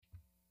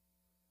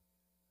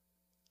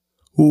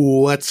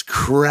What's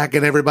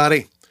cracking,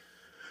 everybody?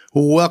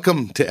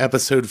 Welcome to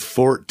episode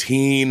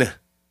 14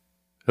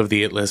 of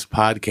the It List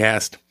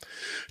podcast.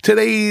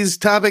 Today's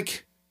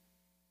topic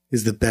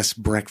is the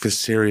best breakfast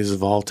cereals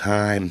of all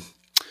time.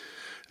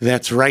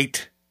 That's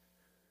right.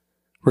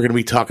 We're going to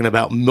be talking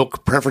about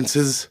milk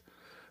preferences,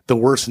 the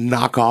worst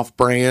knockoff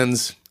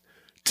brands,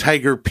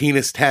 tiger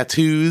penis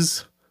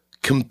tattoos,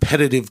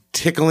 competitive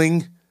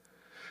tickling,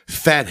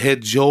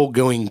 Fathead Joel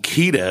going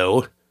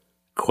keto, ?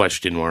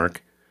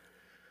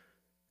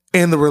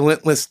 And the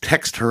relentless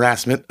text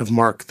harassment of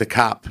Mark the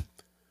Cop.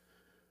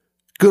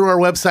 Go to our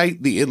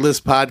website,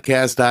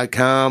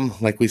 theitlistpodcast.com.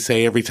 Like we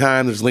say every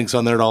time, there's links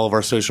on there to all of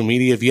our social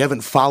media. If you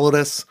haven't followed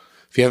us,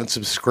 if you haven't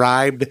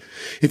subscribed,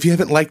 if you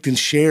haven't liked and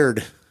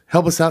shared,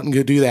 help us out and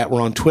go do that.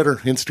 We're on Twitter,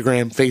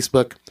 Instagram,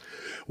 Facebook.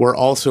 We're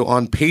also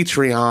on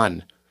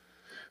Patreon.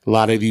 A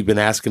lot of you have been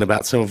asking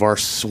about some of our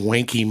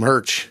swanky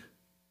merch.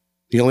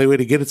 The only way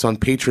to get it's on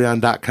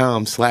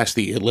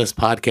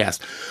patreon.com/theitlistpodcast.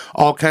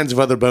 All kinds of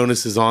other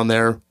bonuses on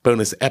there,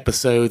 bonus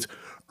episodes,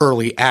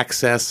 early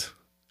access.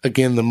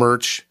 Again, the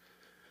merch.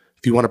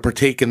 If you want to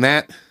partake in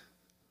that,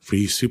 for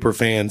you super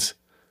fans,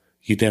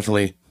 you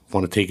definitely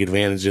want to take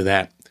advantage of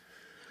that.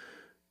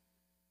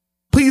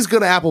 Please go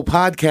to Apple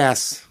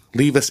Podcasts.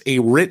 Leave us a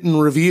written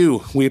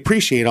review. We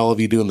appreciate all of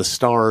you doing the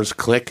stars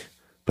click,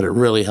 but it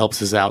really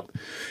helps us out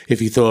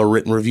if you throw a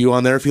written review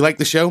on there. If you like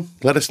the show,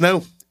 let us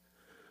know.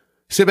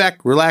 Sit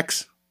back,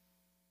 relax.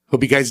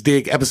 Hope you guys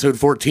dig episode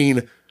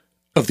 14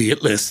 of the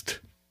It List.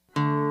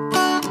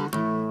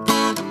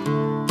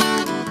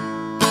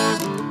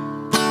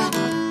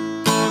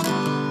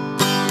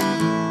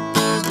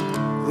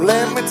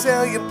 Let me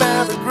tell you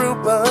about a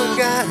group of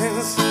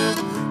guys.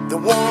 They're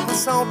warm and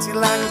salty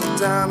like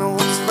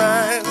McDonald's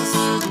fries.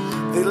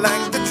 They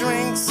like the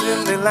drinks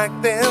and they like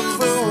their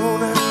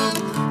food.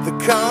 The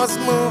cars,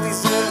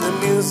 movies, and the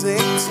music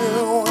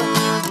too.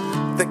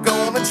 They're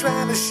gonna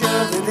try to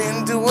shove it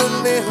into a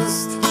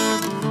list.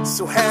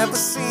 So have a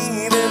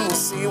seat and we'll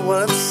see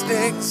what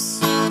sticks.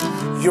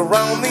 You're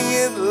on the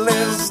It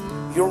List.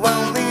 You're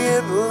on the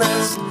It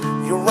List.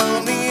 You're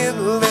on the It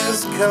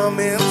List. Come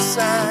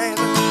inside.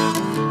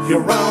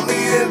 You're on the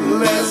It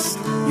List.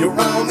 You're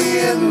on the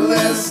It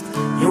List.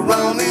 You're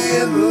on the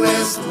It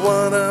List.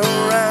 What a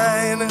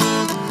ride.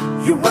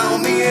 You're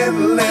on the It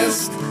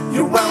List.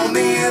 You're on the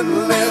It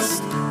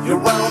List. You're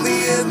on the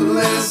It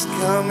List.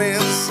 Come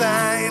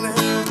inside.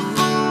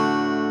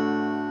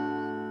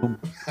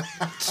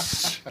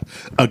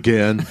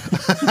 Again. Cue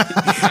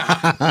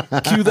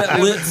that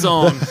lit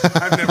song.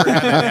 I've never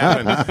had that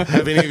happen.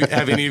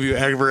 Have any of you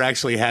ever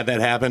actually had that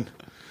happen?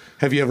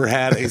 Have you ever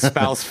had a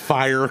spouse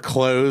fire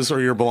clothes or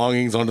your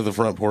belongings onto the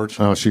front porch?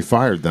 Oh, she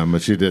fired them,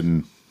 but she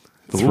didn't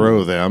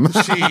throw them.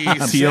 She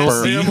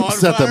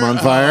Set them on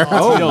fire.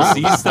 Oh,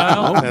 TLC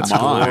style? That's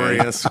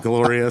glorious,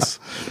 glorious.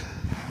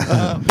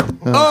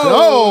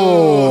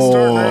 Oh!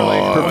 Starting early.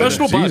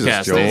 Professional Jesus,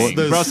 podcasting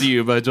Joel. brought to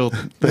you by Joel.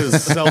 Those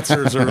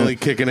seltzers are really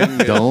kicking in.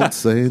 Don't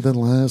say the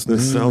last name.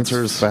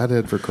 seltzers.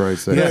 Fathead, for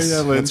Christ's sake. Yes,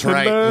 that's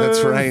right.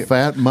 That's right.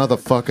 Fat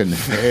motherfucking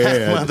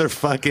head.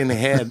 Motherfucking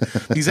head.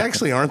 These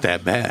actually aren't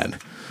that bad.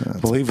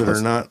 Believe it or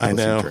not, I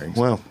know. drinks.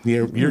 Well,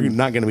 you're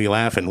not going to be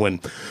laughing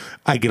when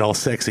I get all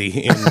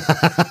sexy and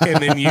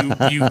then you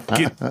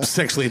get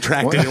sexually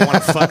attracted and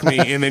want to fuck me,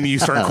 and then you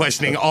start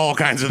questioning all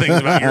kinds of things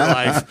about your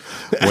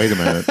life. Wait a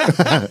minute.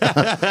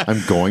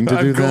 I'm going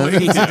to do going to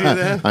do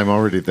that? I'm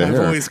already I've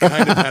there. always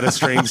kind of had a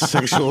strange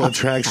sexual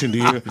attraction to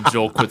you.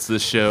 Joel quits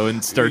this show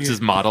and starts his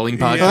modeling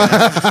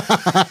podcast.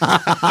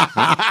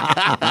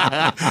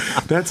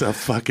 That's a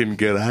fucking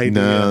good idea.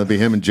 No, it'd be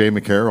him and Jay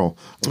McCarroll.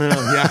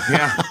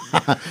 Yeah.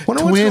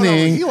 Wonder what's going on.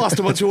 Twinning. He lost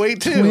a bunch of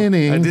weight too.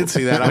 Twinning. I did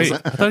see that. I was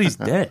Wait, I thought he's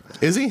dead.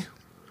 is he?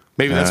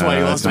 Maybe that's why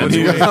he lost a bunch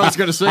of weight. I was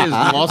going to say, he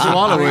lost a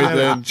lot of weight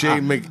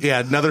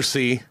then. Another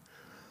C.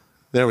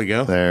 There we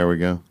go. There we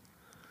go.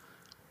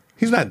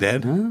 He's not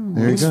dead.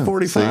 There He's you go.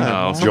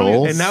 45. See?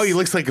 Joel. And now he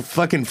looks like a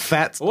fucking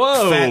fat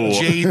Whoa.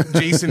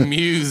 Jason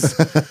Mewes.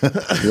 What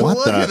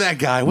Look the? at that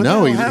guy. What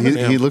No, the hell happened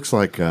to him? he looks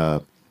like, yeah.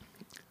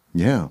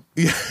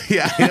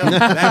 Yeah, him,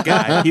 that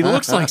guy. He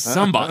looks like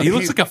somebody. He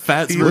looks like a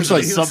fat He version looks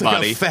like of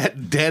somebody. a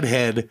fat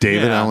deadhead.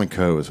 David Yeah. Allen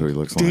Coe is who he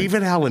looks like.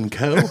 David Allen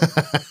Coe?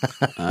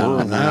 I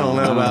don't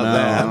know about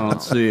that. I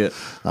don't see it.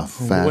 A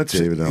fat What's-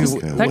 David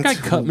Allen Coe. That guy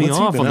cut me what's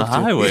he off been on the up to?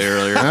 highway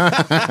earlier.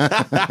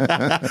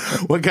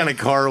 What kind of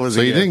car was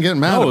So he you in? didn't get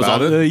mad Oh, it was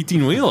about on the it.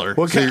 18-wheeler.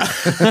 What kind,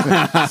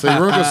 So you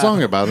wrote a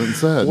song about it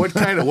instead. what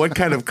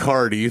kind of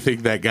car do you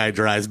think that guy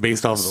drives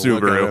based off of the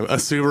look Subaru. of him? A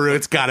Subaru?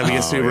 It's got to be a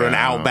Subaru, an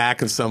yeah.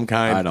 Outback of some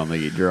kind. I don't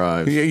think he drives.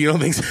 You don't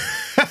think so?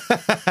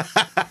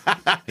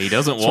 He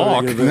doesn't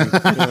walk.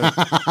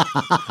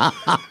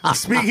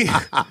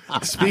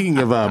 Speaking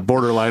of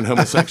borderline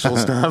homosexual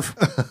stuff,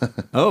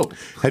 Oh,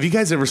 have you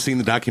guys ever seen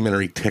the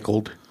documentary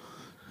Tickled?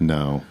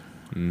 No.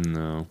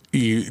 No. Do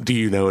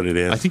you know what it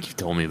is? I think you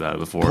told me that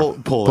before.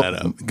 Pull that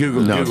up.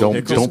 Google. No,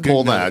 Google. don't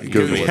pull that.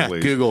 Google it, yeah,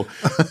 please. Google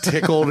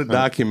Tickled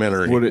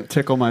documentary. would it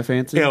tickle my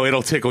fancy?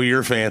 It'll tickle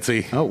your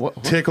fancy. Oh,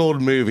 what?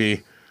 Tickled movie.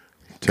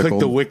 Click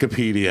Tickled. the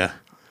Wikipedia.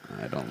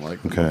 I don't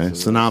like. Okay.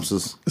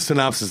 Synopsis.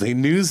 Synopsis. A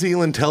New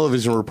Zealand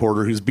television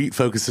reporter whose beat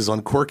focuses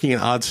on quirky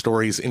and odd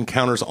stories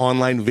encounters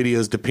online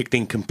videos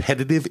depicting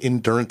competitive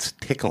endurance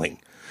tickling,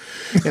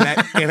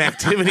 an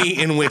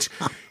activity in which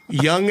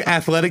young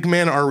athletic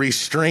men are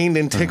restrained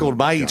and tickled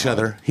by each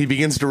other. He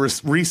begins to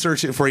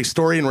research it for a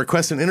story and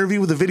requests an interview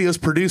with the video's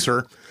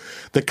producer.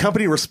 The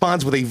company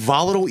responds with a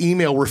volatile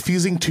email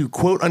refusing to,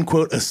 quote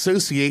unquote,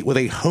 associate with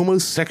a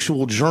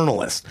homosexual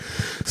journalist.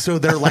 So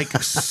they're like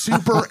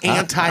super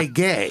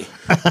anti-gay,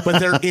 but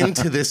they're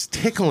into this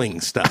tickling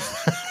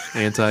stuff.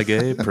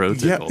 Anti-gay,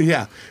 pro-tickle.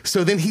 Yeah.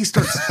 So then he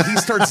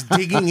starts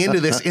digging into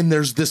this, and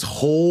there's this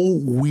whole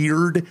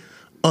weird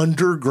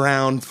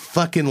underground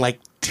fucking like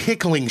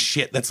tickling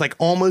shit that's like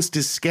almost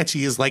as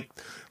sketchy as like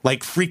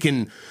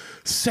freaking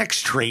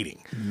sex trading.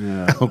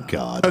 Oh,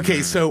 God.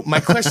 Okay, so my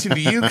question to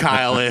you,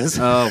 Kyle, is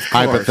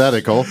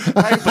Hypothetical.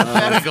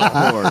 hypothetical.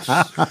 Of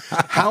course.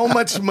 How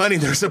much money?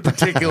 There's a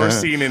particular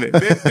scene in it.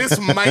 This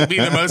might be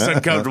the most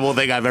uncomfortable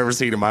thing I've ever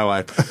seen in my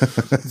life.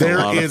 There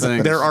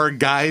are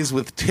guys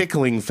with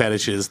tickling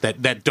fetishes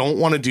that don't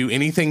want to do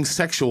anything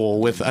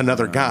sexual with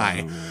another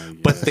guy,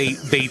 but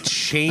they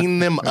chain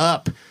them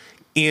up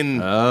in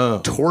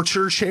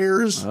torture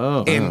chairs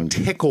and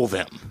tickle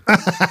them.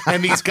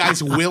 And these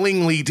guys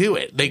willingly do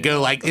it. They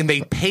go like, and they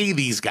pay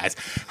these guys.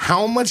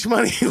 How much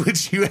money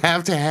would you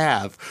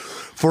have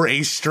for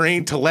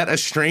to let a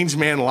strange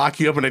man lock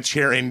you up in a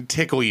chair and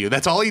tickle you?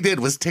 That's all he did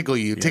was tickle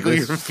you, tickle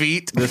your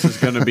feet. This is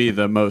going to be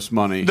the most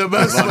money. The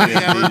most money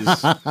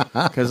ever.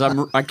 Because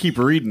I keep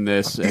reading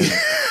this. And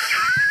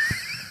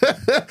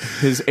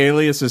his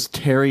alias is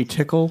Terry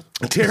Tickle.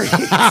 Terry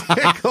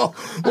Tickle.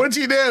 What'd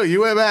you do?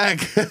 You went back.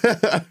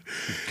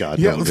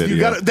 Goddamn video. You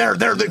got there.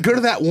 Go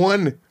to that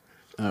one.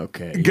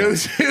 Okay. Go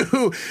to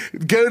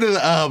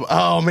the.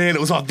 Oh man,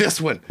 it was on this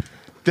one.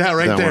 That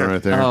right That there. one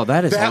right there. Oh,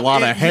 that is a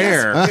lot of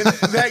hair.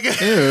 Yes, and that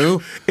guy,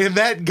 Ew. And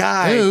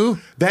Ew.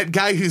 that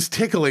guy who's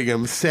tickling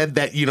him said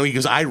that, he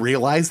goes, I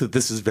realize that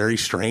this is very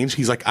strange.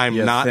 He's like, I'm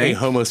You not think? a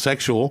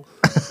homosexual,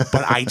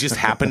 but I just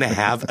happen to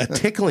have a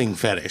tickling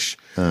fetish.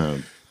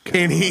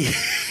 And he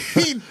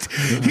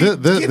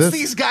gets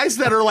these guys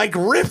that are like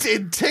ripped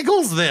and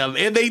tickles them,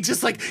 and they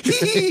just like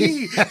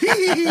hee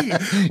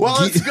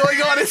while it's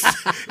going on.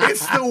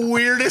 It's the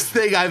weirdest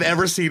thing I've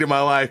ever seen in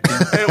my life.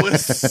 It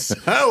was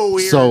so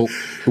weird. So,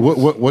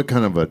 what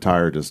kind of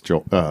attire does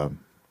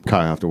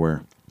Kai have to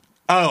wear?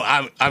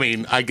 Oh, I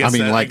mean, I guess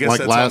like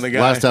that's on the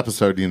guy. last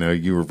episode,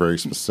 you were very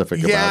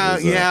specific about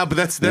his, but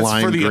that's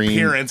lime for the green.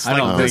 appearance. I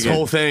don't Like this think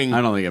whole thing.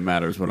 I don't think it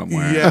matters what I'm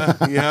wearing.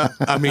 Yeah.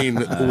 I mean,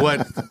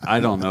 what? I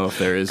don't know if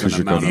there is an 'Cause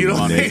you're amount gonna of You don't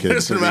money. think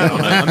there's an amount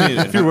of I mean,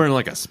 if you're wearing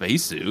like a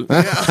spacesuit,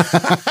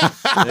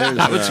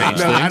 that would change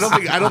No,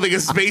 things. I don't think a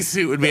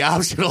spacesuit would be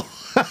optional.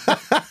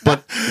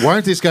 But why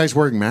aren't these guys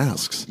wearing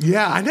masks?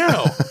 Yeah, I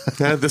know.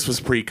 This was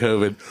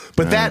pre-COVID,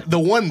 but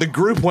the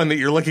group one that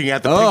you're looking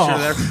at, the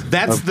picture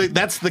there,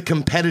 that's the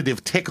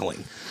competitive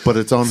tickling. But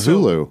it's on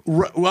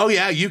Hulu. Well,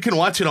 yeah, you can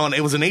watch it on.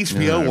 It was an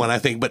HBO one, I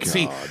think. But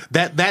see,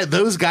 that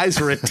those guys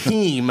are a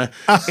team, and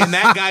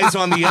that guy's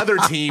on the other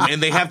team,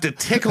 and they have to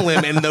tickle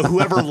him, and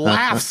whoever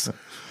laughs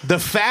the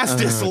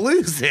fastest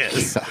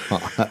loses.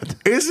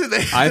 Isn't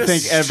that? I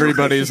think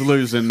everybody's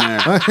losing there.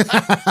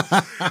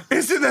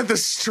 Isn't that the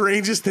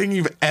strangest thing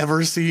you've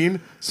ever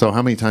seen? So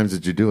how many times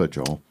did you do it,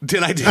 Joel?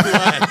 Did I do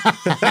what?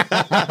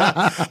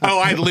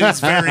 I'd lose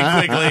very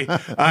quickly.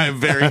 I'm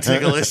very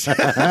ticklish.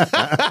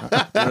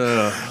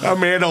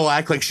 Amanda will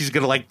act like she's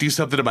gonna do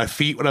something to my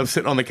feet when I'm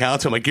sitting on the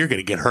couch. I'm like, you're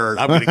gonna get hurt.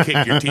 I'm gonna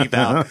kick your teeth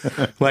out.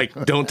 Like,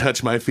 don't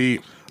touch my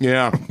feet.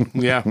 Yeah.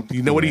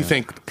 What do you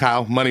think,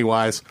 Kyle? Money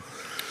wise.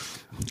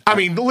 I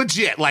mean,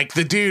 legit,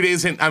 the dude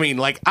isn't,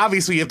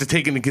 obviously you have to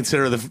take into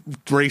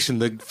consideration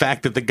the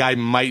fact that the guy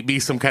might be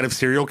some kind of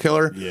serial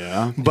killer.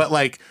 Yeah.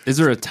 But, is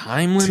there a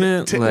time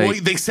limit? well,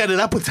 they set it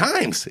up with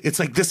times. It's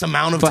this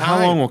amount of but time. how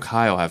long will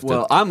Kyle have to?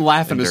 Well, I'm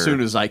laughing as endure?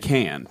 soon as I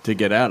can to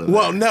get out of there.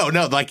 Well, no,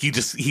 he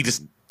just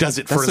does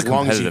it for That's as the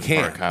long as you competitive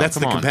can. part, Kyle. That's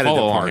Come the on, competitive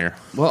follow along part. here.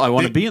 Well, I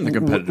want to be in the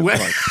competitive Well,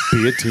 part.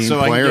 Be a team So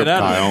I can player, get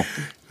out of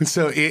Kyle.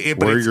 So but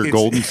Wear it's, your it's,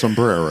 golden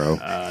sombrero.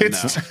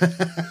 It's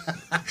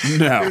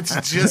No,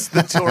 it's just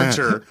the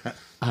torture.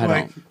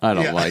 I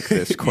don't like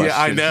this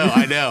question. Yeah,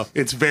 I know.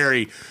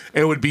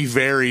 It would be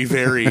very,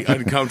 very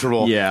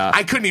uncomfortable. Yeah.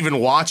 I couldn't even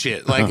watch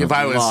it. If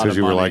I was, Lot Because of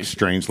you were money.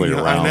 strangely I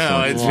aroused.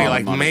 know. It'd be lot like,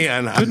 of money.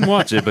 man, Couldn't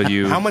watch it, but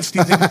you how much do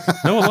you think?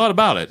 know a lot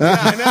about it. Yeah,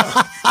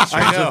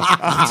 I know.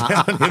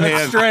 I'm telling you,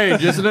 man.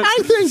 Strange, isn't it? I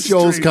think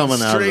Joel's Strange-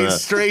 coming out of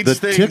strange the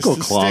things tickle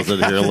to closet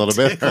stick here a little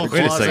bit. tickle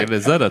Wait a closet. second,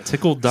 is that a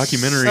Tickle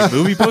documentary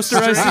movie poster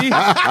I see?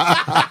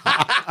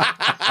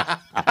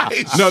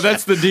 No,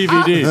 that's the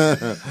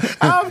DVD.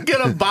 I'm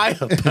gonna buy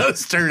a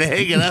poster to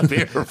hang it up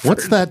here.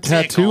 What's that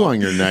tattoo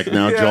on your neck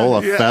now, Joel?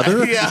 A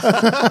feather?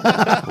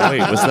 Yeah.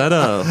 Wait, was that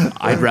a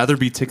I'd rather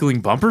be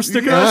tickling bumper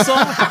sticker I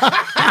saw?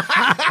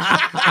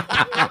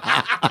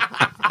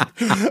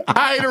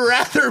 I'd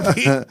rather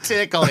be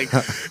tickling.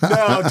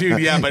 No, dude,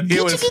 yeah, but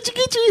it was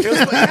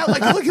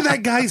like, look at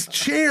that guy's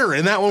chair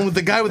and that one with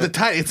the guy with the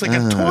tie. It's like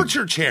a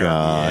torture chair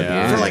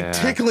for like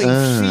tickling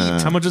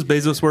feet. How much is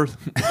Bezos worth?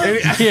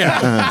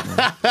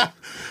 Yeah.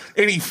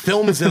 And he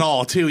films it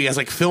all too. He has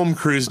like film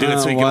crews do it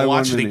so he can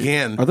watch it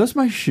again. Are those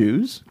my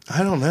shoes?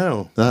 I don't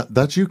know.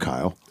 That's you,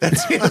 Kyle.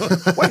 That's Wait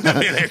a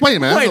minute. Wait a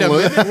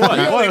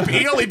minute.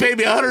 He only paid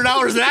me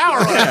 $100 an hour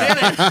when I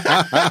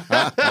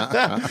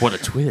did it. What a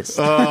twist.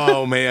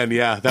 Oh man,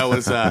 yeah, that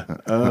was.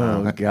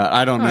 Oh god,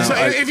 I don't know. So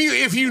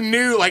if you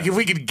knew, like, if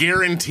we could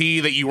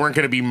guarantee that you weren't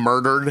going to be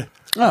murdered.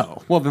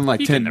 Oh, well then, like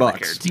 $10.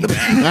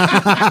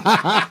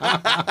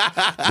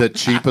 The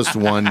cheapest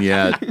one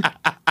yet.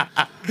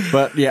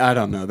 But yeah, I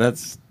don't know.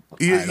 That's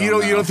You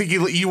don't think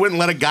you wouldn't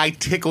let a guy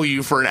tickle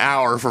you for an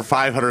hour for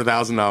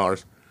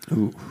 $500,000?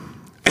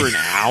 For an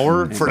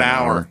hour? For an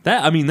hour.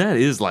 That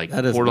is like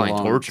That is a borderline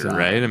long torture, time.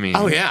 right? I mean,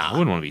 Oh, yeah. I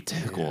wouldn't want to be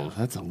tickled.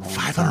 that's a long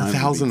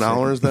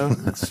 $500,000 though.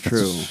 That's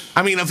true.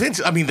 I mean,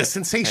 eventually, the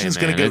sensation's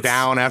Hey, going man, to go it's-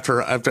 down after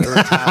a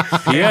time.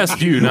 He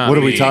asked you, not What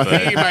are we me, talking-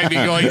 but He might be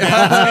going down.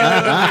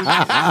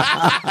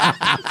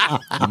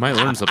 You might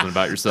learn something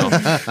about yourself.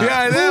 Yeah,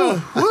 I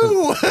know.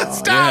 Woo!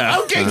 Stop. yeah.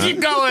 Okay, keep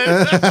going. You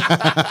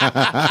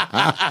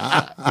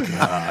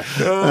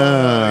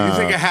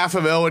think a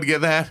 $500,000 would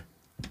get that?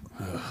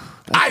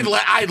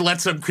 I'd let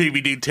some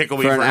creepy dude tickle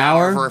me For for an an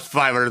hour hour? for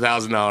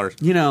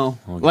 $500,000. You know,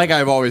 like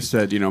I've always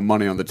said,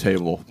 money on the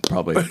table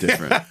probably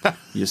different.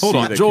 You Hold see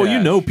on, the Joel, cash. you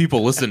know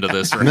people listen to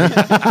this, right?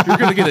 You're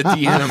going to get a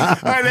DM.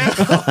 I know.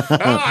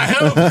 Oh, I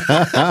hope.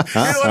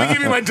 Here, let me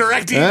give you my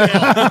direct email.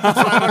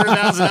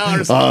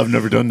 $500,000. I've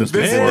never done this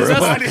before.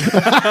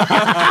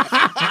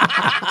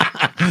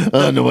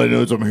 Nobody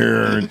knows I'm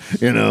here.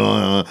 And,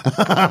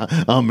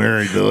 I'm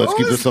married, but let's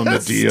keep this on the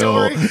deal.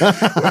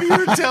 When you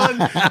were telling,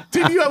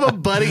 did you have a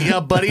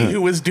buddy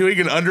who was doing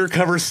an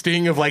undercover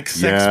sting of like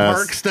sex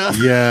park stuff?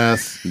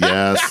 Yes.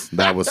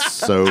 That was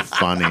so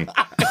funny.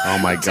 Oh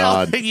my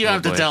God. You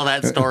have to tell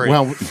that story.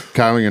 Well,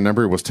 Kyle, your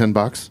number was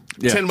 $10.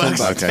 Yeah,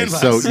 $10. Okay, $10.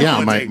 so yeah,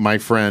 I'll take- my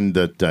friend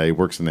that he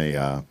works in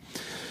an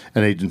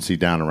agency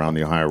down around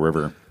the Ohio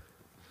River,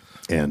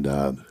 and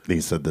he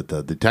said that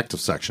the detective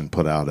section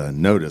put out a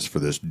notice for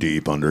this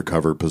deep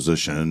undercover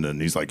position,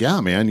 and he's like,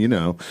 yeah, man,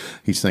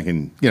 he's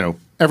thinking,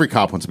 every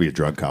cop wants to be a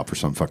drug cop for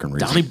some fucking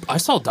reason. I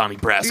saw Donnie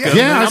Brasco.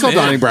 Yeah, I I'm saw in.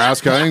 Donnie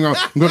Brasco. I'm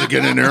going to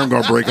get in there. I'm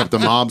going to break up the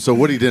mob. So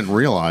what he didn't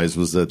realize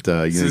was that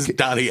This is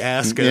Donnie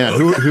Asco. yeah,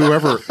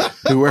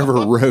 whoever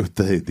wrote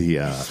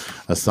the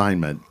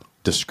assignment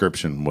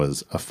description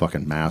was a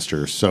fucking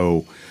master.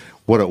 So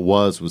what it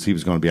was he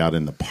was going to be out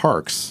in the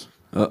parks.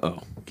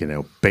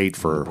 Bait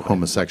for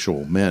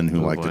homosexual men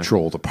who like to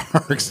troll the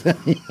parks.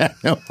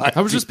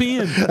 I was just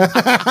being.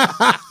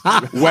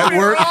 Wet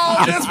work.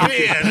 All just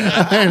being.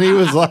 And he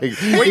was like,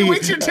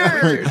 Wait your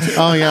turn.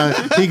 Oh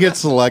yeah, he gets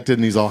selected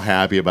and he's all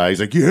happy about it. He's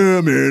like,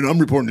 yeah, man, I'm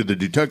reporting to the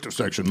detective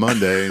section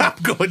Monday. And, I'm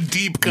going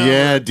deep cover.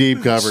 yeah,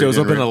 deep cover. Shows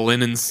up in a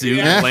linen suit,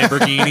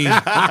 Lamborghini.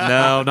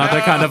 No, not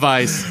that kind of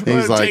ice.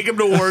 He's like, Take him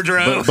to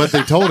wardrobe. but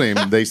they told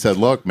him, they said,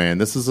 look, man,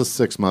 this is a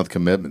 6-month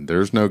commitment.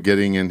 There's no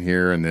getting in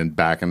here and then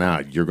backing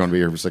out. You're going to be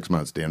here for 6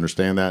 months. Do you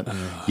understand that?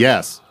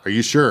 Yes. Are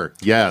you sure?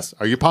 Yes.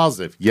 Are you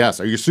positive? Yes.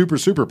 Are you super,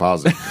 super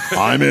positive?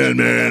 I'm in,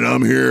 man.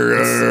 I'm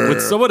here. When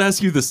someone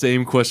asks you the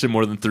same question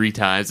more than 3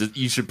 times,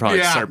 you should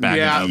probably start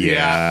backing up.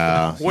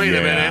 Yeah. Wait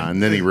a minute.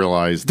 And then he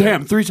realized,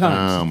 Damn, 3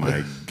 times. oh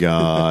my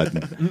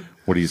God,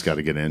 what he's got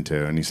to get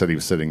into. And he said he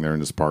was sitting there in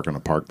this park on a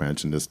park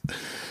bench, and this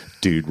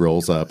dude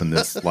rolls up in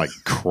this like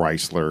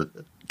Chrysler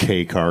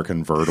K-car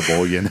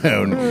convertible,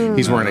 and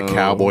he's wearing a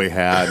cowboy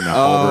hat and a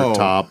halberd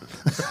top,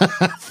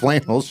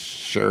 flannel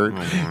shirt,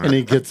 and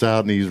he gets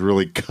out and he's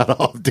really cut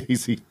off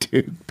Daisy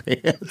Duke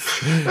pants.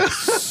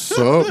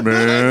 Sup,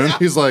 man?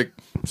 He's like,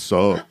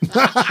 sup? What's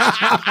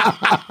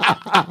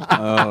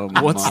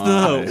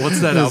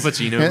that Al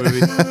Pacino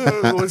movie?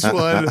 Which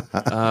one?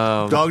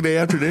 Dog Day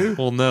Afternoon?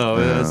 Well, no,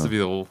 it has to be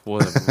the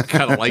one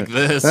kind of like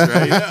this,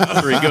 right?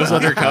 Where he goes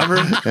undercover.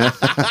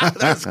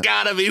 There's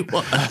gotta be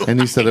one. And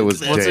he said it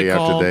was What's day it after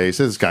called? day. He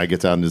says this guy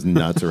gets out and his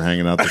nuts are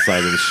hanging out the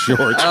side of his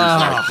shorts. He's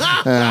like,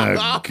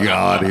 oh,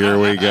 God, here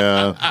we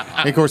go.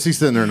 And of course, he's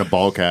sitting there in a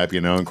ball cap,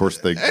 and of course,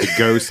 the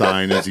go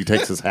sign is he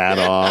takes his hat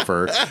off,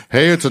 or,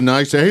 hey, it's a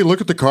nice, hey,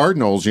 look at the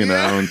Cardinals, and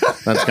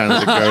that's kind of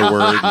the go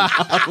word.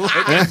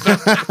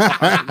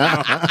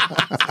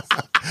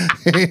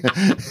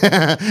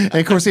 And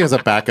of course, he has a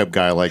backup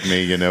guy like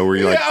me, where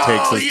he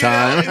takes his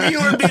time.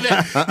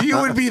 You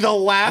would be the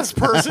last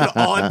person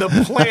on the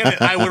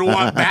planet I would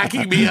want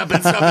backing me up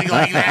in something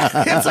like that.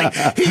 It's like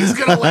he's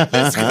gonna let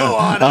this go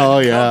on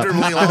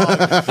uncomfortably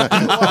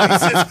long. While he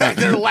sits back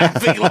there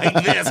laughing like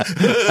this.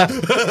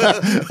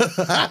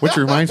 Which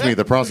reminds me of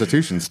the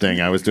prostitution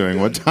sting I was doing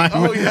one time.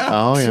 Oh yeah.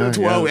 Oh yeah.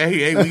 Whoa,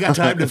 hey, we got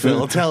time to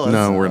fill. Tell us.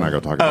 No, we're not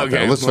going to talk about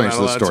that. Let's we're finish not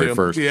the allowed story to.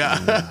 first.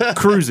 Yeah.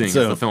 Cruising is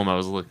the film I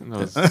was looking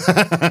at.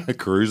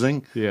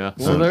 Cruising. Yeah.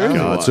 So there is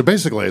God. one. So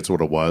basically, it's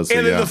what it was. So,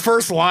 And then yeah. the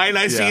first line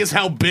I see Yeah. is,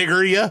 "How big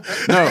are you?"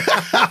 No.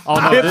 Oh,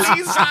 no.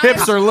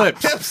 Hips or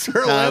lips? Hips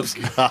or lips?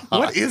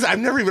 What is? I've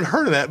never even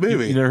heard of that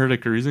movie. You never heard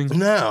of Cruising?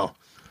 No.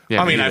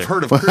 Yeah, I mean, me I've either.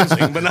 heard of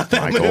Cruising, but not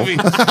that Michael. movie.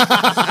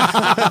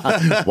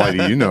 Why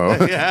do you know?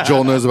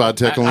 Joel knows about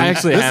tickling. I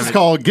actually this is haven't.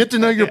 called Get to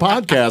Know Your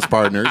Podcast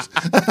Partners.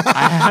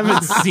 I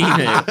haven't seen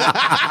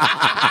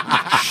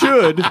it.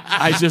 Should.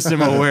 I just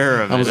am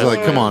aware of it. I was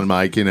like, come on,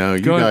 Mike. You know,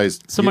 you Go ahead. guys.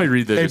 Somebody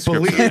read the A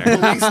description there.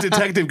 police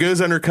detective goes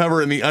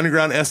undercover in the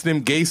underground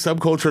S&M gay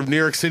subculture of New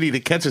York City to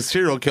catch a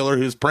serial killer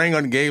who's preying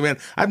on gay men.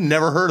 I've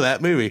never heard of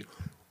that movie.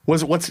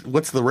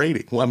 What's the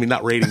rating? Well, I mean,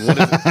 not rating. What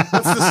is it?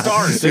 What's the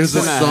stars? Is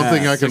this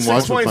something I can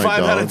watch with 6.5 my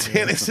out of dog?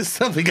 10. It's just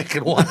something I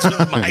can watch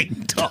with my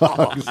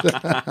dog.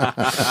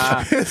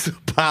 Is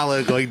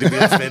Paolo going to be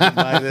offended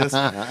by this?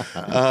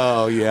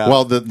 Oh, yeah.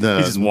 Well, He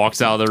just walks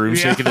out of the room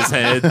shaking his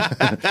head.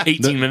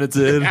 18 minutes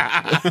in.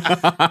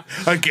 I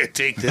can't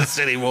take this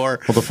anymore.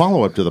 Well, the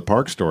follow up to the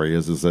park story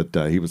is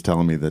that he was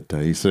telling me that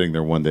he's sitting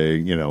there one day,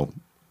 you know,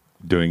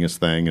 doing his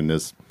thing, and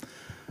this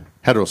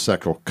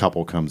heterosexual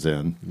couple comes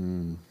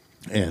in,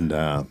 and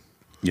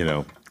you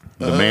know,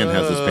 the man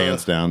has his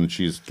pants down, and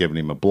she's giving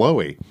him a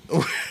blowy,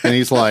 and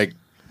he's like,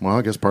 "Well,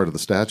 I guess part of the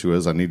statue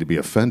is I need to be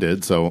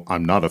offended, so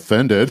I'm not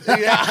offended."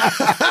 Yeah.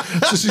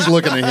 So she's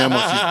looking at him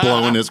while she's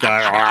blowing this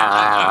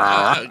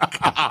guy,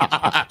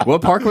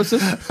 What park was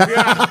this?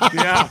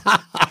 Yeah.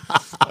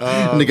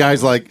 and the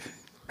guy's like,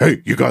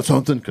 "Hey, you got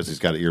something?" Because he's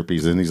got an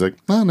earpiece in. He's like,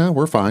 "Oh no,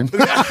 we're fine."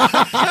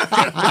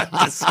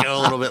 Just go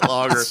a little bit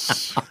longer.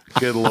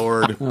 Good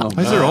Lord. Why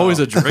is there always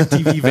a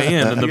DirecTV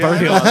van in the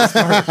parking lot?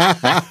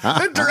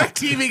 The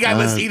DirecTV guy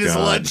must eat his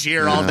God. lunch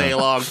here all day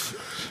long.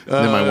 And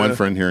then my one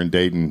friend here in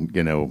Dayton,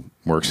 you know,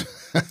 works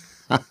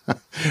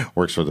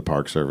for the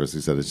Park Service.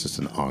 He said it's just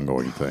an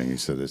ongoing thing. He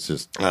said it's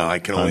just Oh, I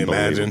can only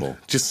imagine unbelievable.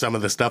 just some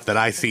of the stuff that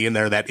I see in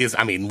there. That is,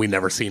 I mean, we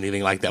never see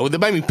anything like that.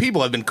 I mean,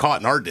 people have been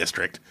caught in our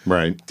district,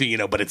 Right. you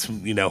know, but it's,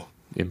 you know,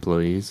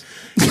 Employees.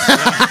 no,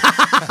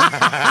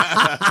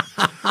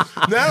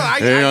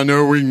 Hey, I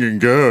know we can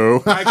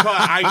go.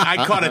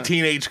 I caught a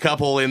teenage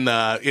couple in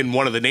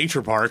one of the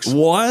nature parks.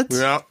 What?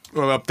 Yeah,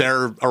 up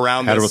there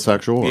around this.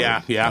 Heterosexual? or-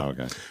 Yeah, yeah. Oh,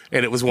 okay.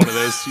 And it was one of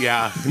those.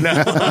 Yeah, no,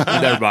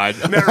 Never mind.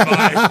 never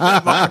mind.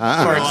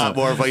 For a lot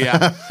more, but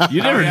yeah.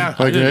 You never. yeah.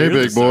 Like, hey,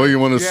 big boy, you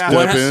want to Yeah.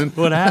 step in?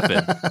 What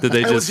happened? Did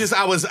they It was just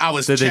I was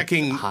did they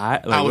checking.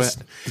 hi- like, I was.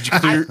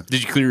 what?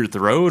 Did you clear your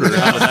throat, or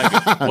how did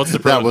that go? What's the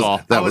That was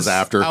protocol? that was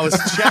after. I was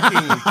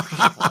checking.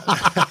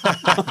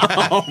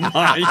 Oh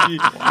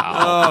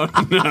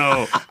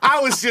no!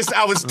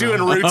 I was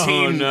doing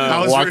routine. no. I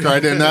was Walked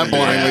right in that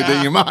blindly,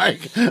 didn't you,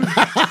 Mike?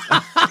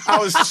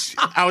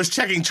 I was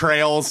checking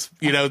trails,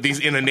 you know, these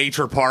in a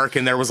nature park,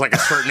 and there was like a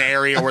certain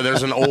area where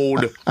there's an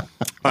old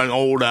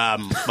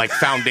like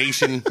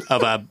foundation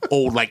of a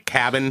old like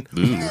cabin,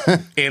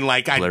 and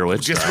like I Blair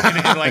Witch just style.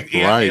 and, like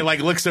yeah, Right. it like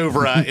looks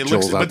over it Joel's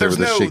looks, out but there there's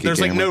with a no shaky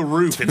there's like camera. no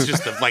roof. It's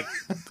just like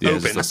Yeah,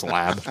 open. just a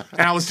slab.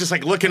 And I was just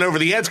like looking over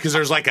the edge because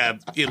there's like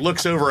it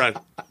looks over a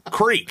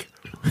creek.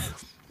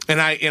 And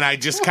I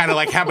just kind of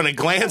like happen to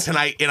glance and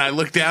I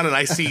look down and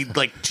I see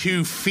like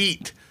 2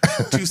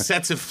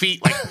 sets of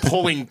feet like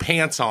pulling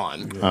pants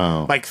on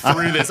like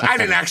through this. I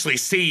didn't actually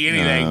see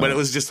anything, but it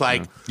was just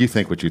like, You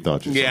think what you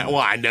thought you yeah, saw.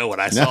 well, I know what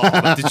I saw.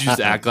 But Did you just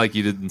act like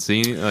you didn't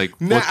see any? Like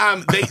no, what-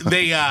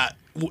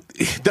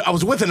 I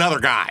was with another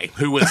guy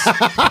who was.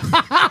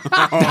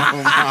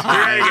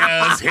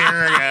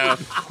 Here he goes.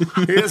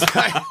 He was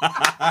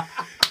like.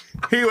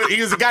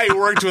 He was the guy who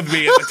worked with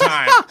me at the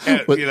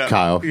time. With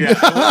Kyle. Yeah,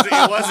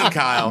 it wasn't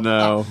Kyle.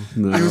 No.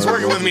 He was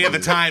working with me at the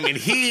time, and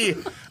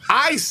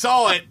I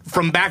saw it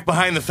from back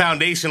behind the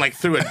foundation, like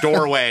through a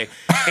doorway,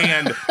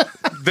 and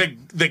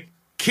the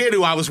kid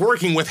who I was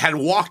working with had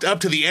walked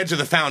up to the edge of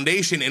the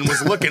foundation and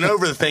was looking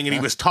over the thing, and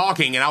he was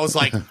talking, and I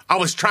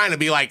was trying to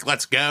be like,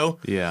 let's go.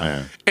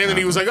 yeah. And then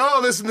he was like,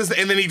 oh, this and this.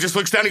 And then he just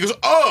looks down and he goes,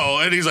 oh.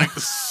 And he's like,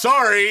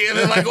 sorry. And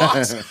then like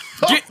walks.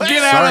 Get out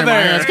Sorry, of my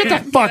there! ass.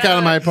 Get the fuck out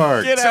of my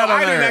park. Get So out of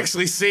I didn't there!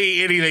 actually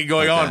see anything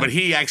going on, but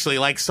he actually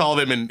like saw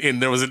them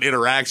and there was an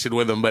interaction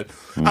with them. But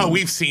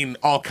we've seen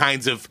all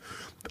kinds of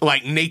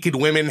like naked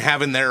women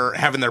having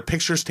their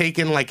pictures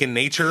taken like in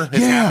nature.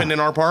 It's happened in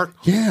our park.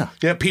 Yeah.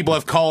 Yeah, people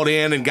have called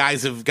in and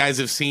guys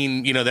have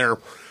seen, you know, they're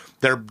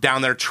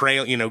down their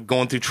trail, you know,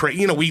 going through trail.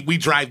 You know, we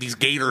drive these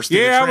gators through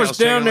the Yeah, I trails. was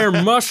down there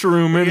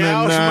mushrooming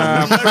Yeah,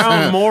 I and was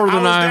found more than I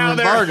was I down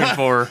there bargained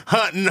for.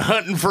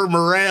 hunting for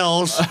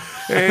morels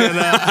and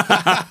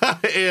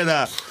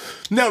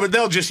no, but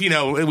they'll just, you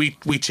know, we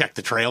check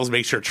the trails,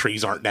 make sure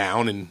trees aren't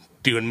down, and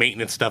doing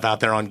maintenance stuff out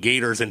there on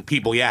gators. And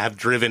people have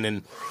driven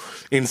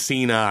and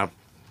seen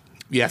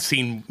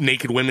seen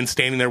naked women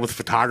standing there with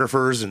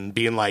photographers and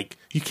being like,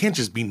 you can't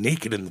just be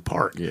naked in the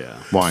park. Yeah.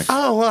 Why?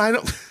 Oh, well, I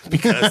don't,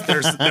 because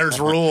there's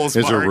rules.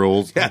 Is there Mark.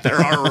 rules? Yeah, there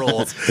are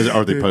rules.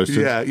 Are they posted?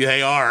 Yeah,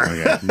 they are.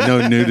 Okay.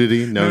 No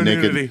nudity, no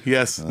naked. Nudity.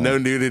 Yes, no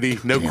nudity,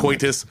 no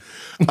coitus.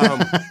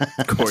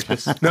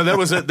 Coitus. No, that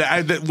was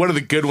one of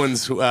the good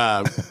ones.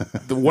 One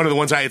of the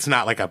ones it's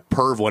not like a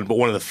perv one, but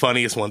one of the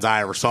funniest ones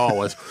I ever saw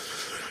was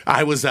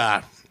I was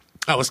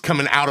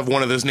coming out of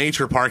one of those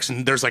nature parks,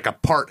 and there's like a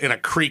part in a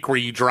creek where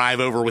you drive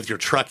over with your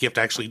truck. You have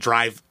to actually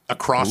drive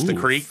across the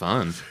creek.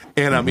 Fun.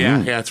 And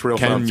yeah, it's real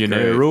fun.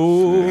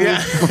 Canyonero.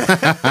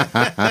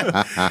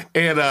 Yeah.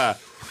 And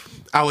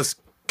I was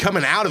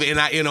coming out of it,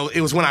 and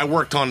it was when I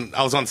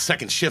was on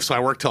second shift, so I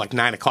worked till like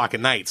 9 o'clock at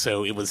night.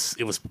 So it was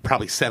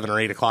probably 7 or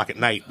 8 o'clock at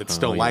night, but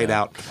still light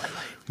out.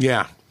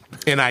 Yeah.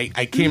 And I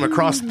came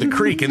across the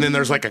creek, and then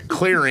there's like a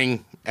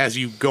clearing as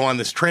you go on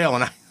this trail,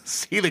 and I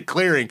see the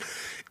clearing,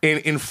 and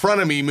in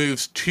front of me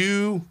moves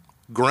 2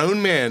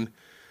 grown men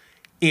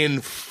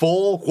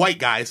white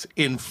guys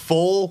in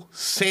full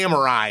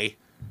samurai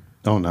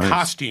Nice.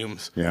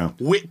 costumes. Yeah.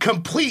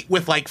 Complete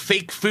with like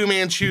fake Fu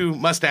Manchu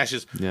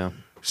mustaches. Yeah.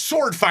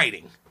 Sword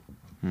fighting.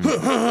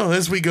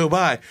 As we go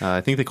by.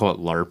 I think they call it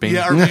LARPing.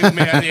 Yeah, or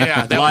maybe,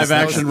 that Live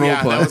action role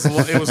play.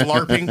 It was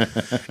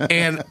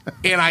LARPing.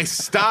 And I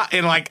stop,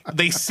 and like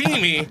they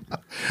see me.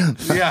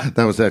 Yeah.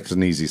 That's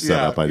an easy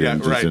setup. I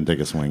didn't take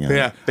a swing at it.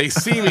 Yeah. They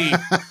see me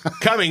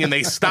coming and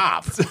they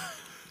stop.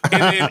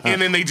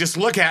 And then they just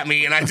look at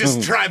me, and I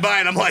just drive by,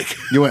 and I'm like,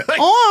 You went,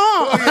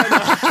 whoa!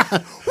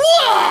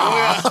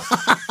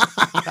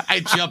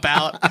 I jump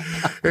out,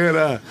 and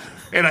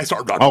I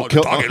start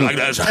talking like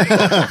this.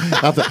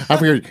 I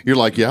figured you're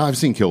like, yeah, I've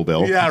seen Kill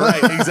Bill. Yeah,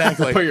 right,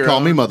 exactly. Call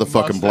me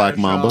motherfucking Black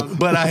Mamba.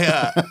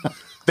 But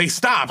they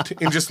stopped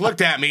and just looked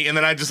at me, and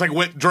then I just like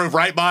drove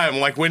right by them,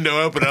 like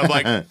window open. And I'm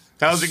like,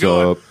 how's it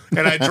going?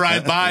 And I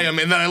drive by them,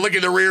 and then I look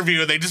in the rear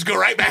view, and they just go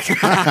right back.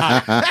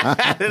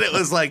 And it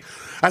was like,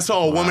 I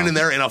saw a woman in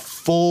there in a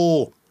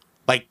full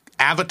like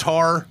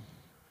Avatar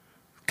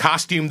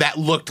costume that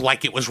looked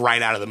like it was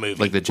right out of the movie,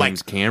 Like the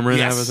James Cameron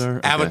Avatar?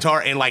 Okay. Avatar,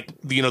 and like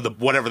the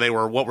whatever they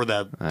were. What were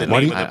the name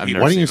Why of the I've people?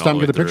 never Why didn't seen you it stop all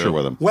and the get a way picture through.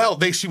 with him? Well,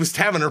 she was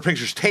having her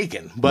pictures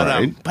taken, but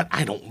Right. but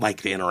I don't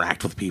like to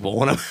interact with people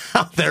when I'm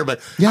out there. But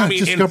Yeah, I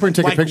mean, just go over and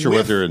take like, a picture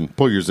with her and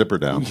pull your zipper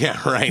down. Yeah,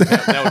 right.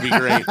 That would be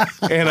great.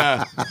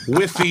 And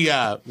with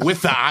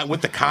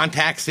the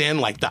contacts in,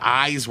 like the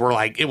eyes were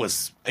like it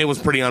was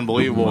pretty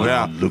unbelievable.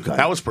 Yeah,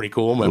 that was pretty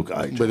cool.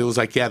 But it was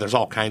like there's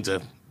all kinds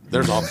of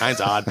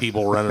odd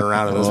people running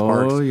around in those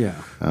parks. Oh, yeah.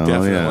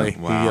 Definitely.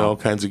 yeah. You get all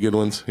kinds of good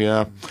ones.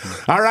 Yeah.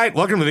 All right.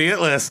 Welcome to the It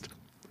List.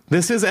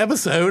 This is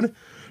episode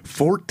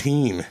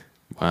 14.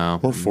 Wow.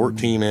 We're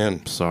 14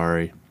 in.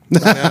 Sorry.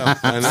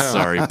 I know.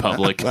 Sorry,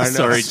 public. I know.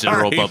 Sorry,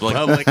 general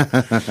public.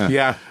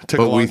 Yeah. Took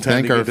But a long we time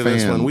thank to our get to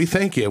this one. fans. We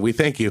thank you. We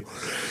thank you.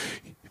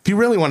 If you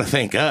really want to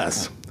thank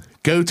us,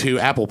 go to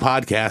Apple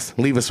Podcasts,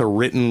 leave us a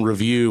written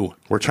review.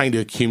 We're trying to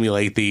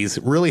accumulate these.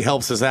 It really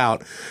helps us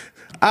out.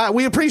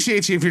 We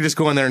appreciate you if you're just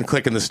going there and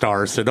clicking the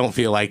stars. So don't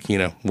feel like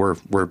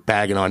we're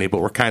bagging on you,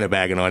 but we're kind of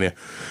bagging on you.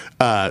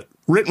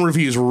 Written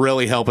reviews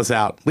really help us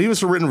out. Leave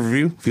us a written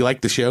review if you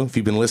like the show. If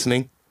you've been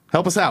listening,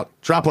 help us out.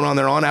 Drop one on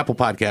there on Apple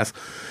Podcasts.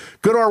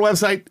 Go to our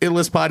website,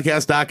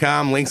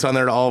 itlistpodcast.com. Links on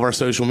there to all of our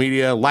social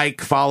media.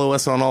 Follow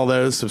us on all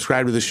those.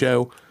 Subscribe to the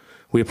show.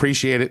 We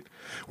appreciate it.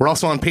 We're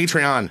also on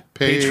Patreon.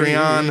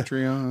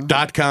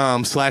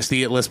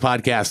 Patreon.com/the It List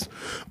Podcast.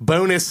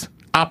 Bonus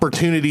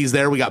opportunities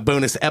there. We got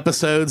bonus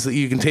episodes that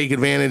you can take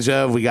advantage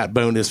of. We got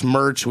bonus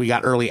merch. We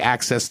got early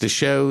access to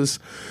shows.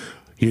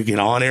 You get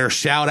on-air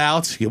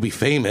shout-outs. You'll be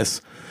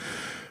famous.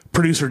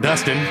 Producer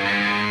Dustin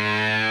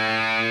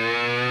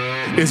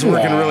is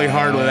working really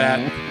hard with that.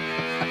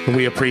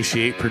 We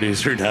appreciate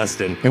Producer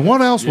Dustin. And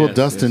what else will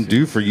Dustin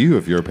do for you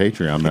if you're a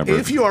Patreon member?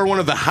 If you are one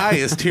of the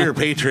highest tier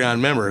Patreon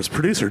members,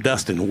 Producer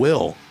Dustin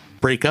will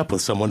break up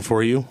with someone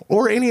for you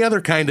or any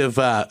other kind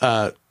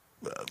of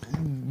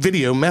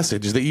video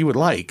message that you would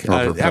like.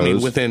 Or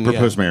propose.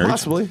 Propose marriage.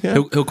 Possibly. Yeah.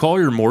 He'll call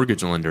your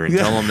mortgage lender and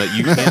tell him that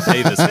you can't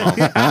pay this month.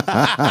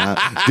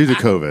 Due to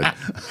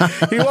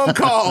COVID. He won't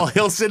call.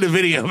 He'll send a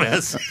video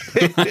message.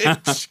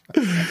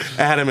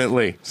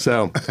 Adamantly.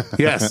 So,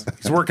 yes,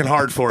 he's working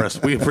hard for us.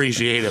 We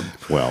appreciate him.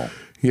 Well.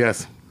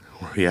 Yes.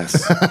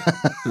 Yes.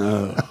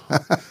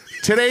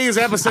 Today's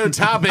episode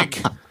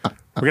topic,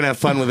 we're going to have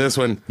fun with this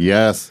one.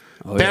 Yes.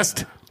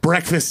 Best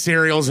breakfast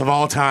cereals of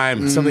all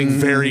time. Something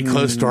very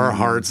close to our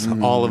hearts.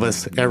 All of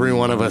us. Every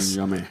one of us.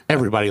 Yummy.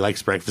 Everybody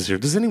likes breakfast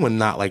cereal. Does anyone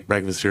not like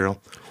breakfast cereal?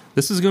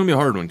 This is going to be a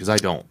hard one because I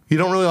don't. You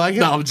don't really like it?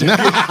 No, I'm joking.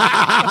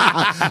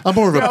 I'm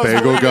more of a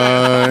bagel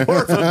guy.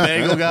 Or a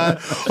bagel guy.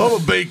 I'm a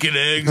bacon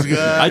eggs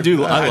guy. I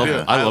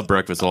love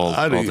breakfast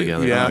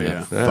altogether.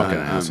 Yeah. Fucking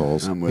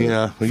assholes. I'm with it.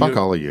 Yeah. Fuck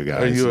all of you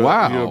guys. Are you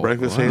a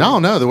breakfast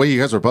cereal? No, the way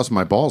you guys were busting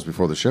my balls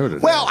before the show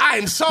today. Well,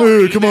 I'm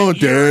sorry. Hey, come on, that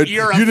Dad.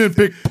 You're You didn't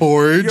pick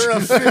porridge. You're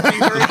a 53.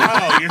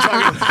 Oh, you're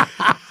talking.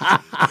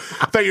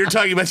 thought you were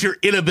talking about your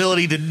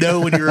inability to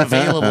know when you're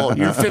available.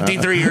 You're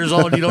 53 years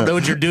old. You don't know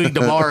what you're doing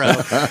tomorrow.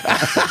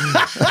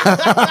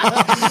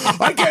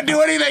 I can't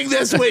do anything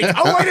this week.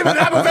 Oh, wait a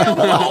minute. I'm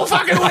available the whole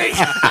fucking week.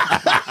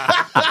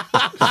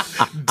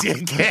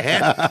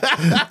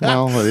 Dickhead.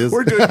 Well, it is.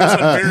 We're doing this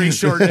on very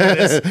short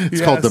notice.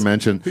 It's called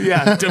Dimension.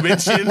 Yeah,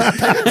 Dimension.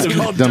 It's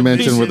called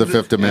Dimension with the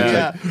fifth dimension.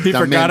 Yeah. He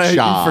forgot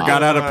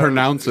how to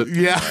pronounce it.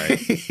 Yeah.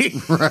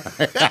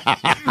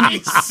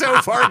 He's so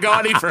far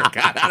gone, he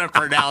forgot how to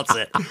pronounce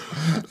it.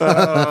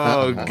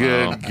 Oh,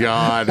 good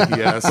God.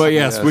 Yes. But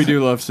yes, we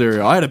do love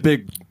cereal. I had a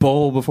big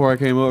bowl before I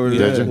came over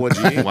today. Did you? What'd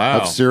you eat?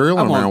 Of cereal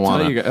or I'm on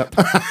marijuana?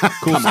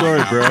 cool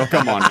story, bro.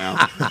 Come on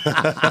now.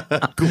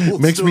 Cool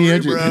Makes me story,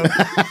 edgy. bro.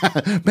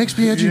 Makes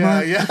me edgy,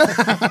 Mark. Yeah.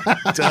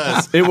 It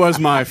does. It was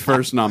my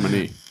first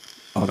nominee.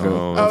 I'll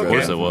go. Of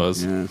course Okay. it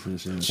was. Yeah,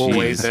 We'll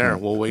wait there.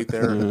 We'll wait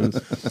there.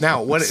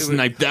 Now, what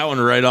Sniped that one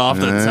right off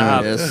the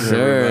top. Yes,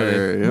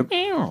 sir.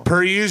 Yep.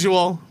 per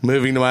usual,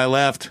 moving to my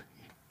left,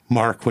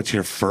 Mark, what's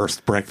your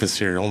first breakfast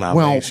cereal Well,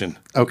 nomination?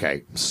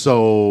 okay.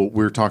 So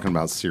we're talking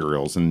about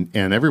cereals, and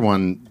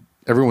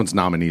everyone's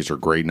nominees are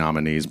great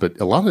nominees, but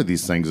a lot of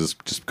these things is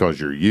just because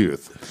you're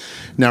youth.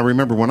 Now,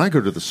 remember, when I go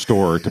to the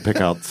store to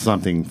pick out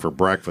something for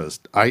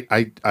breakfast, I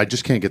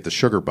just can't get the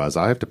sugar buzz.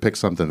 I have to pick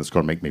something that's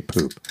going to make me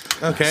poop.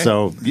 Okay.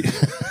 So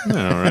All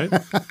right.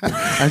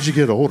 as you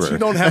get older, You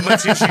don't have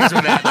much issues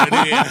with that, do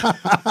you?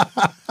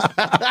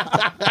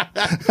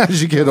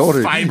 as you get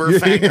older, Fiber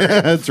factor.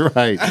 Yeah, that's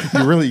right.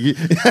 You really,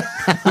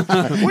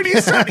 When you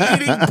start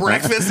eating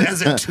breakfast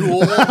as a tool,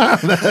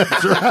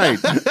 that's right.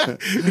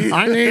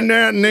 I need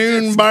that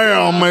noon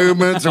bell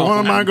movement. So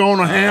what am I going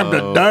to have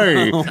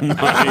today?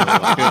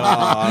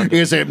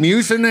 Is it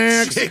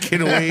Mucinex?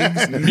 chicken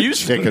wings.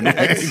 Chicken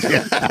wings.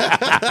 Yeah.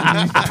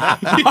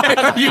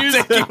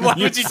 Why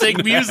would you take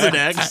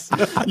Mucinex?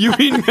 You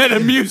mean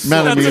Metamucil?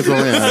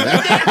 Metamucil,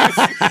 yeah.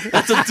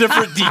 That's a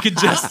different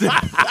decongestant.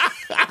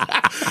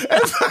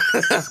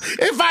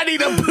 If I need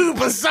to poop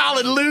a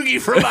solid loogie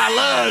for my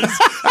lungs,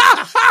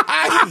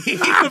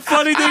 The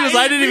funny thing is,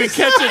 I didn't even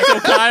catch it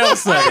until Kyle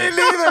said I it. didn't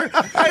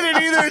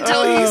either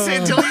until he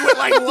went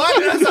like,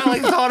 what? That's how I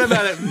thought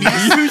about it.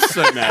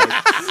 Mucinex.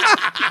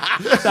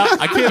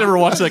 I can't ever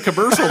watch that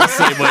commercial the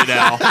same way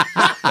now.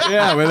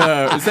 Yeah, with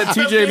is that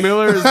TJ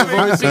Miller? Is the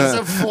voice? Piece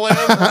of phlegm.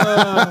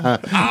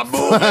 I'm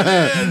moving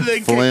in. They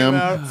kick him Phlegm,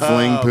 out.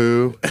 fling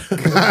poo,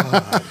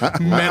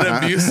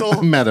 Metamucil.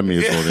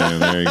 Metamucil. Yeah,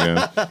 there you go.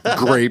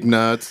 Grape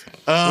nuts.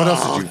 What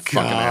else did you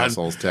fucking God.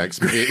 assholes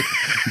text me?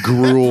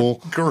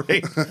 Gruel.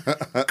 Great.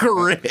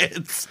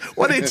 Grits.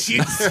 What did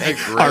you say?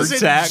 Was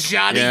it Hardtack.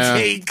 Johnny Yeah.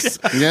 Cakes?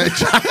 Yeah,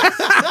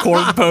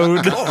 Corn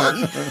pone.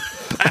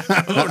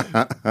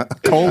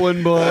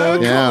 Colon blow.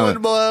 Yeah.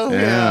 Colon blow.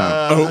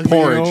 yeah.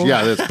 Porridge.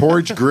 Yeah, that's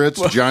porridge,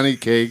 grits, Johnny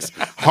cakes,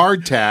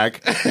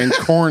 hardtack, and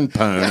corn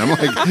pone. I'm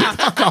like,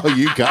 fuck all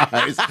you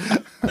guys.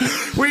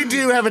 We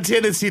do have a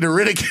tendency to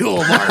ridicule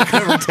Mark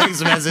over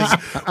text message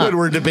when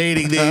we're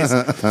debating these.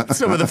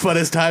 Some of the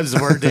funnest times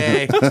of our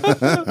day.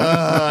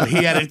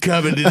 He had it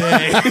coming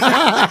today.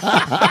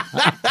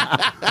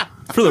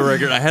 For the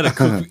record, I had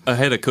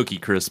a Cookie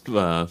Crisp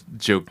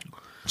joke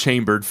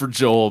chambered for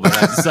Joel, but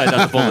I decided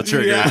not to pull the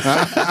trigger.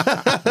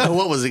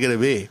 What was it going to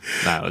be?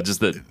 No, just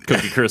that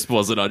Cookie Crisp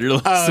wasn't on your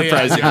list, Oh,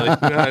 surprisingly. Yeah,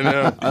 I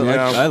know.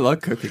 I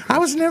like cookie. I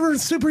was never a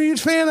super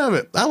huge fan of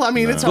it. I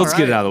mean, it's all Let's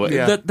get it right. out of the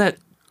way. Yeah.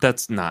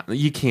 That's not.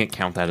 You can't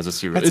count that as a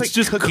cereal. That's It's like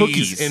just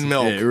cookies. in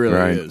milk. It really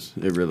Right. is.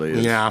 It really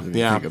is. Yeah, if you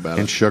yeah. Think about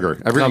And it. sugar.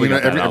 Probably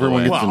got that out of the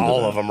Everyone way. gets Well, into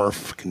all of them are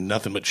fucking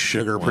nothing but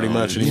sugar pretty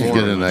much You anymore.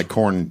 get in that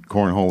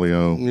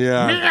cornholio.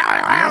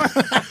 Yeah.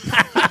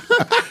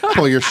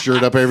 Pull your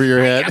shirt up over your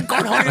head.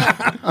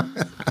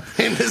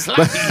 In this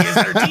life, is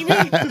there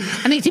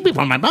TV? I need TV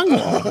for my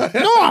bungalow.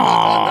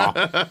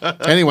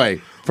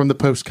 Anyway, from the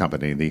Post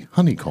Company, the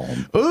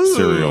honeycomb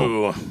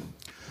cereal. Ooh.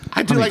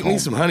 I do like me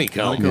some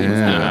honeycomb.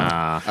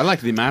 Yeah. I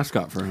like the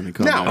mascot for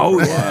honeycomb. No. Oh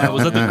yeah,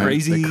 was that the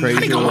crazy,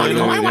 Honeycomb,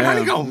 honeycomb, I want Yeah.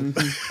 honeycomb.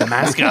 the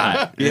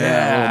mascot?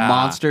 Yeah, little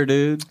monster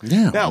dude.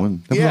 Yeah. Now,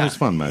 That was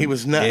fun, man. He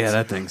was nuts. Yeah,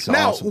 that thing's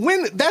now, awesome.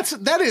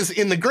 that is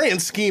in the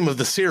grand scheme of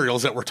the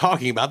cereals that we're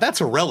talking about.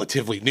 That's a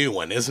relatively new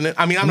one, isn't it?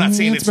 I mean, I'm not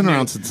saying It's been new.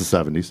 around since the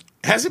 70s.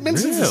 Has it been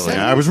since the 70s?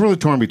 Yeah, I was really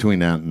torn between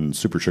that and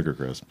Super Sugar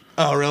Crisp.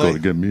 Oh, Go really? to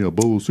get me a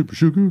bowl of Super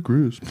Sugar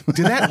Crisp.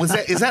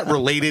 Is that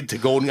related to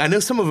Golden? I know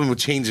some of them would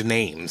change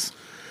names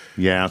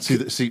Yeah,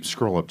 see,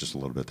 scroll up just a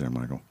little bit there,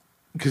 Michael.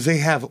 because they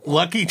have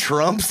Lucky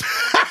Trumps.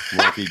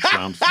 Lucky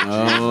Chumps.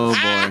 Oh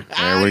boy.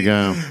 There we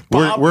go.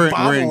 Bob We're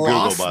in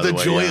Ross, Google, by the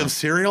way. joy yeah. of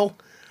cereal.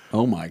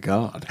 Oh my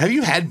God. Have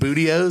you had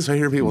Bootios? I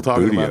hear people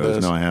talking about Bootios?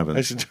 those. No, I haven't.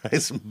 I should try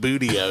some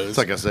Bootios. It's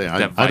like I say, I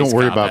That don't Vice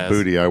worry Cop about has.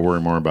 booty. I worry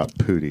more about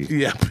pooty.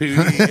 Yeah,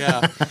 Booty.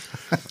 Yeah.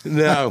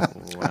 No.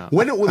 Wow.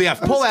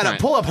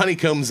 Pull up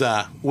Honeycomb's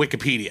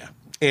Wikipedia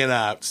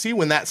and see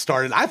when that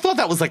started. I thought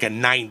that was like a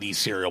 '90s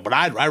cereal, but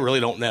I really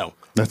don't know.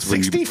 That's when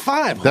you-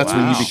 65. That's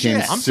when Wow. you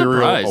became Shit. I'm cereal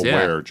surprised,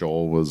 yeah. aware.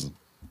 Joel was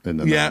in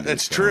the Yeah, 90s,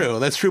 that's so. true.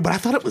 That's true. But I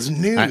thought it was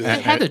new.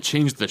 They had to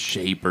change the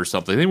shape or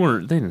something. They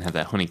didn't have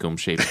that honeycomb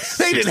shape.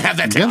 They didn't have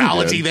that Yeah, they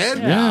technology did.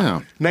 then. Yeah.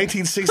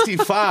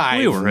 1965.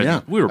 We were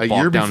Yeah. we were A year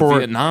bogged down in before-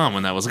 Vietnam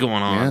when that was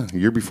going on. Yeah, a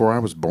year before I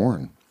was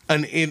born.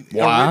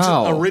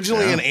 Wow.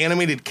 Originally an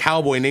animated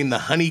cowboy named the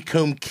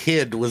Honeycomb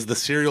Kid was the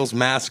cereal's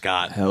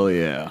mascot. Hell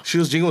yeah.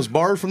 Sheila's jingle was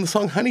borrowed from the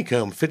song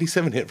Honeycomb,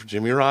 57 hit for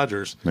Jimmy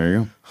Rogers. There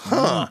you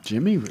go.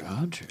 Jimmy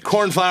Rogers.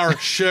 Corn flour,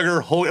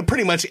 sugar,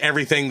 pretty much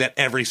everything that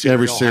every cereal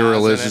Every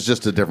cereal has is in it's it.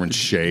 just a different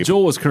shape.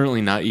 Joel was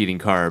currently not eating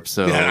carbs,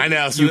 so Yeah, I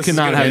know. So you this is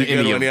cannot gonna have be a good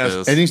any one, of yes.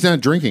 this. And he's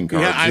not drinking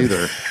carbs Yeah, I'm-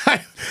 either.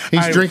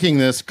 He's drinking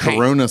this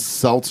Corona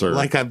seltzer.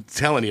 Like I'm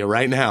telling you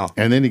right now.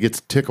 And then he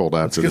gets tickled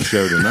after the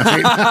show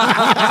tonight.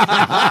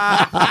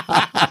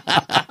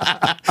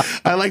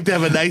 I like to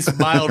have a nice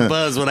mild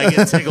buzz when I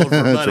get tickled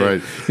for That's money.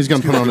 right. He's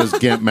going to put on his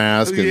Gimp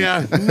mask. And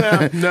Yeah,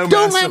 no Don't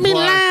mass let me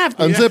supply. laugh.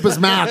 Unzip his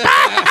mouth.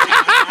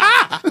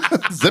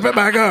 Zip it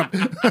back up.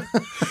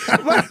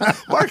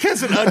 Mark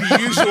has an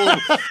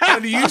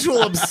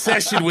unusual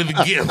obsession with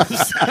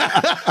gimps.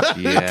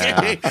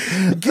 Yeah.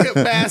 Gimp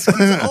mask.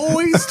 He's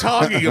always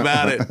talking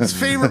about it. His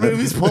favorite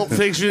movie's Pulp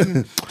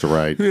Fiction. That's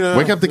right. Yeah,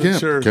 Wake up the Gimp.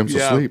 sure. Gimp's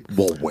Yeah. asleep.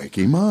 Well, wake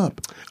him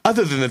up.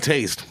 Other than the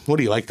taste, what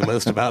do you like the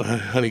most about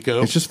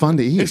honeycomb? It's just fun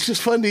to eat. It's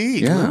just fun to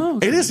eat. Yeah. Oh,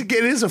 It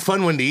is a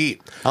fun one to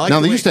eat. I like Now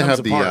the they way used it to comes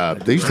have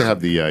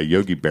apart. the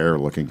Yogi Bear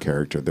looking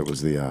character that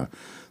was the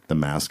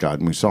mascot,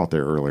 and we saw it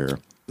there earlier.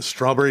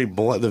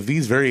 The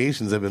V's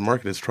variations have been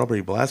marketed as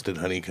strawberry blasted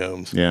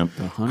honeycombs. Yeah,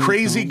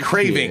 Crazy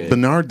Craving.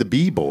 Bernard the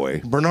Bee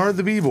Boy. Bernard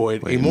the Bee-Boy,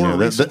 a more no,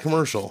 that- recent that-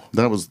 commercial.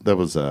 That was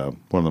one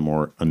of the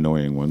more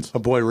annoying ones. A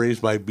boy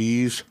raised by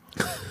bees.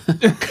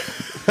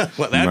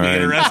 Well, that'd Right.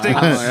 be interesting.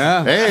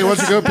 Hey, why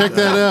don't you go pick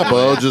that up?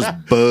 I'll just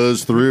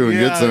buzz through and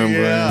get some.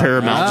 yeah.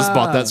 Paramount just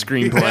bought that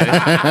screenplay.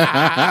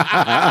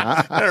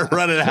 They're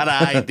running out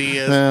of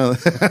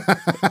ideas.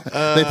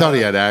 They thought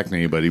he had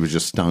acne, but he was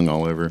just stung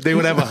all over. They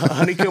would have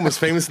Honeycomb was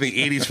famous in the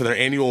 80s for their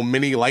annual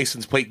mini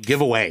license plate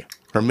giveaway.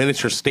 Her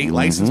miniature state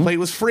license plate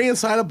was free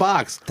inside a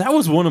box. That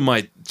was one of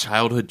my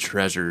childhood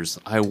treasures.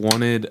 I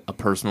wanted a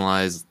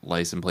personalized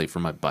license plate for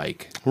my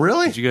bike.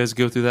 Really? Did you guys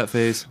go through that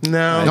phase?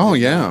 No. Oh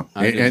yeah,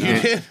 You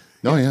did?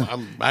 oh yeah.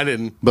 I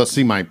didn't. But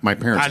see, my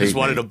parents. I just hate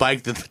wanted me. a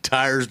bike that the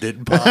tires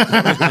didn't pop.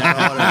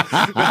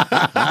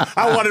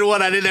 I wanted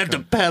one I didn't have to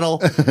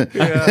pedal.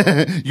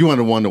 Yeah. You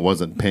wanted one that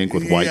wasn't pink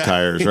with white Yeah.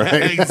 tires, Yeah,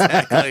 right?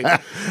 exactly.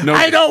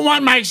 I don't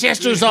want my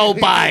sister's old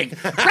bike.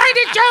 Ride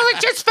it, Joe.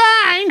 It's just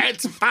fine.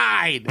 It's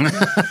fine.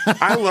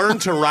 I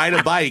learned to ride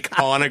a bike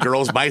on a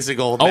girl's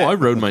bicycle. Oh, I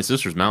rode my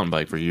sister's mountain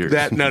bike for years.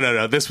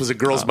 No. This was a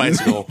girl's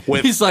bicycle.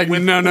 With, He's like, no.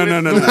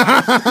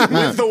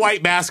 with the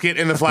white basket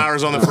and the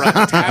flowers on the front,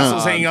 the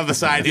tassels hanging on the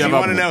side. You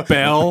want to know?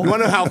 bell? You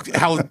want to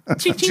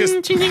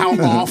know how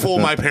awful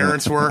my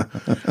parents were?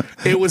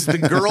 It was the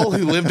girl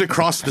who lived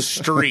across the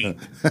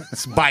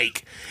street's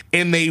bike,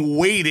 and they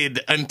waited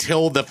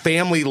until the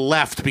family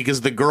left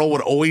because the girl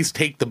would always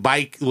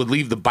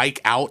leave the bike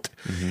out,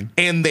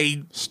 and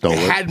they Stole it.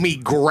 had me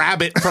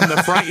grab it from the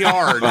front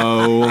yard.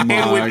 Oh, my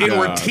and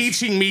were gosh.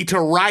 teaching me to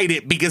ride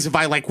it because if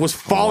I was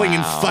falling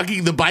and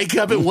fucking the bike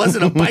up, it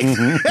wasn't a bike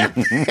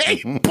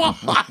they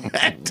bought.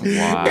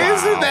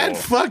 Isn't that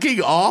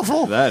fucking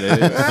awful? That is.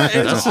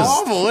 It's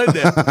awful, isn't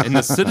it? And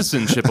the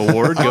citizenship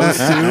award goes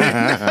to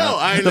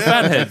I know. the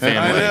Fathead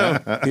family.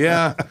 I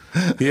know.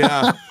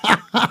 Yeah.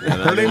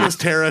 Her name was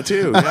Tara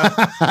too.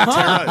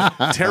 Yeah.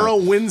 Tara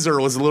Windsor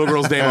was the little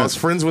girl's name. I was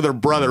friends with her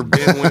brother,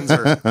 Ben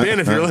Windsor. Ben,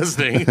 if you're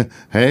listening.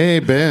 Hey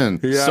Ben.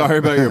 Yeah. Sorry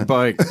about your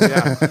bike.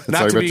 Yeah.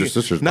 Sorry about your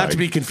sister's Not bike. to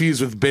be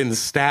confused with Ben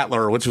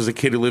Statler, which was a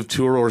kid who lived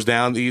 2 doors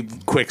down. The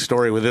quick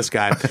story with this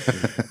guy.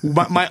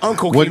 My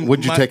uncle.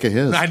 What'd you take of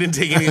his? I didn't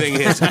take anything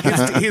of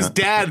his.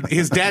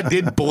 His dad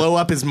did blow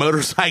up his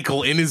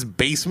motorcycle in his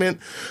basement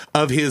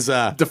of his.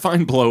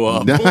 Define blow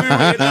up. Blew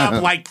it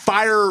up like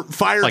fire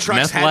Like trucks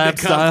meth had lab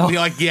to come.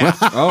 style? Like yeah.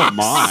 Oh,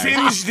 my.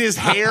 Singed his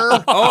hair.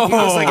 He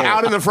was like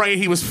out in the front.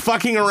 He was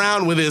fucking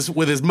around with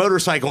his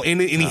motorcycle, and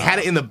he had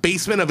it in the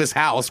basement of his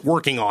house,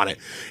 working on it.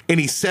 And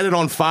he set it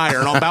on fire,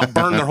 and about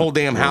burned their whole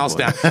damn house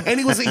down. And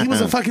he was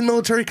a fucking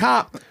military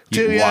cop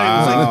too.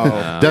 Yeah, he was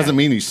like, Doesn't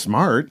mean he's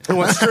smart.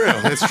 well, it's true.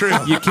 It's true.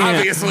 You can't-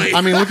 obviously.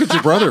 I mean, look at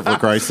your brother for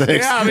Christ's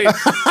sakes. Yeah,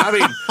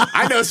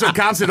 I know some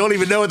cops that don't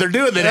even know what they're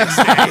doing the next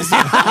day.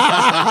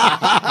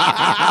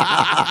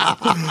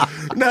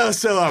 No,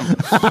 so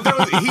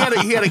he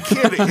had a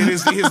kid, and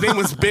his name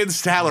was Ben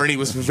Statler, and he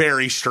was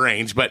very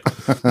strange. But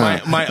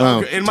my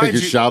Oh, and take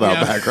his shout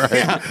out back, right?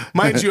 Yeah,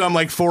 mind you, I'm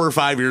like 4 or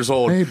 5 years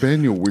old. Hey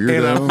Ben, you And,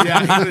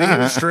 weirdo.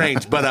 he was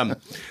strange, but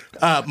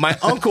my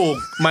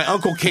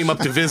uncle came up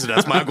to visit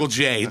us. My uncle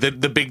Jay, the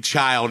big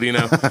child,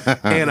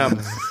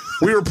 and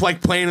we were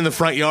like playing in the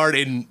front yard,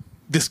 and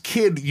this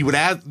kid, you would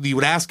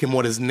ask him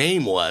what his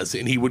name was,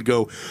 and he would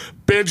go,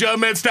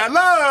 Benjamin Statler.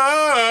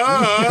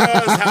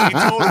 That's how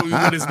he told him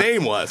what his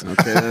name was.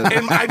 Okay.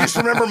 And I just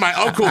remember my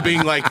uncle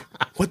being like,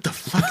 "What the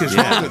fuck is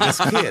wrong with this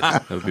kid?"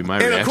 That would be my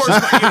And reaction.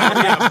 of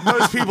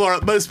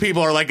course, most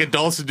people are like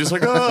adults and just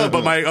like, "Oh,"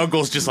 but my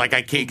uncle's just like,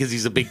 "I can't," because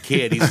he's a big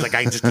kid. He's like,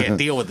 "I just can't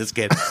deal with this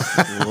kid."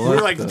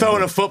 We're like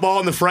throwing a football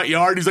in the front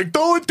yard. He's like,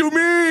 "Throw it to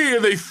me,"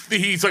 and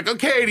he's like,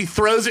 "Okay," and he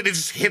throws it and it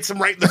just hits him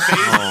right in the face.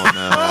 Oh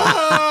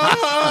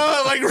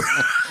no! Like,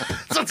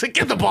 so to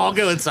get the ball,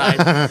 go inside.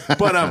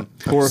 But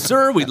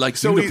Sir, we'd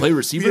like you to play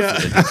receiver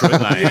for the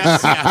Detroit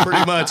Lions. yeah,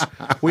 pretty much.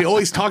 We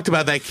always talked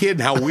about that kid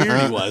and how weird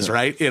he was,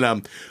 right?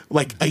 And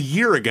like a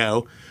year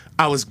ago,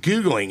 I was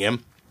Googling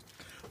him.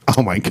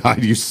 Oh my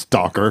God, you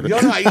stalker!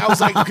 I was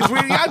like, because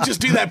I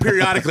just do that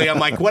periodically. I'm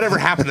like, whatever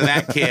happened to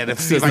that kid? If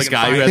This is the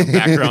guy who has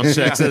background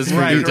checks as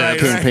Right.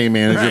 Campaign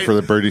manager for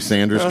the Bernie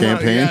Sanders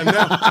campaign.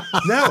 Yeah,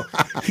 no,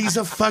 he's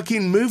a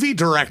fucking movie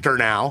director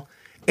now.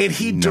 And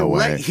he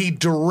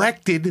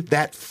directed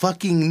that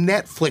fucking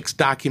Netflix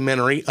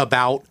documentary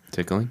about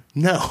Tickling?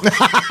 No.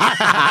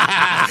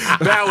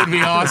 That would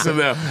be awesome,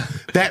 though.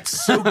 That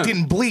Soaked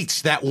in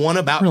Bleach, that one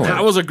about...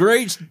 That was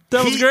great.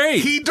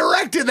 He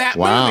directed that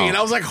movie, and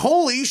I was like,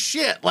 holy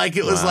shit. Like,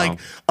 it was like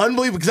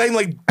unbelievable, because I even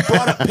like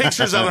brought up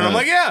pictures of it, and I'm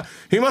like, yeah,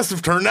 he must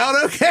have turned out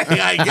okay,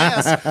 I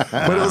guess.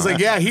 But it was like,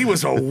 yeah, he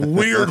was a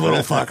weird little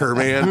fucker,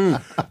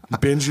 man.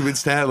 Benjamin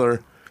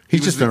Statler.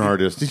 He's just an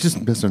artist. He's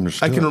just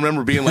misunderstood. I can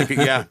remember being like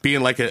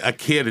a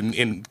kid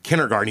in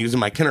kindergarten. He was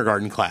in my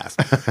kindergarten class,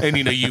 and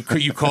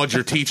you called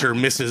your teacher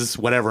Mrs.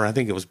 whatever. I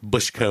think it was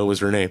Bushko was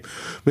her name,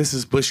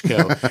 Mrs.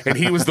 Bushko, and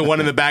he was the one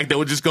in the back that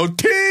would just go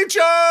teacher.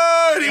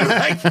 And he was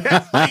like,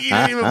 he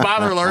didn't even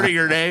bother learning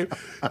her name.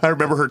 I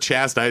remember her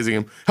chastising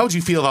him. How would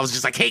you feel if I was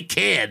just like, hey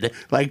kid,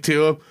 like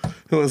to him?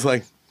 It was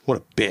like, what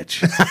a bitch.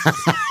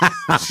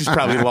 She's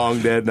probably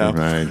long dead now.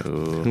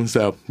 Right.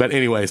 So, but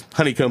anyways,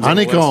 Honeycomb.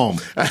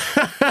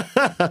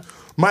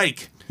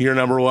 Mike, you're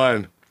number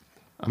one.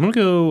 I'm going to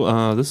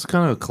go, this is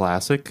kind of a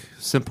classic,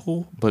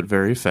 simple, but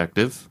very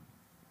effective.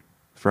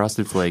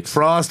 Frosted Flakes.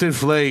 Frosted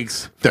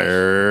Flakes.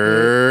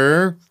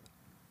 There.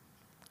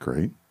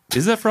 Great.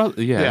 Is that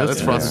Frosted? Yeah,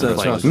 that's Frosted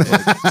Flakes.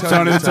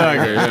 Tony the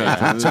Tiger.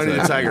 Yeah. Tony the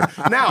Tiger.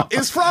 Now,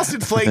 is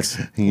Frosted Flakes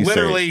You say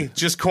literally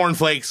just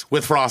cornflakes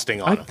with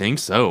frosting on I them? think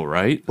so,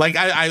 right? Like,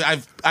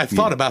 I've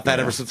thought about that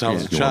ever since I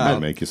was a You want me to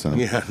child. make you some?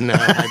 Yeah, no,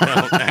 I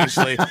don't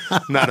actually.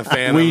 Not a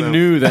fan We of them.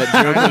 knew that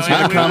joke was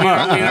going to come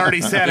up. We already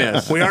said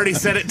it. We already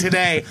said it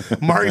today.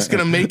 Mark's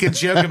going to make a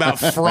joke about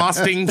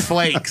frosting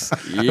flakes.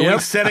 And we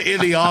said it in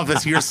the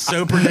office. You're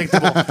so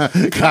predictable.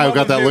 Kyle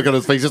got that look on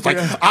his face. It's like,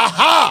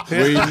 aha!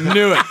 We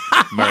knew it.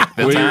 Mark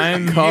the We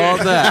time.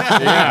 called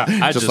that. Yeah.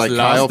 I Just just like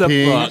lost Kyle a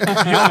peeing.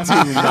 buck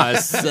to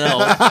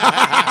myself.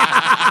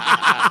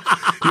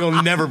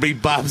 You'll never be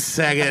Bob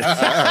Saget.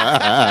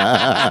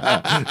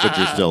 But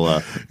you're still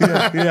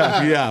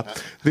yeah.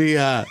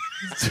 The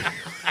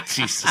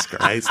Jesus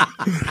Christ.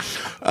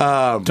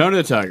 Tony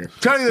the Tiger.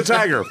 Tony the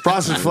Tiger,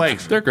 Frosted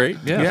Flakes. They're great.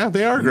 Yeah. Yeah,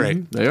 they are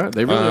great. They are.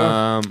 They really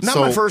are. Not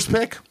my first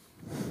pick.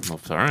 Well,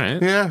 it's all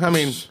right. Yeah, I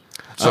mean,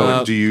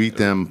 So do you eat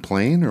them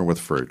plain or with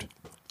fruit?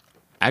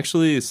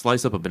 Actually,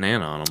 slice up a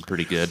banana on them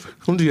pretty good.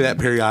 we'll do that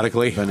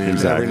periodically. Every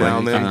now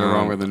and Nothing then.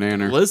 wrong with the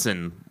nanner.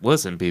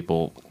 Listen,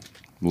 people.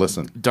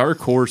 Listen. Dark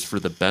horse for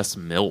the best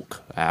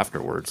milk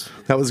afterwards.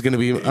 That was going to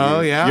be.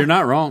 Oh yeah, You're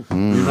not wrong.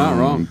 You're not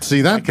wrong.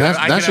 See, that I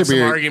could should have be some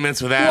a,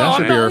 arguments with that. that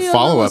should be our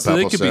follow-up So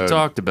they episode. could be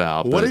talked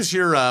about. What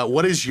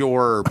but is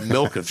your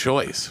milk of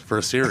choice for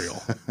a cereal?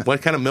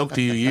 What kind of milk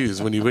do you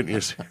use when you put in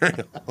your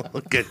cereal?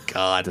 Good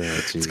God,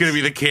 it's going to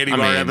be the candy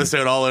bar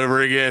episode all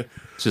over again.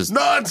 just?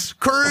 Nuts,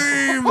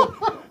 cream,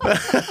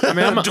 I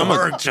mean,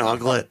 dark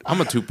chocolate.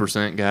 I'm a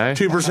 2% guy.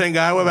 2%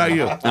 guy. What about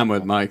you? I'm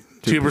with Mike.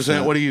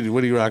 2%. What do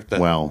you rock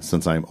then? Well,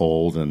 since I'm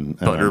old and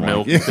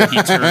Buttermilk. I'm like,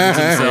 He turns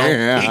himself.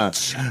 yeah,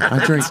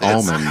 I drink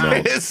almond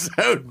milk. It's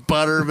so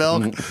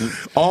buttermilk.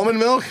 Almond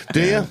milk? Do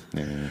you?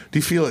 Yeah. Do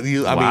you feel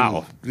it?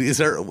 Wow. I mean, is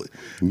there?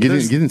 You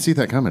didn't see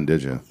that coming,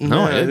 did you?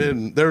 No, I I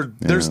didn't. didn't.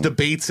 There's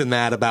debates in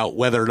that about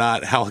whether or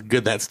not how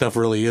good that stuff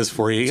really is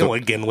for you.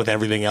 Again, with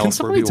everything else. Can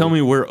somebody where tell people-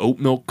 me where oat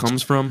milk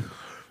comes from?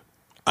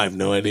 I have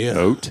no idea.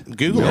 Oat?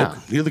 Google. Yeah.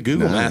 You're the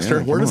Google No, master.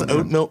 yeah, Where come does on, oat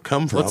man. milk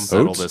come from? Let's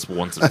settle Oats? this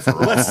once and for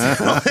all.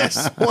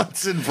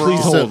 Once and for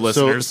Please all. hold,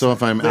 listeners. So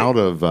if I'm out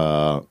of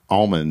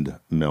almond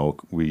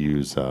milk, we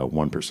use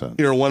 1%.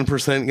 You're a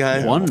 1% guy.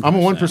 I'm a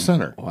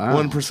 1%er.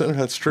 Wow. 1%.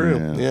 That's true.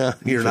 Yeah. Yeah,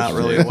 you're not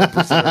really a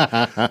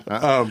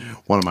 1%.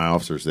 One of my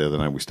officers the other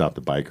night, we stopped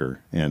a biker,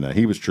 and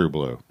he was true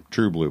blue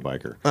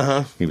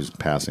biker. He was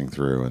passing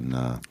through,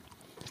 and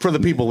For the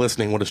people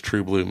listening, what does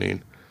True Blue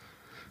mean?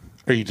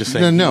 Are you just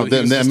saying? no, he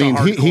was I just a mean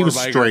he hardcore was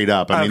biker? straight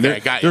up. I mean, Okay,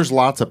 got you. there's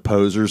lots of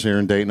posers here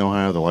in Dayton,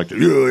 Ohio. They're like,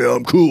 yeah,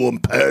 I'm cool, I'm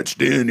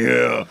patched in,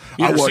 yeah.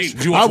 You ever seen-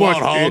 did you watch Wild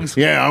Hogs?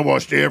 Yeah, I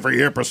watched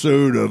every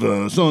episode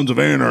of Sons of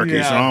Anarchy,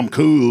 Yeah. so I'm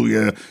cool,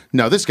 yeah.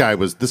 No, this guy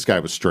was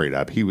straight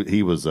up. He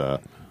was a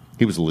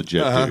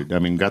legit dude. I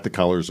mean, got the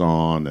colors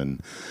on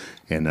and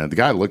the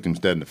guy looked him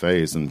dead in the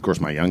face, and of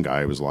course, my young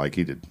guy was like,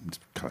 he did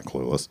kind of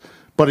clueless.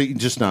 But he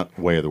just not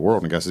way of the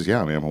world. And the guy says,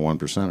 yeah, I mean, I'm a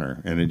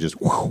 1%er. And it just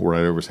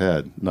right over his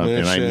head. And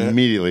I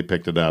immediately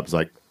picked it up. It's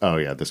like, oh,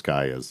 yeah, this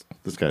guy's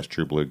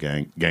true blue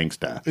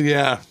gangsta.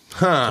 Yeah.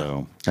 Huh.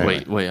 So,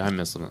 anyway. Wait, I'm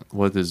missing it.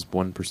 What is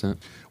 1%?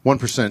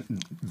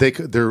 1%,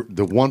 they're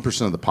the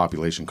 1% of the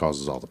population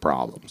causes all the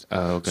problems.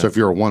 Oh, okay. So if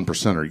you're a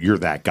 1%er, you're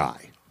that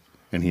guy.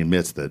 And he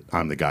admits that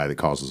I'm the guy that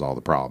causes all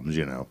the problems,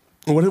 you know.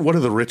 What are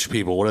the rich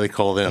people? What do they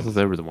call I them? thought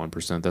they were the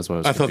 1%. That's why I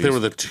was I thought they were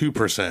confused.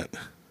 the 2%.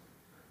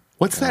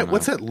 What's that?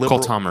 What's that liberal? Call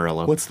Tom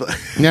Morello. What's the?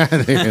 Yeah,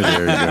 there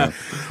you go.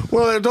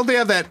 Well, don't they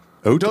have that?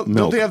 Don't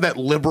milk. they have that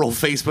liberal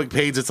Facebook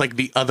page? It's like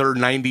the other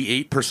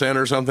 98%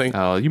 or something.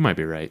 Oh, you might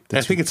be right. I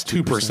think it's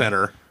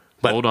 2%er.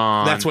 But Hold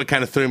on. That's what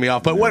kind of threw me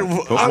off. But what?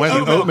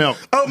 Oat milk.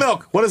 Oat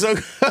milk. What is oat?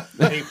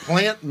 A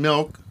plant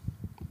milk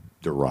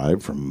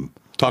derived from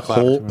Talk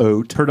louder. whole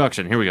oat.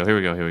 Production. Here we go.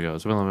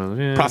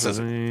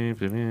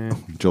 Processing.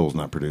 Joel's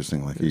not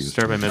producing like he's.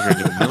 Start by measuring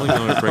the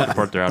milling break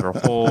apart their outer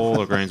hull.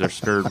 The grains are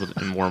stirred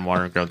in warm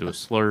water and ground to a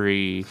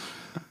slurry.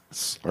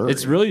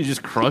 It's really you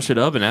just crush it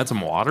up and add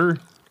some water.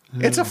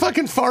 It's a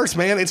fucking farce,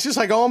 man. It's just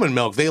like almond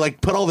milk. They like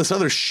put all this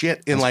other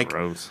shit in like.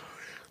 Gross.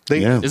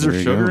 Yeah, Is there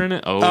you sugar go. in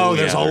it? Oh,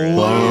 there's a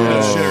load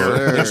of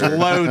sugar. There's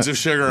loads of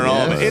sugar in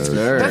all of it.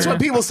 That's what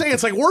people say.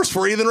 It's like worse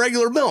for you than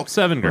regular milk.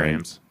 7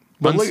 grams.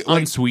 But look, like-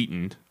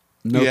 unsweetened.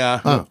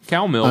 Yeah.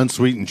 Cow milk.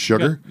 Unsweetened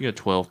sugar. You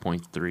got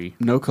 12.3.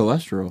 No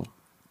cholesterol.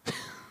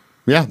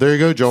 Yeah, there you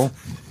go, Joel.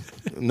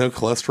 No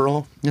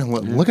cholesterol. Yeah,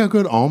 look how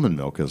good almond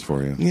milk is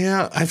for you.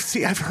 Yeah,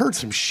 I've heard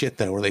some shit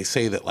though where they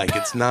say that like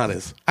it's not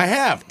as. I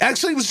have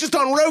actually. It was just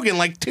on Rogan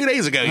like 2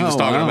 days ago. He was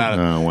talking about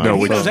it. Oh, wow. No,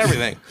 he knows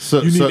everything.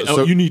 So,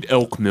 You need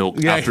elk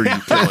milk after you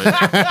kill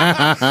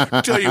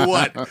it. Tell you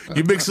what,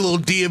 you mix a little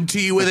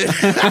DMT with it.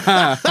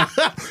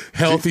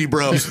 Healthy,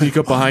 bro. Sneak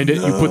up behind it.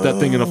 You put that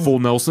thing in a full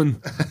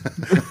Nelson.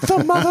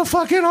 The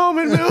motherfucking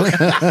almond milk.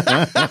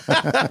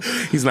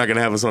 He's not gonna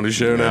have us on his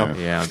show now.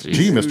 Yeah.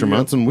 gee, Mr.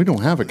 Munson, we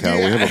don't have a cow.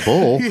 We have a bull.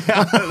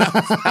 Yeah,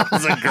 that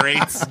was a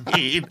great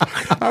scene.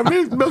 I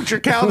milked your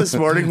cow this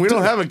morning. We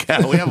don't have a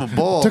cow. We have a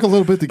bull. Took a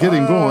little bit to get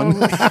him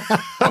going.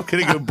 I'm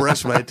gonna go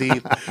brush my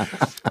teeth.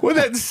 With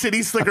that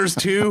City Slickers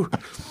 2,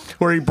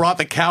 where he brought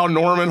the cow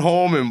Norman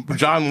home, and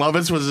John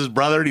Lovitz was his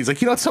brother, and he's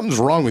like, you know, something's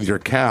wrong with your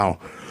cow.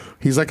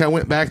 He's like, I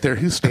went back there.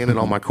 Who's standing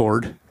on my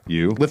cord?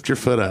 You. Lift your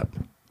foot up.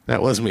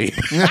 That was me.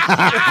 Lift your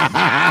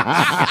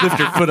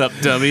foot up,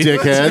 dummy.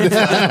 Dickhead.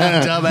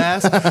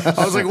 Dumbass.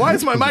 I was like, why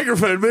is my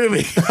microphone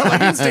moving? I'm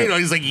like, who's standing on?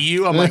 He's like,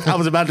 you. I'm like, I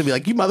was about to be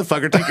like, you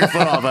motherfucker, take your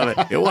foot off of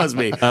it. It was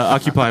me.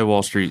 Occupy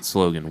Wall Street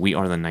slogan: We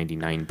are the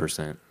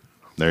 99%.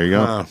 There you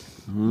go.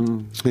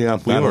 Yeah,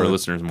 We love our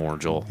listeners more,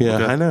 Joel. Yeah,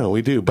 Okay? I know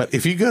we do. But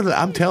if you go to,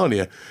 I'm telling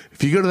you,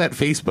 if you go to that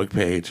Facebook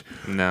page,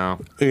 No.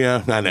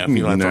 yeah, I know.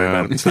 You don't have to worry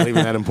about it. It's not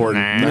even that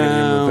important.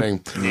 Not even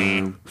the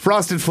thing.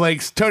 Frosted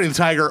Flakes, Tony the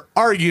Tiger,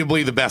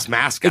 arguably the best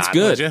mascot. It's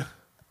good. Would you?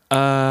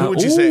 Who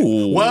would you say?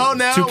 Ooh. Well,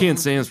 now Toucan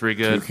Sam's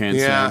pretty good. Toucan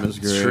yeah, Sam is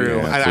great. it's true.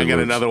 Yeah, I got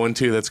works. another one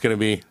too that's going to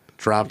be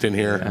dropped in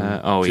here.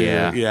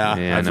 Yeah.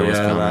 yeah. I know what's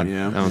forgot about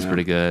coming. That one's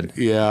pretty good.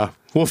 Yeah,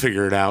 we'll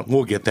figure it out.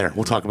 We'll get there.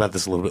 We'll talk about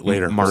this a little bit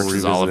later. Mark's We'll is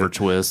revisit Oliver it.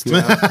 Twist.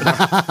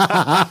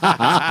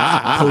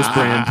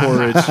 Post-brand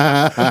porridge.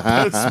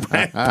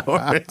 Post-brand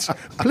porridge.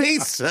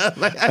 Please, sir,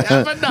 may I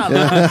have another?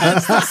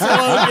 That's the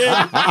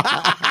slogan.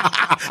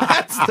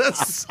 That's the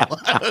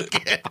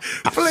slogan.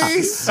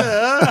 Please,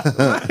 sir,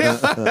 may I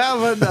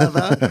have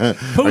another?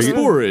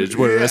 Post-porridge,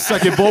 where a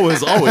second bowl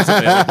is always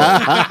available.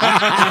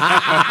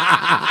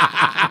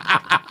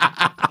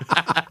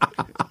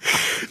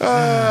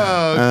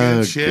 Oh,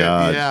 good shit.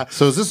 God. Yeah.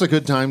 So is this a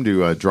good time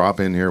to drop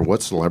in here?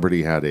 What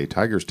celebrity had a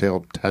tiger's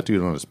tail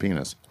tattooed on his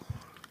penis?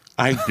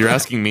 You're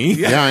asking me?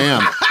 Yeah, I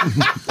am.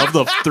 Of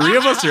the three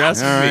of us, you're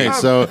asking All me. right.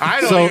 So, I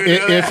don't so even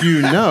know that. if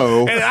you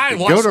know, And I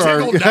go watched to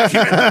our.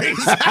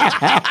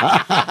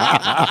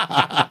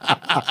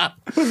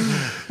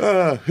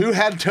 documentaries. Who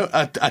had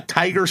a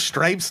tiger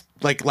stripes,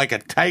 like a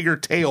tiger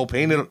tail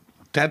painted,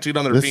 tattooed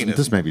on their penis?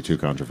 This may be too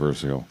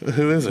controversial.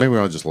 Who is it? Maybe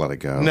I'll just let it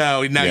go.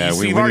 No, Yeah, you've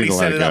we already need to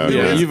set let it up. go.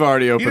 Yeah, you've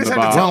already You opened just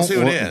the have to tell us box.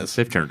 who it Well, is.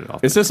 They've turned it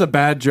off. Is this a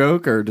bad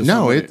joke or does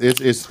No, somebody-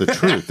 it's the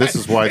truth. This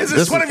is why. Is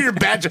this one of your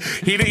bad jokes?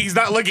 He's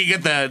not looking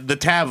at the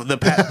tab, the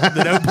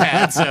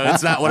notepad, so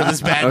it's not one of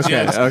his bad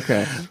Okay, jokes.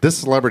 okay. This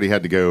celebrity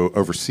had to go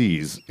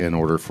overseas in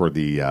order for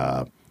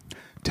the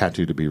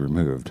tattoo to be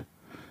removed,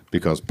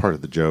 because part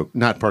of the joke,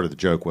 not part of the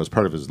joke, was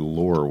part of his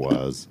lore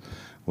was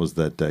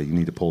that you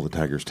need to pull the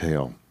tiger's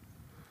tail.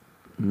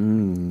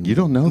 You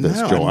don't know this,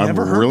 No, Joel. I've I'm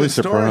never heard really this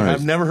story. surprised.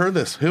 I've never heard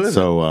this. Who is it?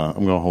 So I'm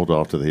going to hold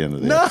off to the end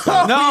of the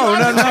episode. No. You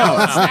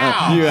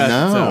got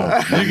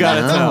No, You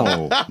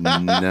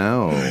gotta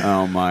no.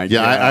 Oh my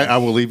Yeah, god. I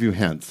will leave you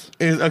hints.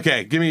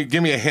 Okay, give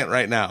me a hint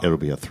right now. It'll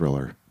be a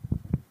thriller.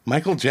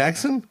 Michael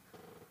Jackson?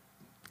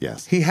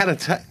 Yes. He had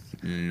a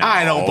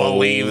I don't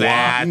believe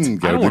that. Go I to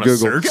don't want to Google.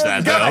 search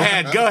that, Go though.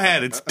 ahead. Go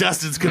ahead. It's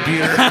Dustin's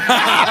computer.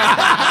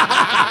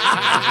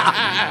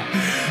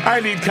 I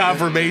need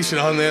confirmation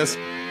on this.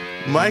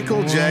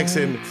 Michael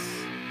Jackson,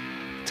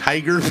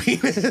 tiger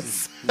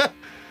penis.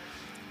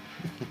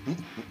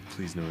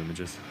 Please, no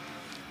images.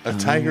 A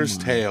tiger's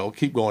tail.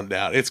 Keep going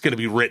down. It's going to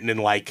be written in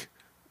like,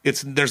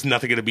 there's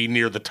nothing going to be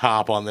near the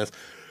top on this.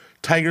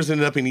 Tigers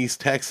ended up in East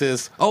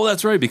Texas. Oh,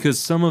 that's right, because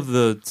some of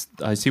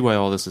I see why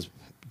all this is,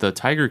 the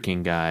Tiger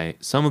King guy,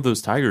 some of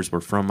those tigers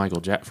were from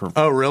Michael Jackson.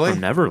 Oh, really? From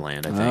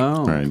Neverland, I think.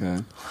 Oh, Right.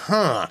 okay.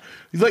 Huh.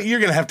 You're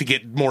going to have to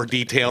get more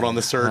detailed on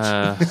the search.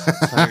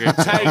 Tiger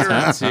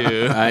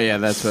tattoo. Yeah,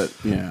 that's what.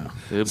 Yeah.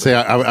 See,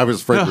 I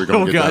was afraid we were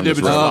going to get down this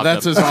road. Oh,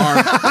 that's his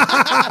arm.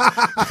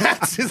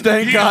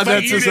 Thank God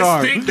that's his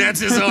arm. Think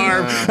that's his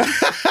arm.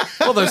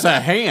 Well, there's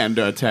a hand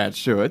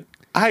attached to it.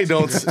 I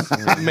don't,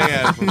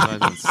 man.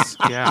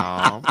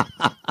 Scalp.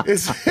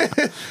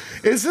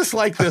 Is this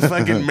like the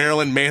fucking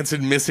Marilyn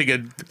Manson missing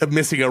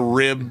a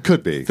rib?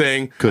 Could be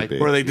thing. Could be.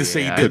 Where they just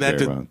say he did that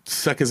to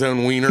suck his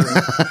own wiener.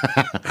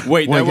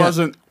 Wait, that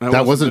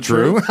wasn't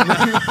true.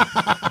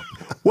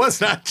 Was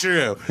not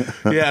true.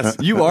 Yes,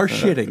 You are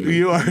shitting me.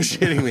 you are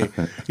shitting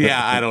me.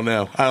 Yeah, I don't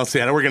know. I don't see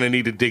that. We're going to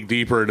need to dig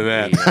deeper into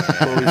that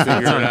before we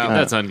figure it out.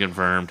 That's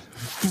unconfirmed.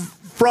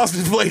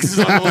 Frosted Flakes is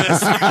on the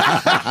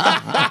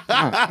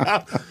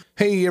list.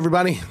 Hey,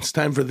 everybody. It's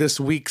time for this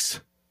week's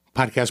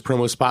podcast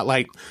promo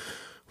spotlight.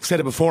 We've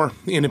said it before.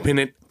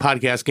 Independent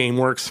podcast game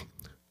works.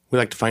 We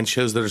like to find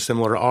shows that are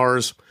similar to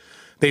ours.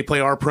 They play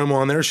our promo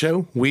on their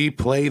show. We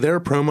play their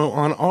promo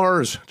on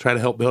ours. Try to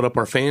help build up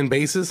our fan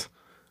bases.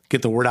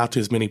 Get the word out to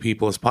as many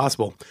people as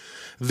possible.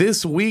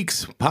 This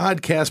week's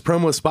podcast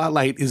promo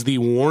spotlight is the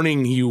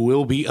Warning You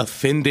Will Be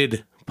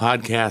Offended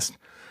podcast.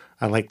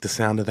 I like the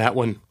sound of that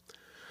one.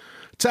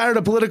 Tired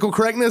of political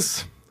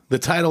correctness? The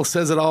title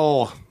says it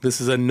all. This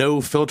is a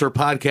no-filter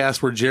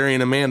podcast where Jerry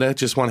and Amanda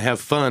just want to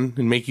have fun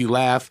and make you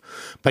laugh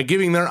by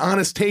giving their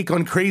honest take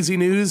on crazy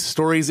news,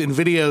 stories, and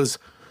videos.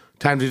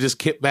 Time to just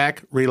kick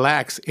back,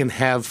 relax, and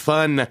have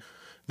fun.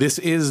 This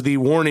is the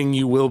Warning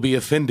You Will Be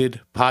Offended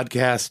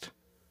podcast.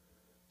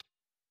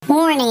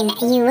 Warning,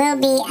 you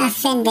will be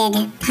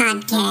offended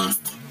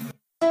podcast.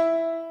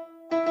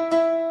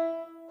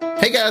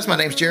 Hey guys, my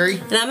name's Jerry.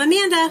 And I'm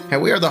Amanda.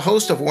 And we are the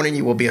host of Warning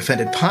You Will Be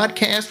Offended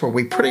podcast, where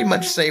we pretty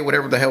much say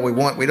whatever the hell we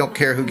want. We don't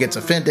care who gets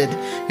offended,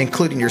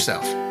 including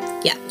yourself.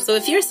 Yeah, so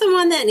if you're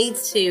someone that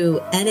needs to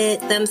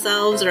edit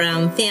themselves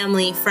around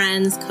family,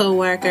 friends,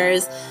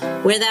 coworkers,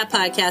 we're that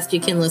podcast you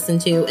can listen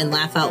to and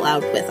laugh out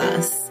loud with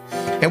us.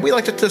 And we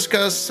like to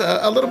discuss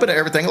a little bit of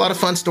everything. A lot of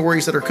fun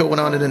stories that are going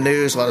on in the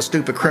news, a lot of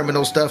stupid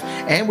criminal stuff,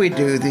 and we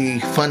do the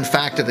fun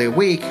fact of the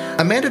week.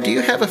 Amanda, do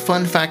you have a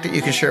fun fact that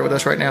you can share with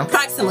us right now?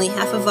 Approximately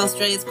half of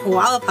Australia's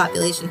koala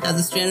population has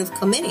a strand of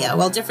chlamydia.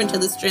 While different to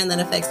the strand that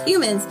affects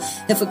humans,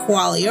 if a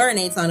koala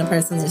urinates on a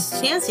person, there's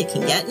a chance you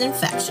can get an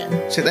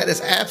infection. So that is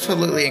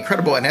absolutely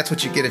incredible, and that's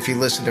what you get if you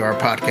listen to our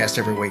podcast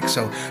every week.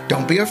 So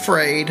don't be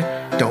afraid.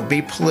 Don't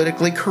be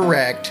politically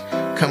correct.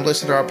 Come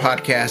listen to our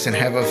podcast and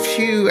have a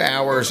few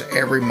hours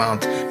every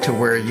month to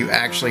where you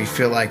actually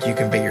feel like you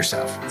can be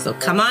yourself. So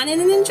come on in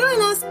and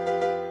join us.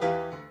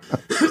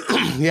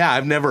 Yeah,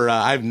 I've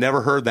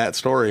never heard that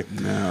story.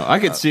 No, I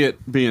could see it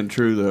being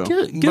true though.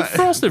 Give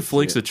Frosted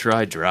Flakes a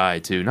try dry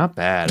too. Not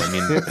bad. I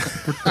mean,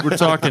 we're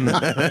talking.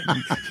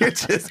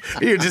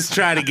 You're just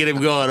trying to get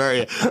him going, are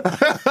you?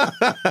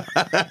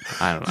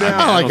 I don't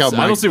know.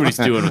 I don't see what he's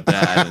doing with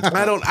that.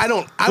 I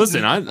don't.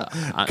 Listen,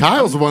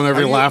 Kyle's the one over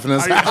here laughing.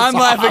 I'm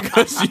laughing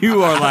because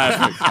you are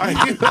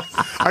laughing.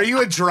 Are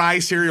you a dry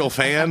cereal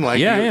fan? Like,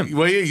 yeah, I am.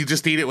 Well, you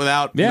just eat it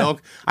without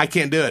milk. I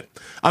can't do it.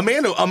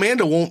 Amanda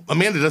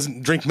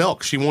doesn't drink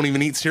milk. She won't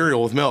even eat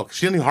cereal with milk.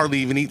 She doesn't hardly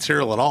even eat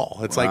cereal at all.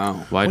 It's like, well,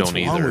 I what's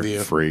don't wrong either. with you?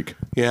 Freak.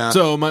 Yeah.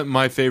 So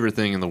my favorite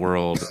thing in the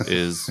world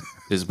is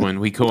when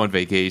we go on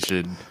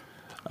vacation,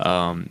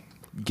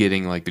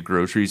 getting like the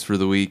groceries for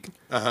the week,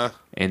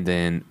 and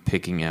then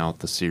picking out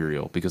the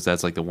cereal, because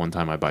that's like the one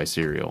time I buy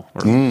cereal.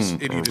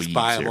 And you just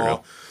buy them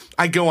all.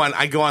 I go on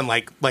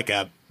like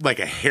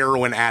a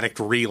heroin addict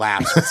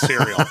relapse with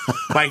cereal.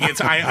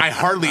 I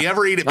hardly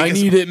ever eat it. I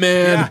need it,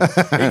 man.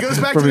 Yeah, it goes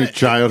back From to your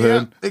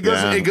childhood.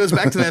 Yeah, it goes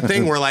back to that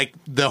thing where like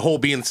the whole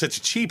being such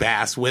a cheap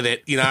ass with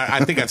it. You know,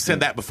 I think I've said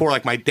that before.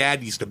 Like my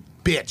dad used to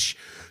bitch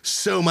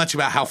so much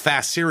about how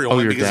fast cereal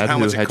went your because dad of how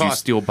much it had cost. you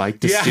steal bike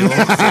to Yeah. steal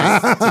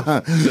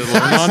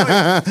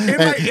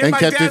And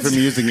kept you from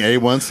using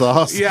A1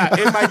 sauce. Yeah,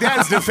 in my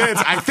dad's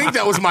defense, I think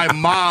that was my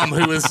mom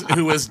who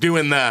was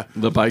doing the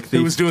bike thing.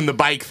 Who was doing the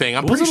bike thing.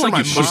 I'm pretty Wasn't sure like my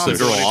you pushed mom the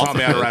girl off taught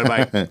me how to ride a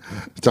bike.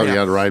 Taught you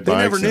how to ride They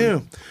bikes. never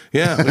knew.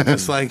 Yeah, we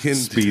just like in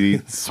Speedy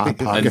hot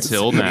pockets.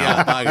 until now.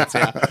 Yeah, pockets,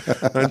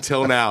 yeah.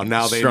 Until now.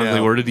 Now they Strongly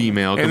know. worded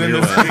email. And then,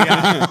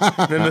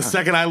 then the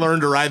second I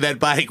learned to ride that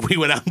bike, we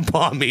went out and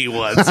bought me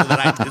one, so that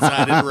I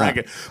decided to wreck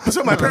it. But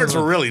so my parents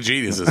were really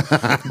geniuses.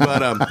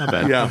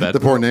 But yeah, The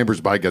poor neighbor's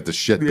bike got the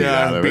shit beat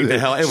out of beat it. the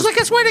hell. It was, like,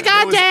 I swear to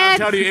God, Dad. I'm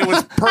telling you, it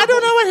was purple. I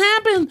don't know what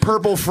happened.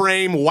 Purple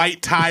frame,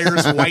 white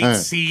tires, white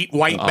seat,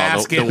 white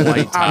basket. the white I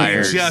mean,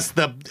 tires. just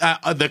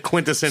the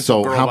quintessential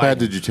So girl how bike. bad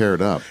did you tear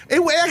it up?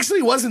 It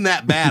actually wasn't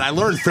that bad. I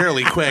learned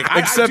fairly quick.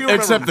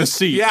 Except the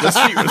seat. Yeah. The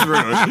seat was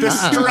ruined. The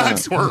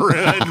struts were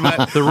ruined.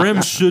 But The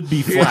rim should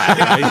be flat.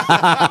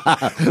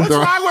 Right? what's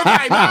wrong with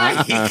my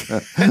bike?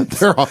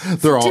 They're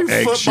all 2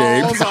 egg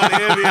footballs on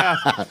him. Yeah.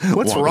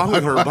 What's wrong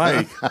with her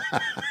bike?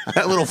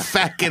 That little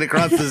fat kid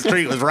across the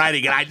street was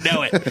riding it. I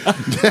know it.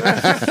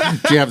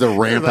 Do you have the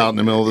ramp out in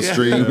the middle of the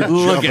street?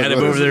 Look at him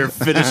over there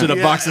finishing a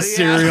box of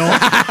cereal.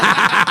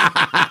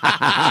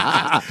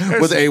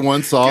 With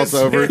A1 sauce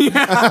over it.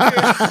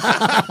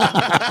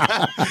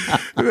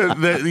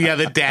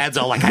 The dad's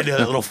all like, I know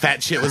that little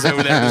fat shit was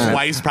over there. His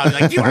wife's probably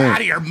like, you are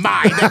out of your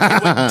mind. That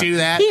kid wouldn't do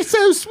that. He's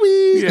so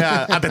sweet.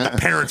 Yeah, I bet the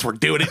parents were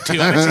doing it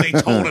too. I bet you they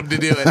told him to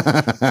do it.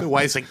 The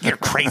wife's like, you're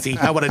crazy.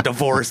 I want a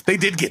divorce. They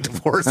did get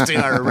divorced too.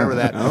 I remember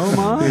that. Oh,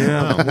 my.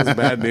 Yeah, it was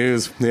bad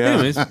news. Yeah.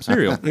 Anyways,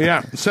 cereal.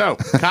 Yeah. So,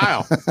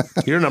 Kyle,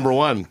 you're number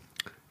one.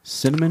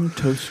 Cinnamon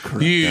Toast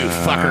Crunch. You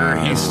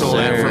fucker. You stole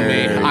that from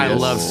me. I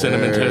love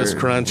Cinnamon Toast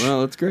Crunch.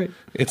 Well, it's great.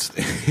 It's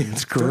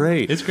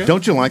great. It's great.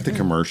 Don't you like the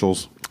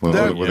commercials? Where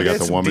they got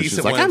it's the woman, she's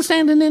decent like, ones. I'm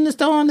standing in the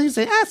store and they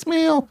say, I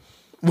smell.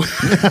 I'm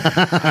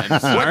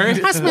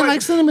sorry. I smell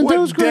like Cinnamon What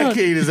Toast Crunch.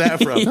 decade is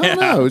that from? I don't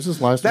know. It's just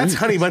last That's week.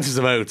 Honey Bunches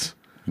of Oats.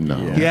 No.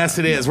 Yes,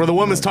 it is. Where the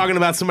woman's talking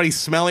about somebody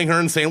smelling her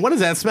and saying, what does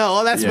that smell?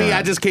 Oh, that's me. Yeah.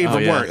 I just came Oh,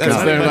 from yeah. work. That's Because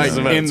Honey they're Bunches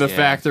like of in Oats. the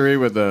factory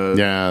with the...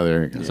 Yeah,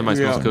 there you go. Somebody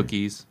smells Yeah.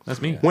 cookies.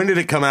 That's me. When did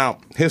it come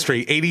out?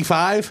 History,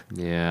 85?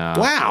 Yeah.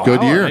 Wow.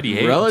 Good year.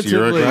 98. Relatively- It's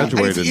your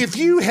graduated.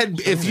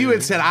 If you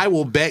had said, I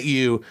will bet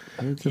you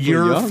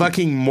your young.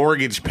 fucking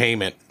mortgage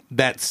payment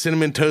that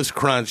Cinnamon Toast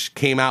Crunch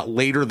came out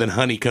later than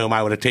Honeycomb,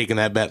 I would have taken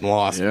that bet and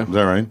lost. Yeah. Is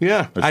that right?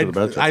 Yeah. I should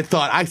have bet you. I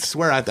thought, I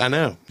swear, I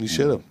know. You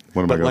should have.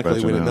 What am I But gonna luckily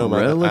bet you we didn't now? know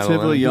about that.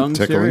 Relatively young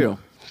Tickling? cereal.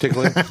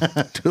 Tickling.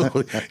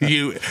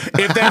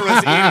 If there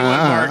was anyone,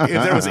 Mark,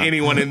 if there was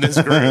anyone in this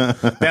group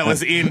that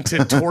was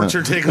into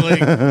torture tickling,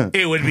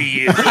 it would be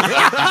you.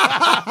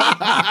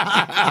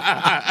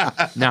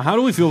 Now, how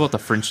do we feel about the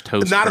French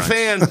toast? Not a crunch?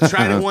 fan.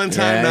 Tried it one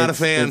time. Not a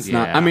fan. It's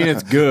not, Yeah. I mean,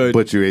 it's good.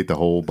 But you ate the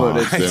whole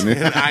box, didn't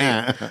you?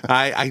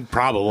 I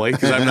probably,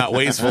 because I'm not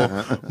wasteful.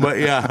 But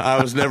yeah,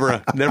 I was never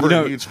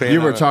a huge fan.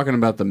 You were of it. talking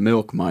about the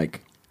milk,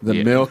 Mike. The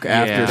Yeah. milk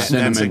after Yeah.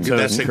 Cinnamon That's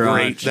Toast a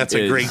Crunch.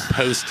 great is-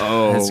 post.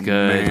 Oh, That's good.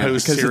 man.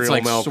 Post Because it's cereal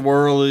like milk.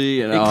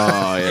 swirly. And,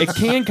 oh, It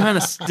can kind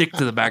of stick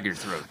to the back of your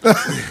throat.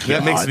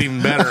 That makes it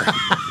even better.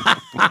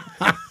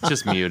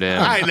 Just mute it.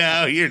 I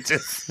know you're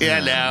just.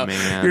 Yeah, no,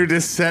 man. you're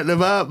just setting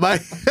them up.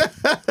 Mike.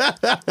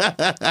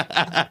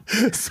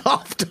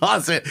 Soft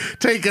toss it.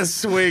 Take a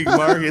swing,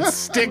 Mark. It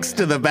sticks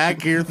to the back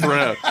of your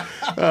throat.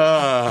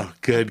 Oh,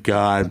 good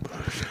God.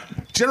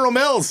 General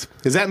Mills,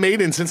 is that made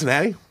in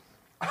Cincinnati?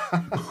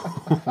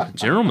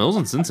 General Mills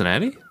in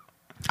Cincinnati?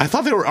 I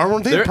thought they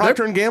weren't they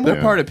Procter and Gamble?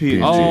 They're part of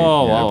P&G.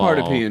 Oh, They're oh, part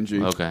of oh.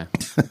 P&G. Okay.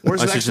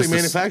 Where's I it should actually just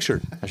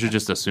manufactured? I should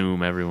just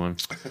assume everyone.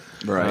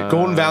 Right.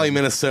 Golden Valley,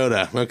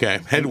 Minnesota. Okay,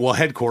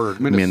 headquartered.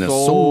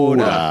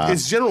 Minnesota.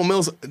 Is General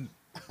Mills?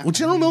 Well,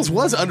 General Mills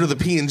was under the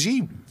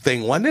P&G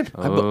thing, wasn't it?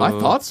 I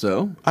thought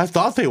so. I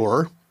thought they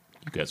were.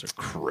 You guys are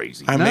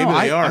crazy. Maybe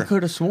they are. I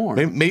could have sworn.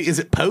 Maybe, is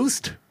it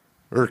Post?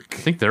 Or I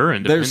think they're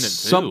independent There's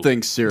too.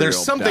 something cereal.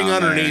 there's something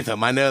down there. underneath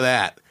them. I know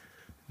that.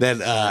 That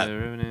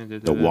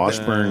The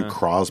Washburn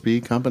Crosby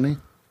Company,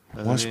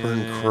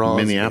 Washburn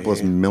Crosby.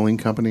 Minneapolis Milling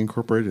Company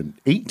Incorporated, in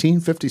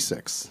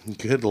 1856.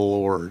 Good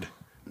Lord.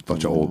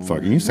 Bunch of old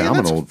fucker. You say I'm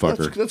an old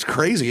fucker. That's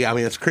crazy. I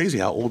mean, it's crazy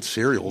how old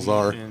cereals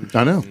are.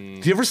 I know. Do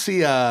you ever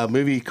see a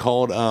movie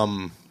called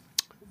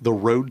The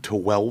Road to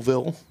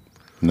Wellville?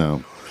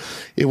 No.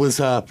 It was.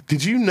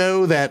 Did you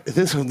know that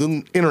this is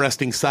an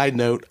interesting side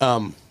note?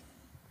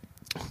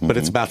 But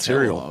it's about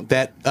cereal.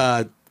 That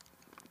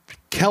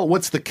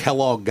what's the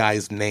Kellogg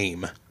guy's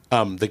name?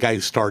 The guy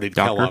who started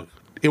Doctor? Kellogg.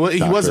 He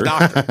was a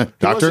doctor.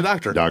 He was a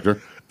doctor.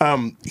 Doctor.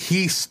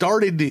 He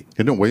started. Isn't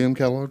it William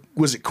Kellogg?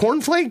 Was it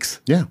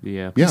cornflakes? Yeah.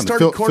 Yeah. He Yeah.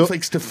 started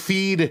cornflakes to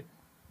feed.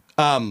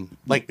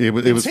 Like It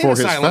was for insane his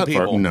asylum fat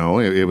people. farm. No,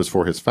 it was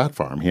for his fat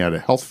farm. He had a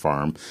health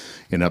farm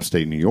in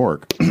upstate New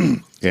York,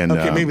 and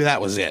Okay, maybe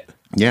that was it.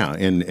 yeah,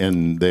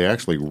 and they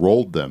actually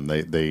rolled them.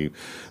 They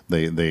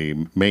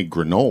made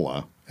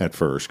granola at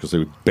first because they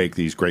would bake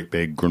these great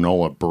big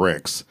granola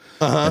bricks,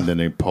 and then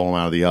they pull them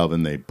out of the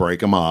oven, they break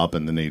them up,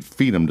 and then they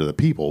feed them to the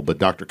people. But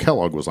Dr.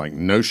 Kellogg was like,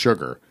 no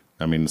sugar.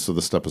 I mean, so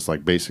the stuff is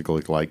like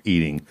basically like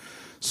eating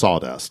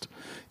sawdust,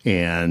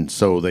 and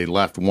so they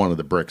left one of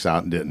the bricks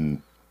out and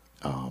didn't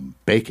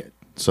bake it.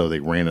 So they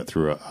ran it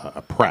through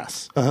a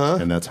press,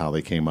 and that's how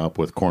they came up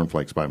with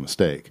cornflakes by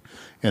mistake.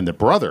 And the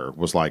brother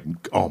was like,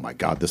 "Oh my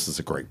God, this is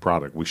a great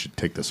product. We should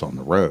take this on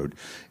the road."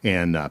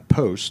 And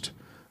Post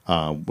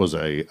was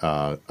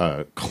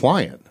a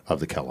client of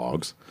the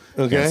Kellogg's.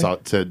 Okay.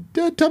 And said,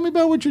 "Tell me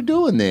about what you're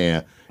doing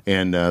there."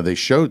 And they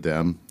showed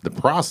them the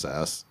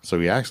process. So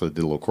he actually did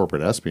a little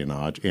corporate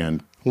espionage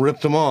and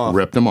Ripped them off.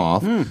 ripped him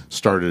off,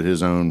 started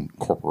his own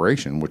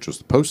corporation, which was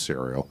the Post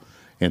Cereal,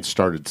 and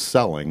started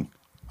selling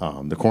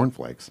the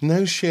cornflakes.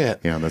 No shit.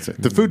 Yeah, that's it.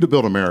 The Food to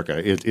Build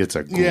America. It's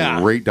a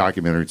great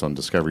documentary. It's on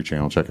Discovery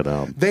Channel. Check it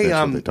out. That's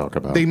what they talk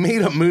about. They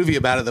made a movie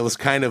about it that was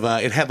kind of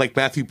it had like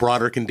Matthew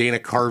Broderick and Dana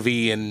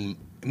Carvey and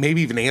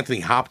maybe even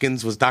Anthony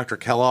Hopkins was Dr.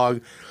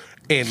 Kellogg.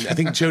 And I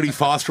think Jodie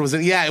Foster was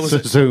in. Yeah, it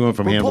was. So we went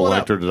from Well, Hannibal pull it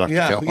up. Lecter to Dr.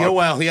 Yeah, Kellogg. yeah,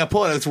 well, yeah,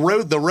 pull it. It's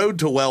the road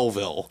to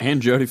Wellville.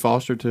 And Jodie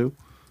Foster, too.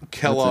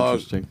 Kellogg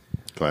That's interesting.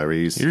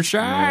 Clarice. You're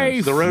shy.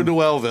 The road to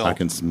Wellville. I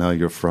can smell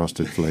your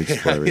frosted flakes,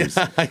 Clarice.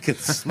 Yeah, I can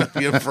smell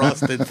your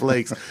frosted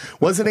flakes.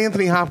 Was it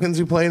Anthony Hopkins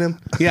who played him?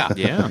 Yeah.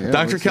 Yeah.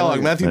 Dr.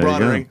 Kellogg, Matthew There you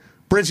Broderick, go.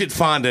 Bridget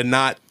Fonda,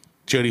 not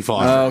Jodie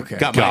Foster. Oh, okay.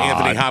 Got my God.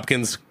 Anthony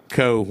Hopkins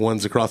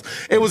ones across.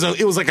 It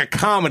was like a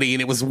comedy,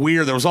 and it was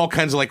weird. There was all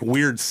kinds of like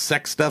weird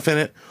sex stuff in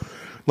it.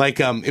 Like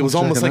it was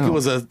almost like it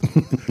was a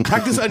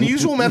practice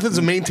unusual methods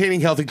of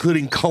maintaining health,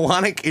 including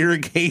colonic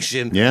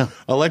irrigation,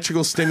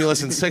 electrical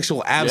stimulus, and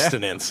sexual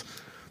abstinence.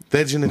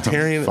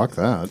 Vegetarian. Fuck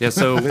that. Yeah,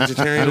 so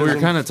Vegetarianism. we were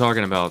kind of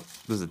talking about,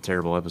 this is a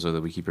terrible episode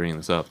that we keep bringing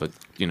this up, but,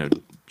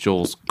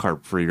 Joel's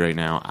carb-free right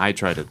now. I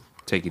try to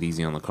take it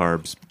easy on the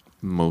carbs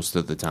most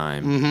of the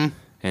time. Mm-hmm.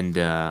 And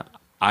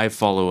I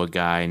follow a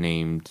guy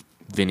named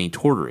Vinny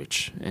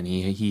Tortorich, and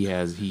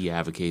he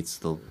advocates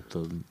the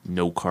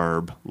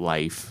no-carb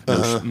life.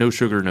 No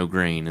sugar, no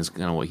grain is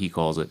kind of what he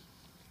calls it.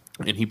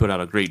 And he put out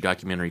a great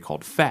documentary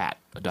called Fat,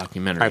 a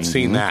documentary. I've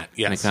seen that.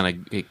 Yes,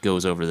 and it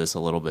goes over this a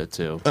little bit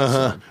too.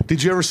 So.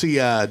 Did you ever see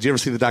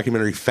the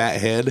documentary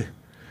Fathead?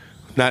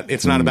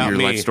 It's not about Your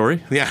me. life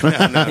story? Yeah, no.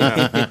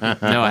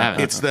 No, I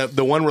haven't. It's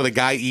the one where the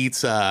guy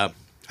eats. I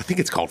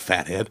think it's called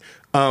Fathead.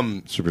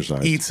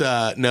 Supersize. Eats.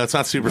 No, it's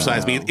not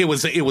Supersize Me. It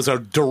was a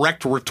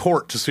direct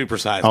retort to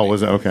Supersize Me. Oh,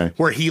 was it? Okay.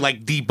 Where he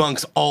like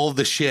debunks all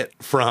the shit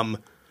from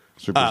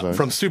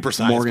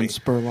Supersize Morgan Me.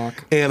 Spurlock.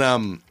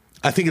 And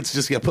I think it's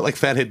just put like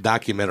Fathead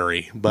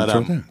documentary,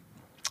 but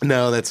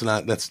no, that's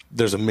not.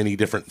 There's a many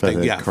different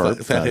things. Yeah,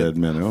 Fathead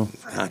minnow.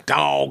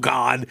 Oh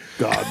God,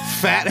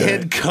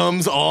 Fathead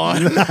comes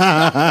on. Is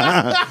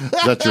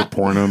that your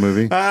porno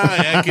movie?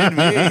 Yeah,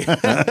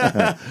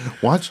 it could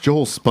be. Watch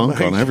Joel spunk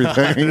on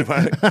everything.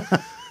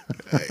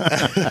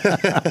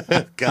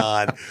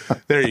 God,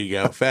 there you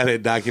go.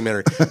 Fathead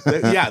documentary.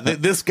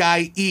 This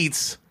guy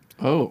eats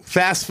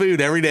fast food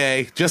every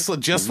day, just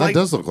That like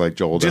does look like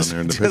Joel down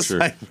there in the picture.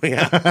 Like,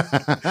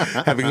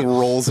 having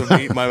rolls of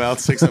meat in my mouth,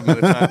 6 of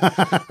them at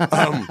a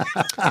time.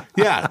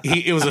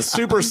 It was a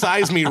Super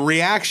Size Me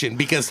reaction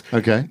because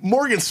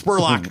Morgan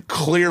Spurlock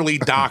clearly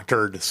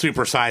doctored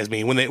Super Size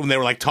Me when they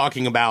were like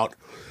talking about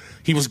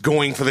he was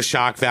going for the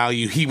shock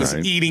value. He was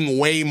eating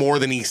way more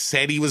than he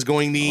said he was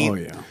going to eat. Oh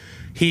yeah,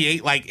 he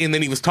ate and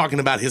then he was talking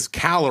about his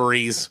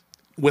calories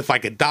with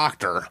like a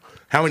doctor.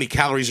 How many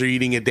calories are you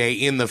eating a day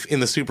in the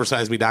Super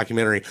Size Me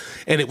documentary?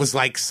 And it was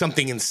like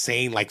something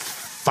insane, like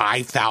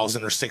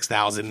 5,000 or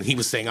 6,000. And he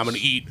was saying, I'm going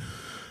to eat,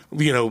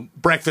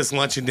 breakfast,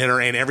 lunch, and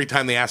dinner. And every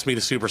time they ask me to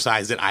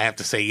supersize it, I have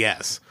to say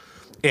yes.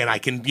 And I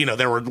can,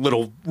 there were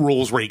little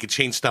rules where he could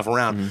change stuff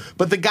around. Mm-hmm.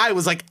 But the guy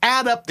was like,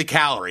 add up the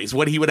calories,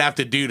 what he would have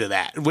to do to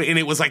that. And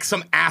it was like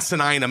some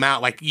asinine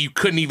amount. Like you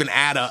couldn't even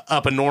add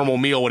up a normal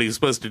meal, what he was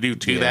supposed to do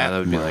to that. Yeah, that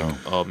would be like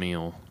a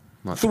meal.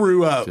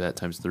 Through that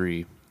times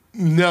 3.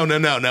 No.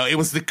 It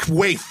was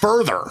way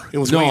further. It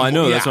was I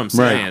know. That's what I'm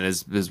saying. Right.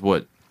 Is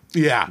what.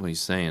 Yeah. What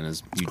he's saying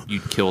is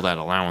you'd kill that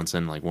allowance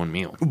in like one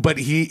meal. But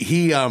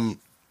he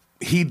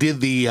did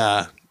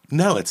the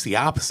no. It's the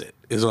opposite.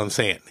 Is what I'm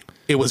saying.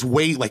 It was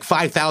way like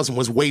 5,000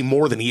 was way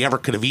more than he ever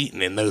could have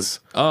eaten in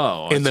those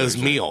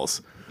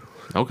meals.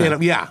 Okay.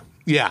 And, yeah.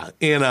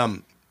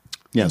 And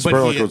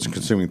Spurlock was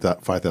consuming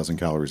 5,000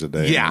 calories a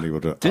day. Yeah. And he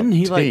would Didn't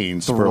he obtain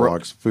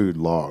Spurlock's food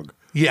log.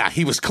 Yeah,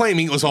 he was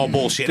claiming it was all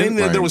bullshit. And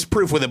there was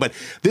proof with it. But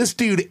this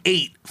dude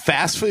ate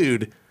fast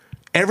food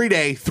every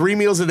day, 3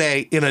 meals a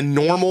day in a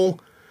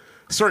normal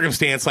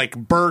circumstance, like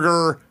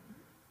burger,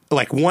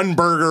 like one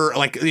burger,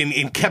 like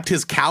and kept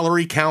his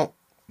calorie count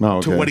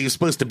to what he was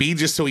supposed to be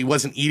just so he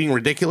wasn't eating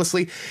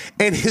ridiculously.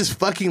 And his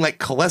fucking like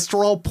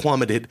cholesterol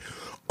plummeted.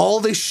 All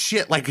this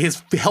shit, like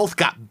his health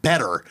got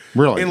better.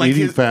 Really? And like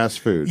eating fast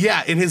food.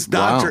 Yeah, and his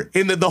doctor,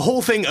 and the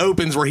whole thing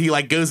opens where he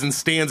like goes and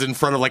stands in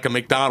front of like a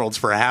McDonald's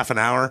for a half an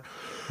hour.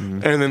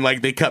 Mm-hmm. And then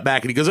like they cut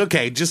back and he goes,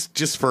 okay,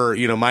 just for,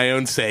 my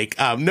own sake,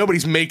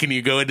 nobody's making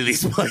you go into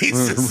these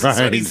places. Right.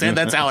 So he said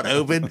that's how it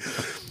opened.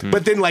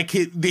 But then like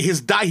he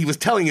was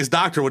telling his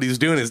doctor what he was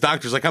doing. His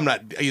doctor's like,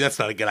 that's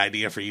not a good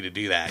idea for you to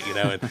do that,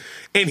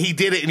 and he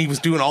did it, and he was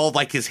doing all of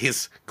like his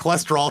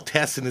cholesterol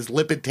tests and his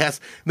lipid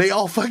tests. They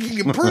all fucking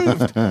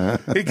improved.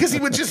 Because he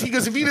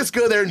goes, if you just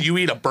go there and you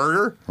eat a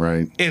burger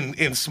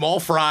in small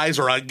fries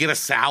or get a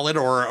salad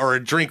or a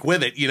drink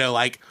with it,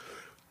 like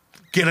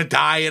get a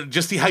diet,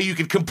 just see how you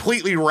could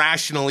completely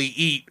rationally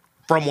eat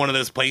from one of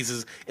those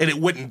places and it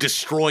wouldn't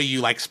destroy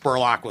you like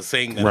Spurlock was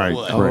saying that it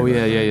would. Oh,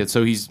 yeah.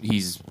 So he's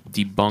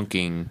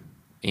debunking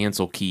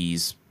Ansel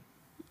Keys'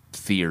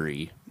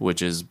 theory,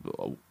 which is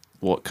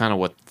what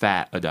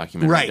Fat, a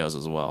documentary, does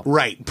as well.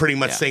 Right. Pretty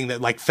much saying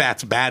that like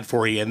fat's bad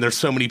for you, and there's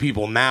so many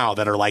people now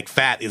that are like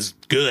fat is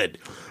good.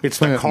 It's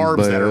the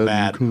carbs that are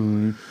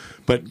bad.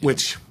 But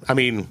which,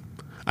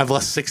 I've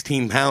lost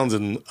 16 pounds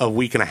in a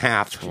week and a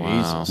half.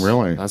 Wow.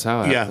 Really? That's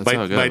how it by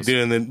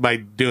goes. by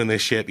doing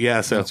this shit.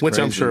 Yeah, so That's which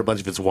crazy. I'm sure a bunch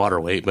of it's water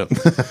weight, but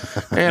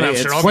and I'm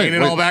sure I'll gain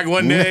it all back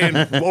one day,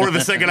 or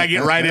the second I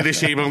get right into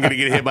shape, I'm going to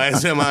get hit by a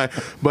semi.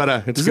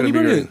 But it's going to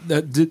be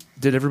great.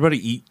 Did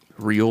everybody eat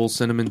real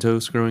cinnamon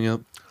toast growing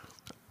up?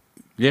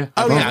 Yeah.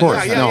 Oh Of yeah,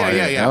 course. yeah.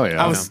 Oh,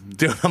 yeah. I was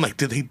doing. I'm like,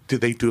 did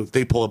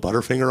they pull a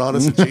Butterfinger on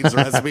us and change the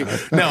recipe?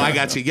 No, I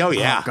got you. Oh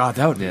yeah. Oh, God,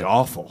 that would be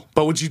awful.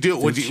 But would you do?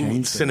 Would you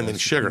change the cinnamon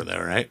sugar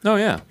though? Right? Oh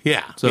yeah.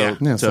 Yeah. So yeah.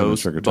 Yeah, cinnamon,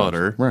 toast, sugar, toast.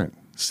 butter. Right.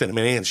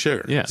 Cinnamon and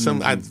sugar. Yeah.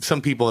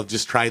 Some people have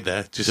just tried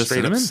the just straight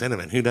cinnamon? up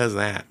cinnamon. Who does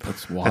that?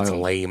 That's wild. That's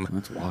lame.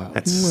 That's wild.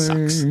 That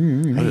sucks.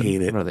 I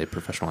hate it. What are they,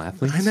 professional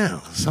athletes? I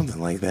know, something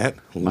like that.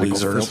 Michael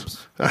Losers.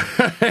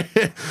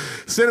 Phelps.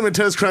 Cinnamon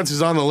Toast Crunch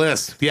is on the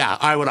list. Yeah,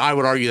 I would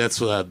argue that's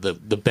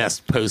the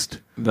best post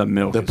The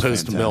milk. the is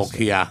post milk.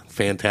 fantastic. Yeah,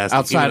 fantastic.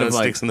 Outside Even of, though it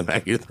like- sticks in the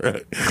back of your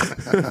throat.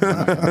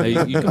 Hey,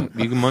 you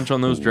can munch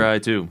on those dry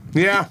too.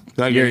 Yeah,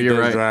 You're right. Yeah,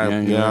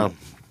 you're Yeah. right.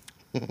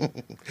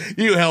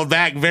 You held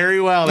back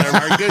very well there,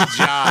 Mark. Good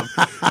job.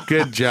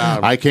 Good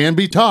job. I can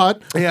be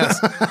taught. Yes.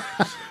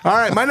 All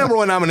right, my number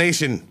one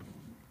nomination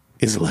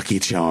is Lucky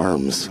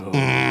Charms. You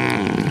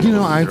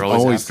know, I've They're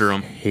always always after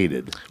 'em.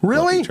 hated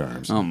Really? Lucky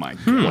Charms. Oh, my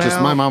God. Just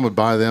my mom would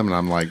buy them, and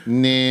I'm like,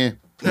 nah.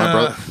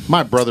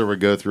 My brother would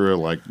go through it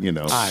like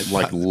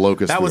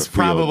locust. That through was a field,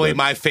 probably but-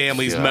 my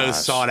family's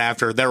most sought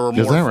after. There were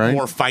Is that right?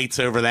 more fights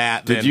over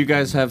that. Did than, you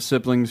guys have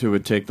siblings who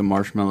would take the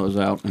marshmallows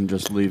out and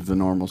just leave the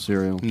normal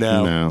cereal?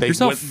 No, No. they Here's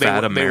how wouldn't, fat they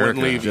wouldn't America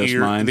leave is.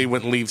 Just mine. They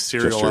wouldn't leave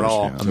cereal Just at yours,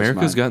 all. yeah.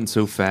 America's mine. gotten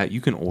so fat, you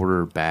can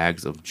order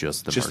bags of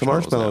just the Just the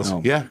marshmallows.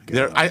 marshmallows. now. now.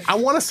 Yeah, there, I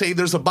want to say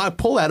there's a box.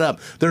 Pull that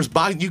up.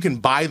 You can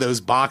buy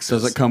those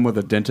boxes. Does it come with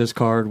a dentist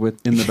card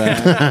in the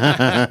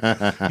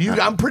bag?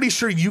 I'm pretty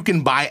sure you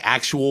can buy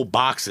actual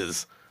boxes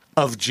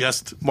of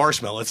just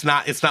marshmallow. It's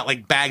not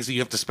like bags that you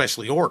have to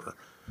specially order.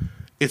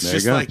 It's There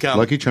just you go. like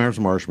Lucky Charms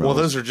marshmallows.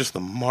 Well, those are just the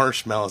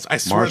marshmallows. I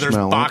swear there's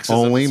Marshmallow, boxes.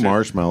 only of the cereal.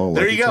 marshmallow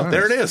There Lucky you go. Charms.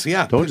 There it is.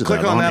 Yeah. Told you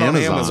Click that, on on that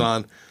Amazon. on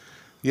Amazon.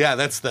 Yeah,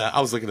 that's the. I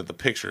was looking at the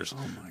pictures.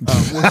 Oh my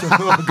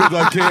god! Because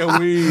I can't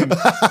win.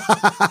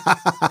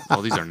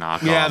 Oh, these are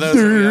knockoffs. Yeah, those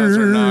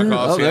are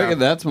knockoffs. Oh, yeah.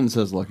 that one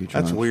says Lucky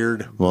Charms. That's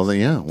weird. Well,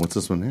 then, yeah. What's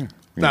this one here?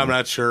 No, I'm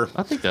not sure.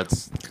 I think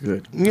that's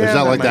Good. Yeah, Is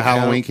that like might the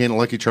Halloween count. can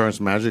Lucky Charms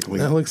magically?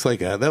 That looks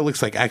like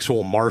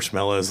actual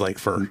marshmallows, like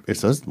for. It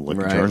says Lucky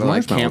Right, Charms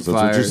like marshmallows. That's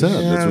what you campfires.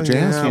 said. That's what you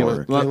asked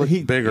for. They look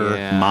bigger.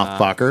 Yeah.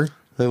 Motherfucker.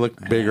 They look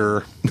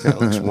bigger. That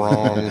looks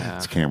wrong.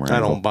 It's camera I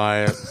angle. don't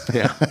buy it.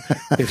 Yeah,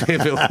 if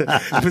it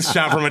was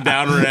shot from a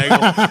downward angle.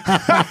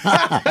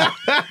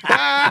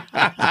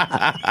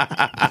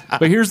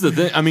 But here's the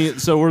thing. I mean,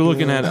 so we're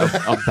looking at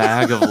a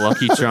bag of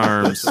Lucky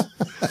Charms,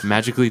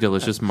 magically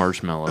delicious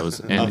marshmallows,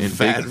 and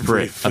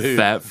fat-free food.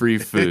 fat-free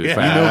food. Yeah.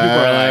 You know, people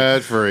are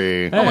like, Fat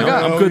free. "Oh my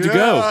god, I'm good to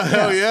go."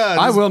 Hell yeah!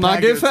 I Just will not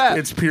pack get it. fat.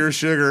 It's pure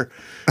sugar.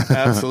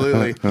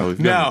 Absolutely.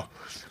 No.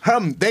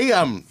 They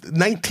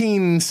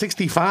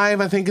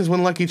 1965, I think, is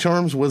when Lucky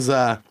Charms was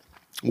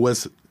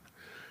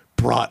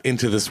brought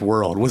into this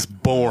world, was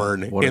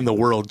born, and the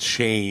world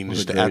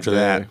changed after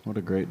that. What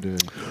a great day.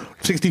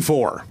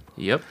 64.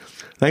 Yep.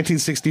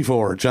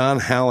 1964, John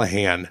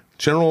Hallahan.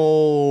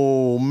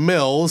 General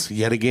Mills,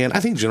 yet again. I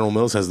think General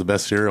Mills has the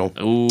best cereal.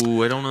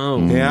 Ooh, I don't know.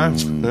 Yeah.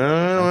 It's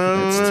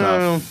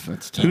tough.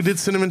 It's tough. Who did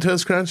Cinnamon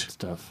Toast Crunch? It's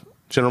tough.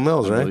 General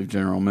Mills, I right? believe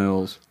General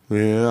Mills.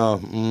 Yeah.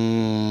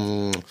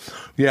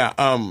 Yeah.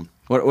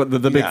 What the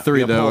big Yeah,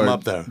 three, yeah, pull though, 'em are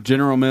up, though.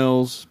 General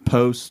Mills,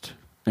 Post,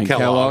 and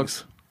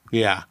Kellogg's.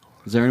 Yeah.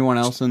 Is there anyone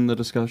else in the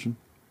discussion?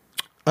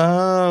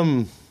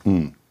 No.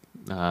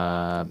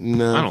 I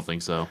don't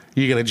think so.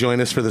 You gonna join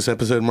us for this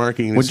episode, Mark?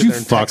 You gonna Would sit you there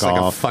and fuck text like a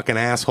off? fucking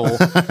asshole,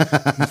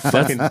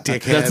 fucking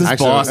dickhead. That's his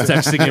Actually- boss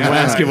texting him,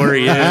 asking where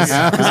he is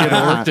because he had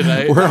to work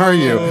tonight. Where are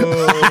you?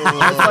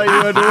 I thought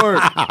you had to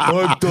work.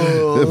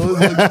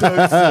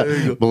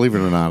 Believe it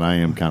or not, I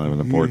am kind of an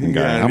important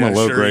guy. Yeah, I'm a yeah,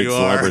 low-grade sure you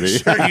are. celebrity.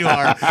 Sure you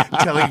are.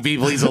 Telling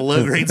people he's a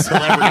low-grade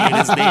celebrity in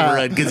his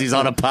neighborhood because he's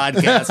on a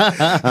podcast.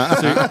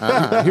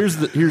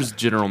 Here's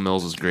General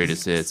Mills'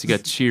 greatest hits. You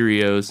got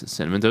Cheerios,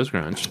 Cinnamon Toast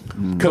Crunch,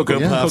 Cocoa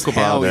Yeah. Puffs. Cocoa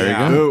hell Puffs, there you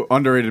yeah. Ooh,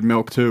 underrated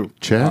milk, too.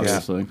 Chex.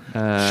 Obviously.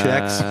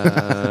 Checks.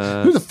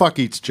 Who the fuck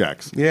eats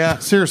Chex? Yeah.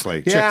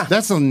 Seriously. Yeah. Chex.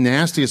 That's the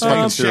nastiest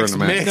fucking cereal in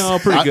the Chex mix. No,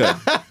 pretty good.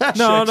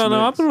 No.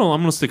 mix. I'm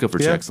gonna stick up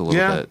for Yeah. Chex a little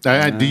Yeah.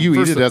 bit. Do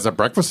you eat it as a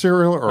breakfast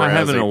cereal or I as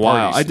haven't in a party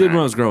while. I did snack? when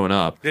I was growing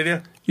up. Did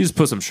you? You just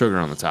put some sugar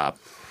on the top.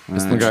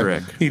 That's the Okay.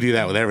 trick. You do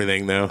that with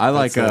everything, though. I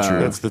like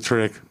That's the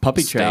trick.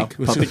 Puppy chow.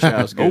 Steak. Puppy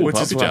chow's good. Oh,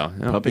 Puppy chow.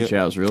 Yeah. Puppy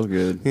chow's real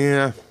good.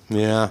 Yeah.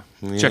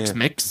 Chex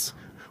Mix.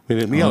 We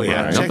didn't. Oh,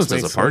 yeah. right. Chex Nothing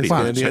says Mix a party. is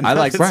good. Yeah, I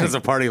like nothing says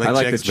a party like I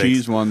like Chex the Mix.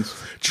 cheese ones.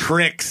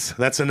 Tricks.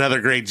 That's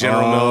another great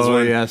General Mills Oh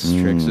one. yes,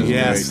 Trix is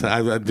Yes, great.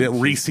 I did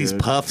Reese's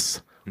good.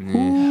 Puffs.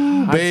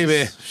 Ooh,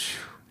 baby.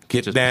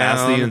 Get Just down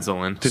pass the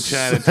insulin. to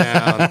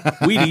Chinatown.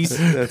 Wheaties.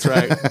 That's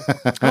right.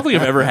 I don't think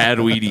I've ever had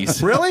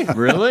Wheaties. Really?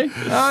 Really? Oh,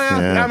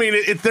 yeah. Yeah. I mean,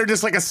 they're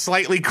just like a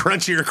slightly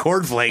crunchier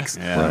cornflakes.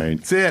 Right.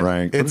 It's it.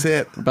 Right. It's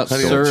it. About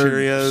Honey Nut Sir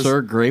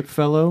Cheerios,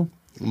 Grapefellow?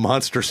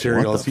 Monster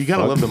cereals. the You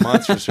gotta fuck? love the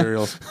Monster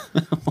cereals.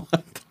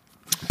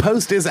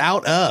 Post is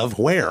out of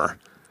where?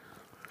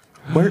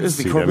 Where is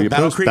the CW corporate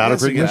Battle Post, Creek? Battle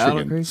Yes, Creek, you got-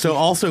 Michigan. Creek. So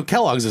also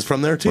Kellogg's is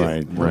from there too.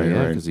 Right. Yeah,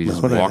 Right. because he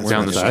just What walked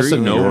down the that's street in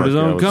and New opened his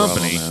York. own I was wrong on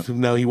company. that.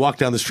 No, he walked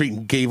down the street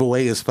and gave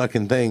away his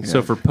fucking thing.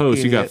 So for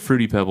Post, you got Idiot.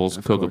 Fruity Pebbles,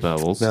 Cocoa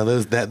Pebbles, Now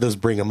those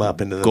bring them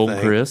up into the Golden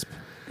thing. Crisp.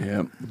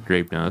 Yeah.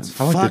 Grape nuts.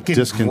 I like Fucking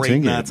the discontinued.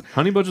 grape nuts.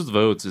 Honey Bunches of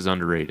Oats is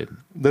underrated.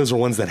 Those are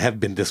ones that have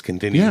been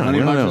discontinued. Yeah.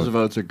 Honey I don't Bunches know. of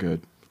Oats are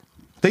good.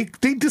 They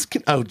just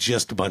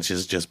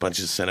bunches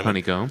of cinnamon.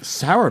 Honeycomb.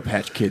 Sour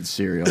Patch Kids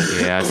cereal.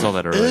 Yeah, I saw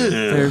that earlier.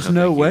 There's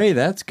no way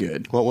that's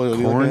good. What are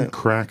you Corn looking at?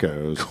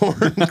 crackos.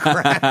 Corn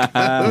crack.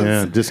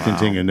 Yeah,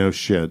 discontinued. No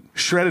shit.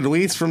 Shredded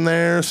wheats from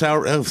there.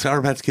 Sour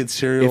Patch Kids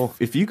cereal.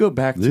 If you go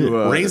back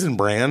to Raisin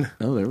Bran.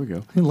 oh, there we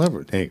go. I love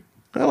it. Hey,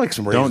 I like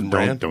some Raisin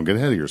Bran. don't get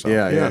ahead of yourself.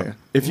 Yeah.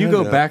 If you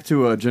go Yeah. back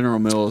to General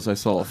Mills, I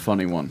saw a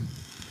funny one.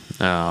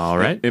 All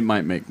right. It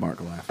might make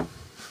Mark laugh.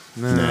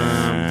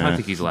 I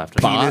think he's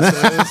laughing.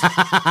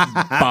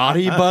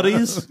 Body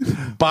buddies.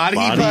 Body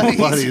Buddies.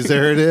 buddies.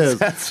 There it is.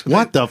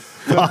 What the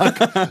fuck?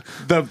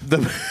 The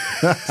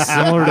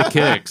Similar to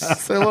Kicks.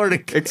 similar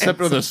to Except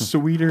with a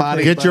sweeter.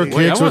 Body Get your buddy.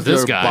 Wait, I kicks want with this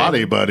your guy.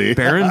 body buddy.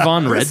 Baron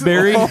Von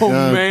Redberry? Oh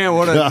man,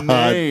 what a God.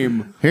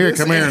 name! Here,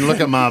 come here and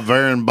look at my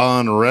Baron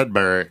Bond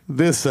Redberry.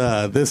 This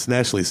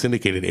nationally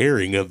syndicated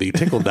airing of the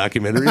Tickle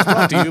documentary is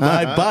brought to you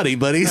by Body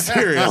Buddy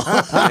cereal.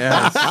 Good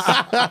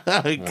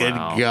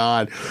Wow.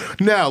 God!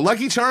 No,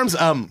 Lucky Charms.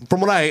 From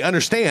what I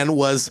understand,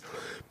 was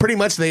pretty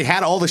much they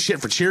had all the shit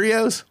for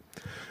Cheerios,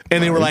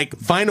 and they were like,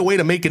 find a way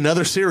to make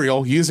another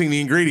cereal using the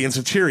ingredients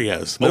of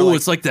Cheerios. They're Oh, like,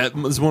 it's like that.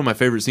 It's one of my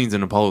favorite scenes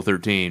in Apollo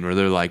 13 where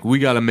they're like, we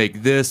got to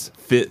make this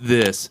fit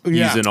this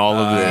using all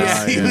of this.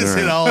 Yeah, he was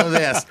in all of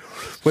this.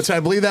 Which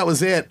I believe that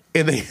was it.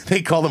 And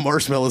they call the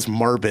marshmallows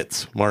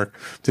Marbits, Mark,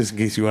 just in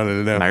case you wanted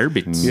to know.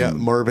 Marbits. Yeah,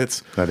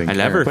 Marbits. I didn't I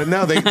care. never- But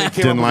no, they came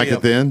Didn't up like with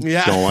it then?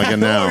 Yeah. Don't like it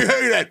now. Oh, you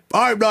hear that?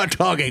 I'm not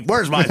talking.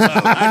 Where's my phone?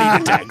 I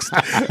need a text.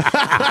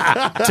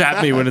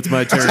 Tap me when it's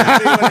my turn.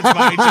 It's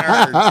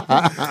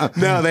my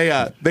turn. No, they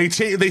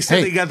said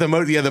they got the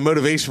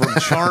motivation from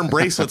charm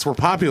bracelets were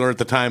popular at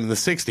the time in the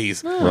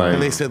 60s. Right.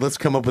 And they said, let's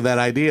come up with that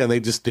idea. And they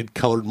just did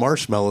colored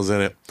marshmallows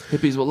in it.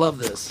 Hippies will love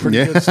this.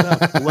 Yeah. Good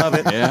stuff. Love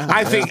it. Yeah.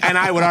 I think, and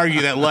I would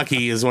argue that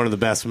Lucky is one of the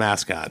best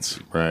mascots.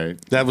 Right.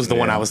 That was the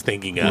one I was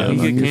thinking of.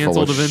 You get You're full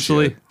canceled of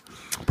eventually. shit.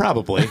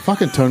 Probably.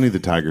 Fucking Tony the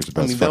Tiger's the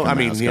best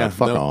fucking mascot.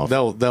 Fuck off.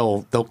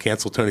 They'll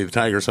cancel Tony the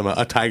Tiger. So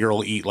a tiger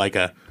will eat like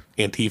a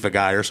Antifa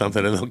guy or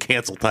something, and they'll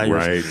cancel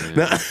tigers. Right.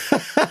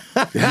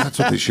 Yeah, that's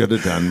what they should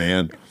have done,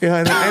 man. Yeah,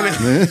 and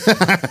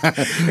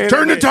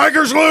Turn the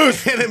tigers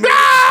loose!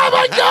 Oh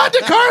my God,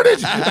 the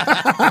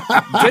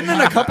carnage!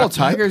 Didn't a couple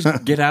tigers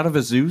get out of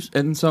a zoo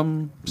in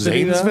some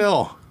city, though?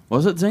 Zanesville.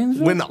 Was it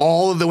Zanesville? When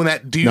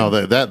that dude. No,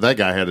 that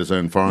guy had his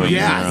own farm.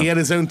 yeah, he had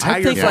his own I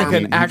tiger think farm. like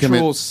an He actual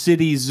commit-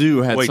 city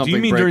zoo had Wait, something do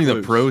you mean break during the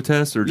loose.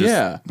 protest or just?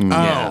 Yeah.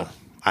 Yeah.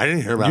 I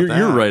didn't hear about You're, that.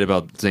 you're right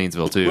about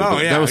Zanesville too. Oh,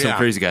 but yeah, that was some yeah.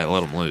 crazy guy that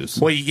let him loose.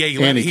 Well, yeah,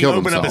 And he he killed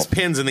opened up his himself.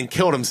 pins and then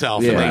killed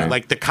himself. Yeah. And Right.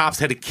 like the cops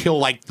had to kill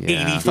like 80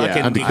 Yeah.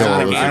 fucking Had to people. kill all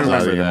those I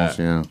remember animals,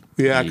 that. yeah.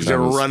 Yeah, because they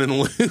were was- running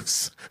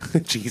loose.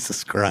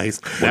 Jesus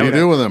Christ! What do you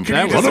do with them? Can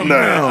you Put just them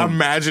down.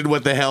 imagine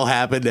what the hell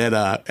happened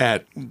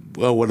at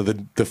one of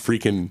the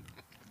freaking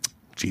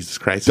Jesus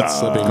Christ? It's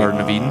slipping. Garden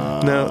of Eden.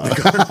 No,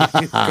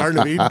 the Garden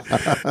of Eden,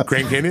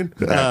 Grand Canyon,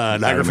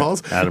 Niagara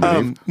Falls. Adam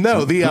and Eve.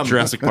 No, the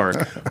Jurassic Park.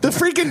 the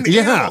freaking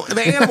Yeah.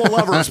 the animal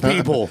lovers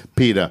people.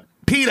 PETA.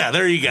 PETA,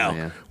 there you go.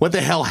 yeah. What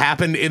the hell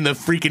happened in the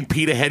freaking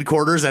PETA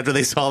headquarters after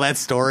they saw that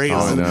story?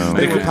 I know.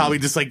 They were Man. probably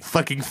just like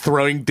fucking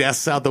throwing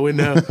desks out the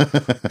window.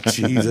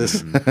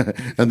 Jesus.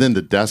 And then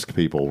the desk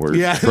people were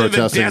Yeah,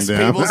 protesting the desk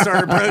them. people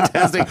started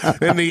protesting,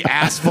 and the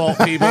asphalt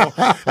people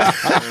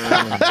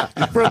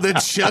from the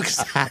chuck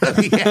side of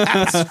the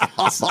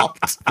asphalt.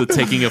 The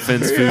taking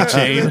offense food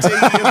chain.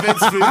 Taking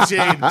offense food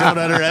chain. Don't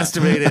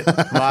underestimate it.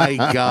 My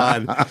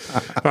God.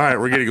 All right,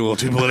 we're getting a little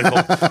too political.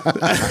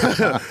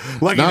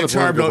 Lucky Not the a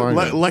Charm political don't,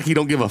 argument. Lucky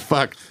don't give a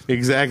fuck.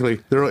 Exactly.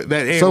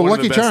 So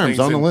Lucky Charms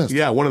on the list.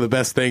 Yeah, one of the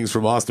best things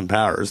from Austin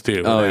Powers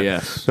too. Oh, That-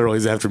 yes. they're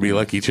always after me,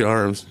 Lucky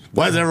Charms.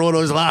 Why does everyone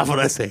always laugh when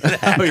I say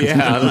that? Oh,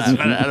 yeah. I'm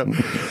laughing at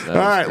 'em. All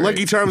right,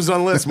 Lucky Charms is on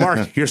the list.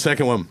 Mark, your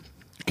second one.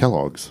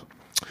 Kellogg's.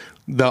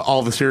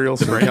 All the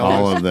cereals, right?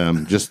 All of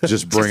them.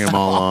 Just bring them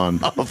all on.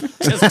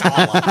 Just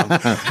all of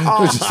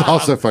them. Which is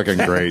also fucking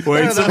great.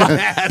 They're the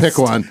best. Pick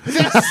one.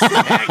 Just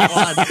pick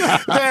one.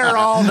 They're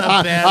all the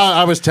best.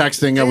 I was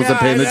texting. I wasn't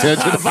paying Yeah,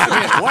 attention. Fuck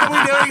it. What are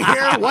we doing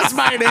here? What's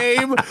my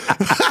name?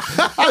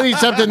 I need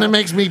something that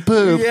makes me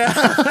poop. Yeah.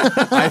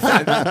 I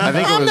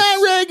think it I'm was,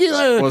 not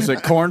regular. was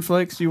it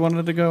cornflakes you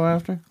wanted to go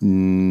after?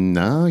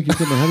 No, you're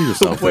getting ahead of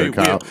yourself there, Wait,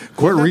 Kyle.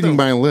 Quit reading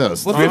my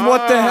list. Well, then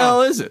what the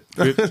hell is it?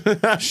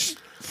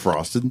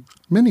 Frosted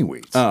mini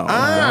wheats. Oh,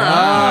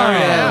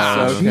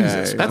 yes. okay.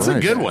 Jesus. That's a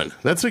Christ. good one.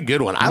 That's a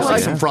good one. I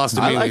like some frosted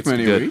I mini like wheats.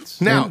 mini good.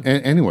 wheats. Now,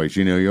 Anyways,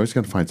 you always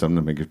got to find something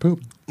to make you poop.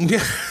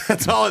 yeah,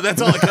 that's all it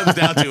comes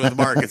down to with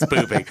Mark. It's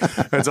pooping.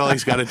 That's all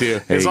he's got to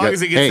do. As long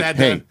as he gets that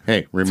done.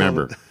 Hey,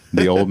 remember,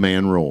 the old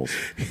man rules.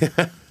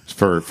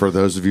 For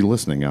those of you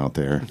listening out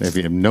there, if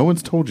no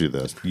one's told you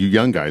this, you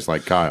young guys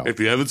like Kyle. If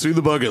you haven't seen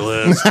the bucket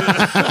list,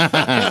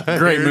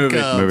 Great Here it movie.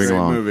 comes. Moving Great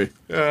along. movie.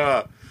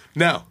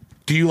 no.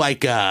 Do you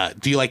like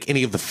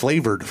any of the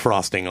flavored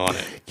frosting on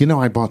it?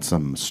 I bought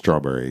some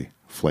strawberry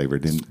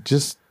flavored and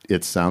just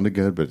it sounded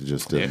good, but it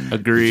just didn't.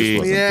 Agree. It just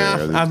wasn't Yeah,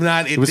 there. I'm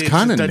not. It was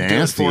kind of just doesn't do it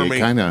nasty. for It me.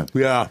 kind of,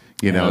 Yeah.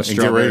 you know, Yeah, and get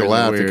ready strawberries to are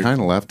laugh. weird. It kind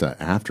of left an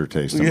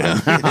aftertaste in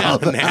my Yeah,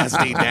 mouth.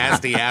 nasty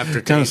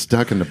aftertaste. Kind of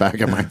stuck in the back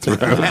of my throat.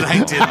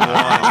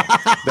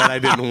 that I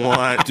didn't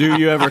want. Do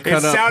you ever It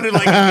cut up? sounded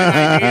like a good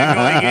idea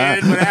going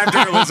in, but after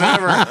it was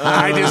over,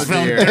 I just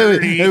felt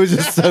dirty. It was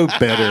just so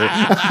bitter.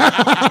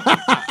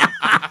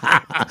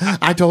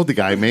 I told the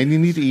guy, man, you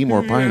need to eat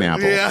more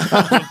pineapple. Yeah.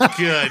 Oh,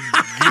 good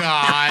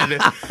God.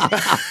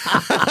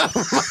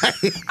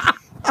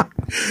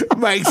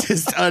 Mike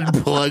just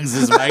unplugs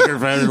his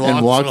microphone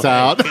and walks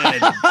out.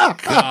 Good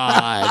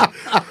God.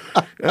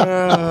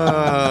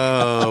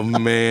 Oh,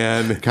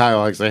 man.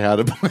 Kyle actually had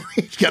a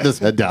he's got his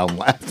head down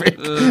laughing.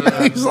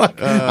 He's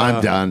like,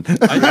 I'm done.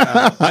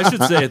 I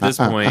should say at this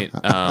point,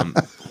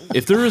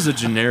 if there is a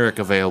generic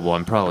available,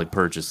 I'm probably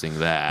purchasing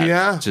that.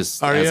 Yeah?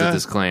 Just Are as ya? a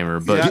disclaimer.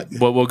 But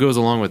what goes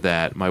along with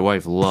that, my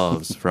wife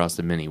loves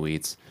frosted mini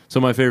wheats. So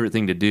my favorite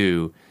thing to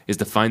do is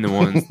to find the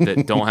ones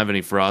that don't have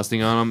any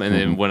frosting on them, and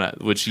then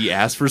when she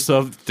asks for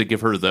stuff, to give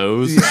her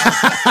those.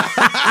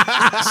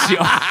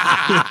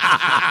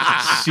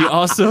 She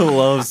also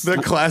loves The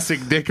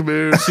classic dick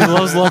move. She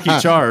loves Lucky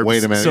Charms.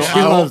 Wait a minute. So She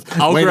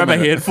I'll wait a grab a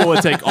minute. handful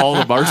and take all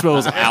the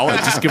marshmallows out and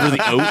just give her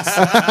the oats.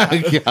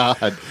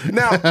 God.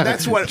 Now,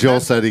 that's what... Joel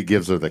said he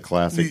gives her the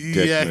classic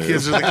dick move.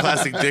 gives her the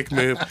classic dick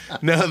move.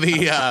 No,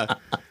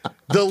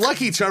 the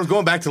Lucky Charms.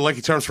 Going back to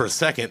Lucky Charms for a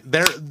second,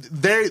 their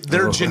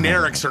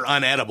generics are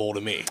unedible to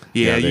me.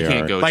 Yeah, Yeah, you they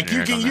can't are. go Like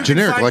generic you on can that.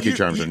 Generic find- Lucky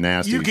Charms are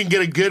nasty. You can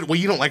get a good. Well,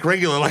 you don't like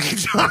regular Lucky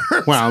Charms.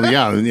 Well,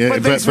 yeah,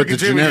 but thanks for the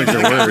contributing generics to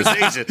the are worse.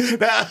 conversation.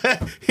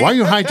 Why are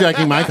you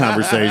hijacking my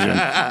conversation?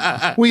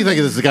 What do you think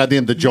of this?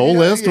 Goddamn the Joel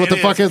list? What the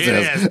fuck is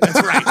this?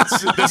 That's right.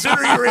 The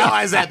sooner you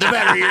realize that, the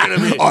better you're going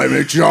to be. I'm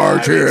in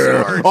charge I'm in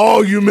here. charge.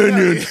 Oh, you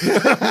minions.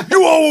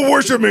 You all will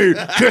worship me.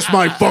 Kiss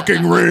my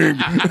fucking ring.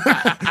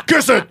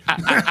 Kiss it.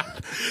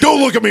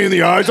 Don't look at me in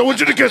the eyes. I want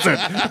you to kiss it.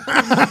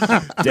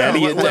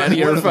 Daddy and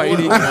Daddy are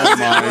fighting.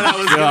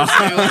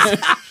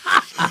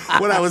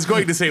 What I was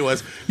going to say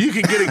was you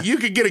can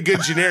get a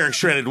good generic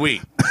shredded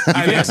wheat.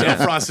 I mean,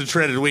 frosted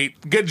shredded wheat,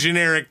 good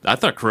generic. I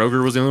thought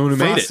Kroger was the only one who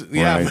made it.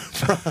 Yeah,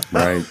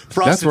 Right. That's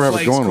Frosted where I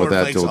was Flakes, going with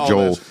that cornflakes, till all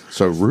Joel those.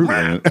 so rude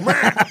on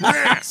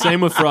it.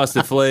 Same with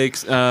Frosted Flakes.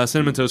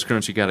 Cinnamon Toast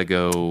Crunch, you got to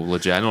go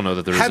legit. I don't know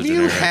that there is Have a you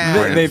generic.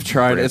 had? They've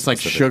tried it. It's like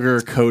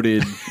sugar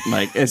coated,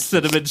 like it's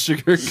Cinnamon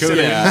sugar coated.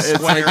 yeah,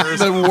 it's like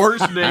the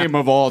worst name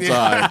of all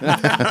time.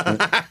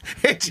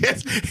 It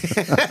just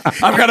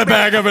I've got a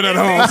bag of it at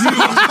home.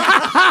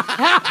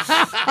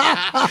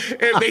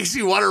 it makes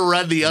you want to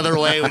run the other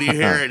way when you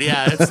hear it.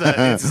 Yeah,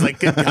 it's like,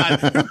 good God,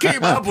 who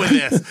came up with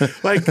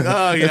this? Like,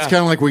 oh yeah. It's kind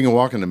of like when you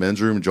walk in the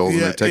men's room and Joel's in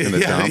there taking it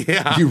down.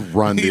 yeah. You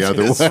run the You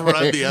other just way.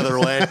 Run the other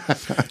way.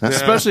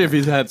 Especially if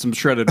he's had some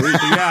shredded wheat.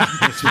 Yeah,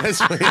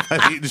 especially if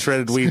I've eaten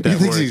shredded wheat He that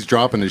thinks morning. he's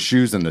dropping his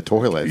shoes in the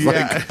toilet. It's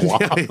like, wow.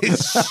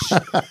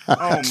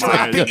 Oh my!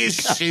 Dropping his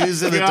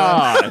shoes in the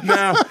toilet.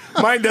 No,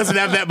 mine doesn't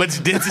have that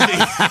much density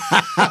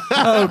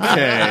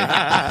Okay.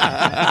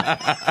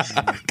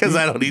 because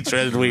I don't eat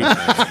shredded wheat.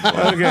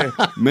 Okay,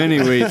 Mini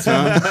wheats,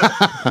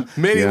 huh?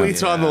 mini Yeah.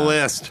 wheats on the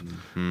list.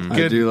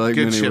 I do like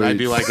good mini shit. I wheats.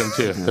 do like them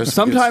too. There's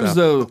some good Sometimes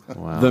stuff.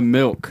 though, the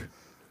milk,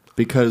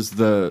 because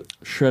the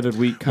shredded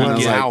wheat kind of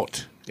runs like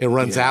out. It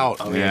runs out.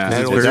 yeah.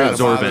 That It's always very kinda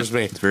absorbent. bothers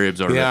me. It's very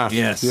absorbent. Yeah.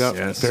 Yes, Yep.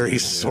 yes, Very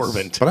yes.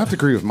 absorbent. But I have to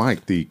agree with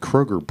Mike. The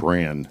Kroger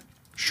brand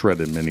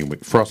shredded mini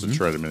wheat, frosted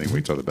shredded mini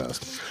wheats are the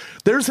best.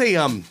 There's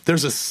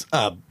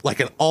like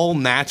an all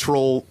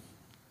natural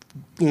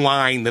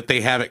line that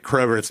they have at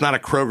Kroger. It's not a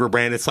Kroger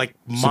brand. It's like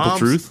Mom's.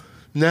 Truth?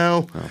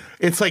 No,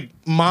 it's like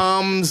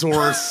Mom's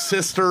or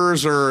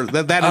Sisters or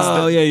that is.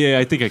 Oh, yeah.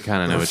 I think I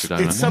kind of know what you're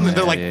talking It's about. something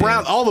they're Yeah, like yeah,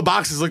 brown. All the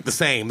boxes look the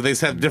same. They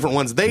just have different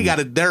ones. They got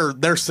it.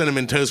 Their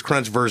cinnamon toast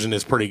crunch version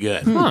is pretty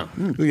good. Huh.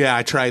 Yeah,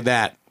 I tried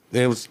that.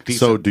 It was decent.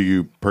 So, do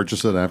you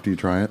purchase it after you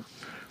try it?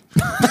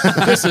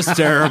 This is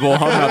terrible. I'm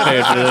not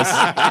paying for this.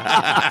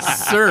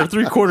 Sir,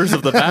 3/4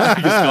 of the bag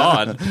is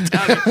gone.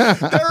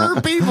 There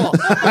are people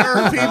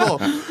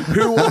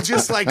who will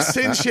just like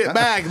send shit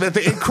back that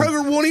and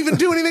Kroger won't even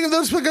do anything of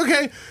those. Like,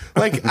 okay,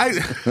 like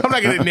I'm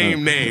not going to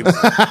name names,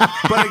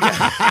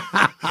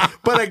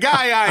 but a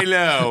guy I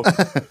know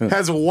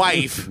has a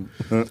wife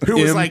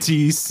who was like,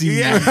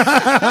 MTC.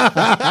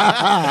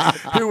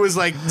 who was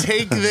like,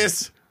 take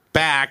this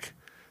back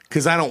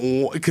because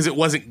it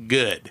wasn't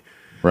good.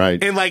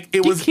 Right. And like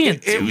it was,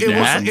 can't do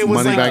that. It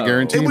was Money like back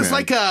guarantee, It was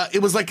man.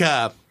 like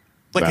a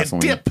Vaseline.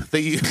 dip that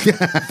you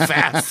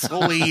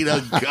Vaseline.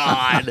 Oh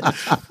God,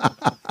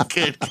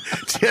 good,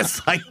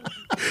 just like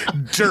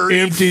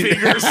dirty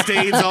finger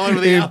stains all over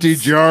the Empty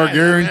outside. jar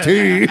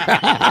guarantee.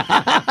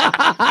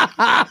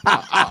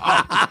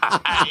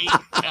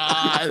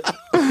 God.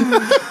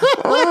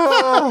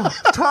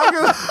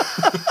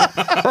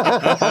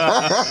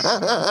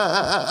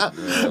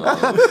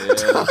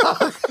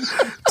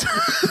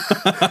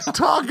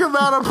 Talk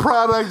about a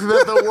product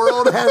that the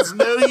world has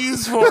no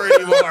use for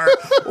anymore.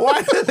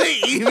 Why do they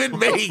even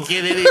make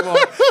it anymore?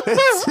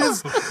 It's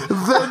just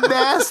the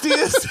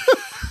nastiest.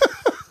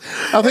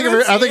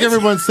 I think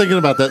everyone's thinking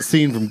about that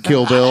scene from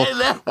Kill Bill.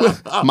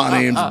 My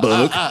name's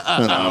Buck,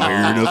 and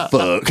I'm here to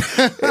fuck.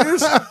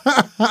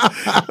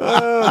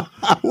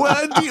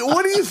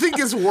 What do you think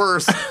is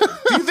worse? Do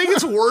you think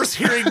it's worse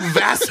hearing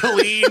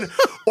Vaseline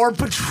or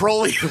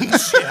petroleum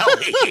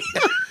jelly?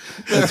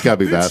 It's got to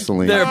be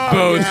Vaseline. They're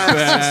both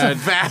bad.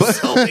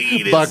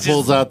 Vaseline. Buck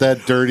pulls out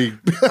that dirty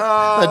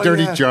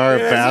jar of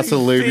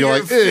Vaseline. You're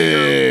like,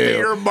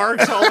 finger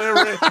marks all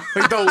over it.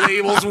 Like the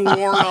label's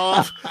worn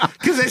off.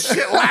 Because this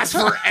shit lasts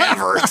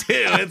forever, too.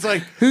 It's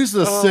like, who's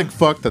the sick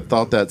fuck that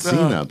thought that scene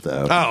up,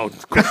 though?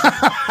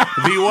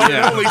 The one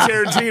and only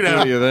Tarantino.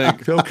 What do you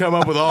think? He'll come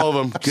up with all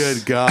of them.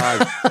 Good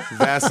God.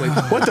 Vaseline.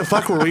 What the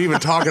fuck were we even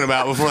talking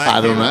about before that?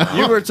 I don't know.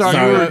 You were talking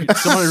about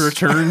somebody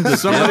returned to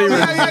somebody.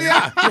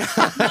 Yeah.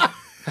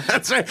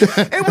 That's right.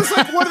 It was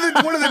like one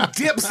of the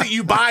dips that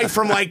you buy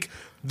from like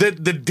the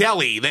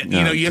deli that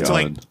you have to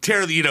like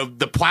tear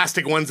the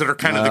plastic ones that are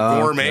kind of the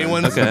gourmet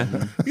ones. Okay.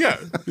 Yeah,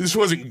 this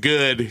wasn't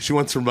good. She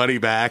wants her money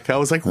back. I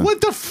was like,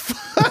 what the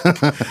fuck?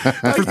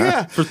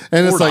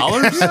 And it's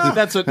like,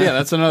 Yeah.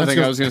 That's another thing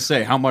I was going to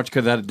say. How much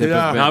could that dip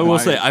have been? I will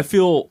say I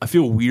feel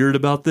weird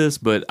about this,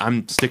 but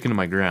I'm sticking to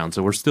my ground.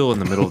 So we're still in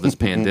the middle of this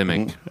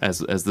pandemic as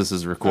this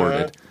is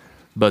recorded.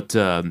 But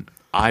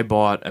I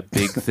bought a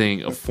big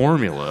thing of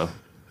formula.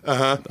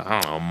 I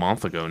don't know, a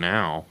month ago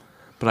now.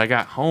 But I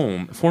got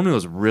home.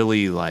 Formula's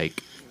really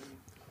like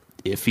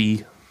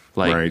iffy.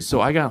 Like Right.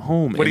 so I got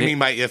home. What do you mean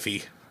by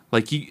iffy?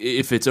 Like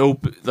if it's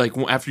open, like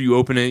after you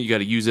open it, you got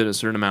to use it a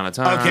certain amount of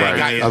time. Okay, I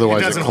got you.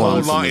 Otherwise it doesn't it hold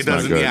clumps long. and It it's not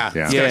doesn't. good. Yeah,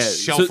 Yeah. It's got a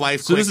shelf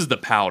life. So this is the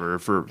powder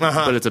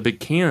but it's a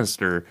big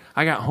canister.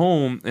 I got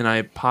home and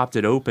I popped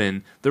it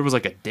open. There was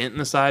like a dent in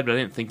the side, but I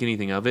didn't think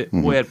anything of it.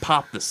 Boy, I had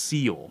popped the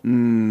seal.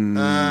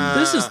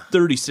 This is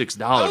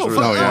 $36.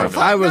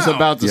 I was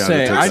about to Yeah,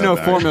 say, it takes I know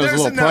that back. formula's a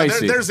little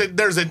pricey.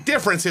 There's a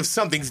difference if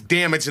something's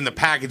damaged in the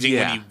packaging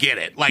when you get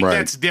it. Like Right.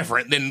 that's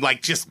different than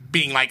like just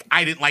being like,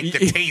 I didn't like the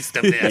taste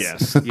of this.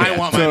 Yes. I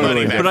want my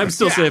money back. But I'm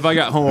still Yeah. saying if I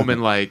got home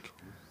and like,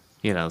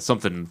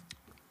 something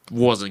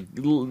wasn't,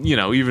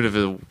 even if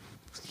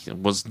it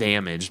was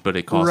damaged, but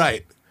it cost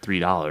Right.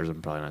 $3,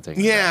 I'm probably not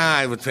taking it.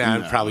 Yeah,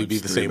 I'd probably be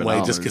the same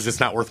way, just because it's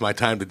not worth my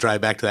time to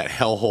drive back to that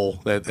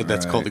hellhole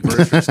that's called the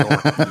grocery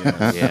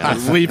store. Yeah.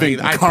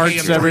 Leaving I'd pay carts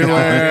him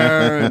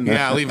everywhere. and-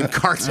 Yeah, leaving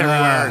carts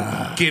everywhere,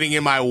 and getting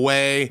in my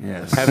way,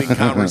 having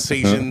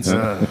conversations.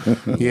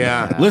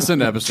 Listen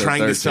to episode Trying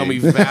 13. to sell me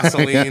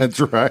Vaseline. That's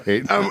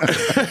right.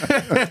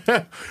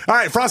 All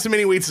right, Frosted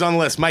Mini Wheats is on the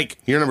list. Mike,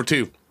 you're number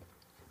 2.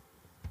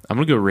 I'm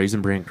going to go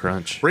Raisin Bran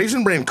Crunch.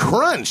 Raisin Bran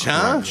Crunch,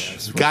 huh?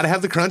 Got to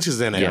have the crunches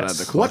in it.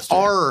 Yes. What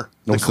are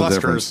the What's the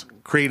clusters?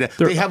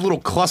 They have little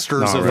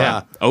clusters of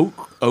Oat.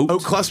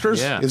 oat clusters.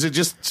 Yeah. Is it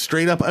just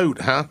straight up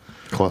oat, huh?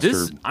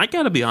 Cluster. I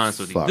got to be honest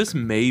with you. Fuck. This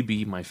may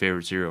be my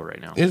favorite cereal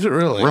right now. Is it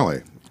really?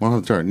 Really?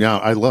 100%. Now,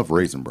 I love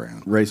Raisin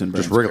Bran. Raisin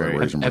Bran's Just regular great.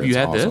 Raisin Bran. Have you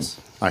had awesome. this?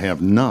 I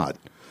have not.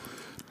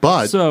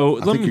 But So, I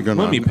let think me- you're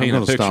gonna, let me I'm paint a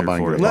gonna picture stop by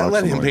and for get you. a box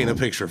Let of him them. paint a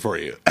picture for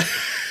you.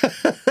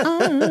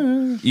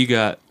 You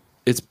got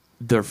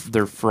they're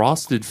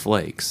frosted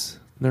flakes.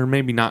 They're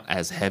maybe not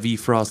as heavy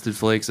frosted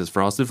flakes as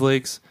Frosted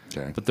Flakes,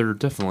 Okay. but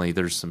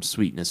there's some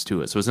sweetness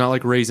to it. So it's not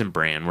like Raisin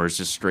Bran where it's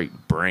just straight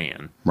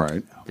bran.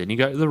 Right. Then you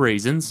got the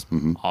raisins,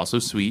 also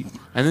sweet,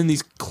 and then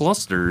these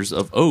clusters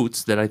of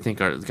oats that I think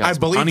are got I some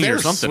believe honey they're or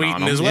something on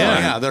sweetened them. as well.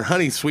 Yeah, they're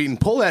honey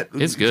sweetened. Pull that.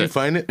 It's Did you good.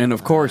 find it? And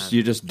of course,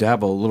 you just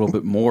dabble a little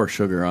bit more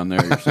sugar on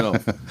there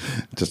yourself.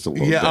 Just a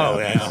little Yeah. bit. Oh,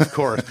 yeah. Of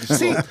course.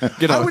 See,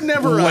 Get I a would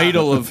never.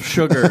 ladle of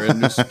sugar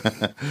and just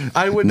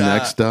I would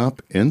Next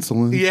up,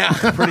 insulin. Yeah,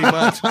 pretty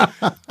much.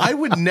 I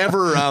would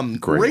never.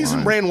 Great Raisin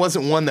line. Bran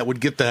wasn't one that would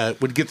get the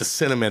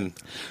cinnamon.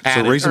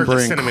 Added, Raisin or the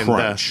Bran cinnamon,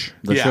 Crunch.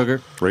 the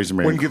sugar. Raisin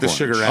Bran. Wouldn't get the Crunch.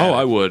 sugar added. Oh,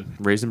 I would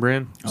Raisin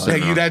Bran. Yeah,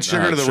 you'd add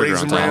sugar to the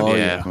Raisin Bran? Oh,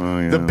 yeah. Oh,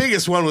 yeah. The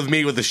biggest one with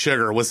me with the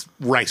sugar was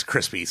Rice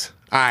Krispies.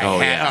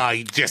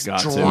 You just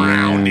Got to.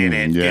 drowned in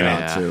it.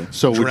 Yeah. You know?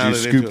 So would Drown you it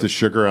scoop into the it.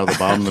 sugar out of the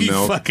bottom of the You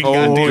milk? fucking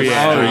goddamn Oh,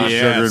 right.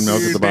 yeah. Sugar and milk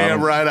at You're the damn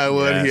bottom. right I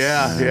would.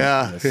 Yes.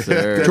 Yeah.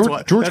 sir. That's, George-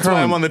 why, George that's why I'm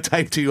Carlin- on the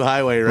Type 2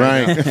 highway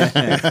right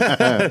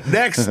now.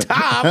 Next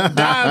stop,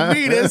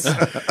 diabetes.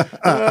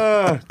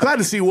 Glad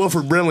to see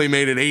Wilford Brimley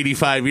made it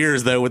 85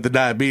 years, though, with the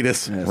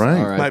diabetes. Right.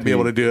 All right. Might be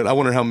able to do it. I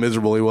wonder how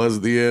miserable he was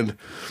at the end.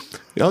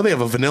 Oh, they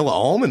have a vanilla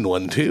almond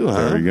one, too,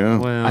 huh? There you go.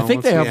 Well, I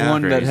think they have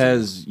one that crazy.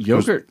 has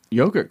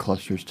yogurt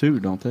clusters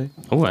too, don't they?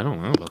 Oh, I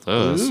don't know about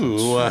those.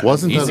 Ooh,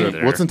 Wasn't Easy that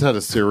there. wasn't that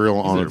a cereal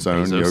on These its are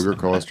own? Bezos. Yogurt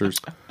clusters.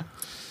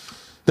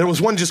 there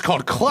was one just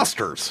called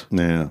Clusters,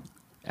 Yeah.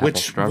 which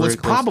strawberry was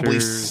probably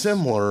clusters.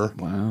 similar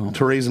Wow.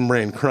 to Raisin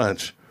Bran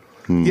Crunch.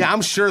 Yeah,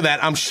 I'm sure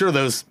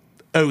those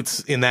oats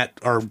in that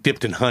are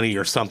dipped in honey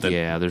or something.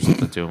 Yeah, there's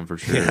something to them for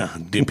sure. Yeah,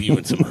 dip you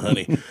in some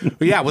honey.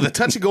 But yeah, with a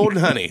touch of golden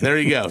honey. There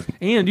you go.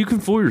 And you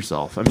can fool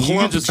yourself. I mean, you can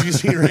Plump just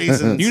juicy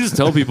raisins. you can just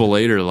tell people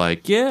later,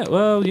 like, yeah,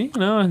 well,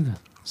 I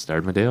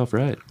started my day off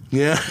right.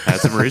 Yeah. Had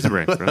some Raisin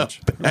Bran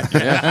Crunch.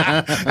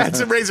 Had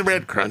some Raisin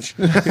Bran Crunch.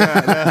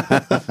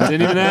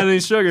 Didn't even add any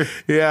sugar.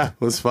 Yeah,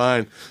 it was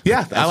fine.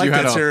 Yeah, I like you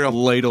had that a cereal.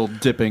 ladle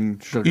dipping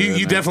sugar. You in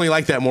there. definitely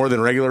like that more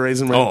than regular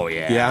Raisin Bran? Oh,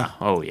 yeah. Yeah.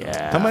 Oh,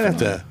 yeah. I might have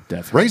to,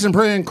 Definitely. Raisin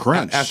Bran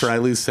Crunch. after I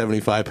lose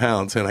 75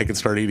 pounds and I can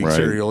start eating Right.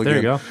 cereal There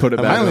again. you go. Put it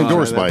back Highly on.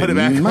 endorsed by Put it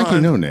back Mikey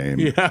on. No Name.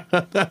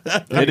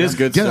 It is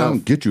good Get out stuff.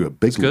 and get you a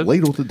big good.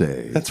 ladle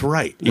today. That's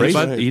right.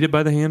 Eat it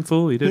by the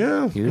handful. Eat it,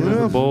 Yeah, eat it in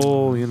a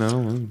bowl, you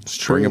know.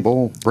 Bring a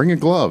bowl. Bring a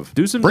glove.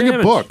 Do some Bring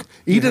damage. a book.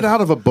 Eat it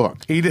out of a book.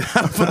 Eat it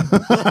out of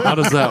How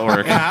does that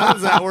work? How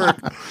does that work?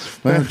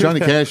 Well, Johnny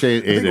Cash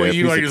ate I think a what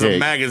you piece like of is a cake.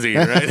 magazine,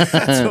 right?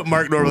 That's what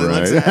Mark normally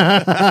looks Right.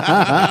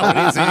 at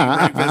when he's eating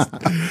breakfast.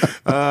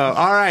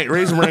 All right,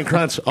 Raisin Bran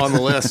Crunch on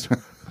the list.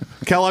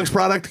 Kellogg's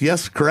product,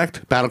 yes,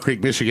 correct. Battle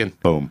Creek, Michigan.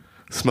 Boom.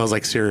 Smells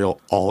like cereal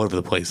all over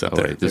the place up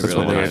there. wait, this That's is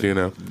one the thing I one do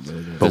know.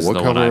 But This is what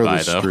the one color I are buy,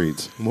 the though.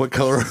 streets? What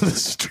color are the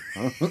streets?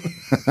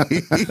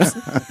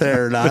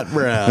 They're not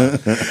brown.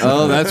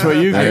 Oh, that's what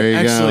you There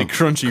get. you Actually, go.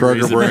 crunchy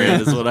Kroger Raisin brand.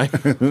 Bran is what I...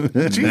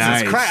 Jesus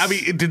Nice. Christ. I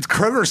mean, did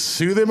Kroger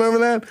sue them over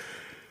that?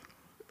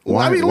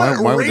 Why- I mean, why-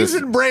 look, why would this-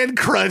 Raisin Bran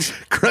Crunch,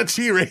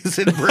 crunchy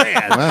Raisin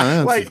Bran.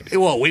 that's- Like,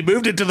 well, we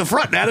moved it to the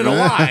front. I don't know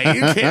why.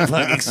 You can't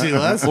fucking sue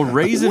us. Well,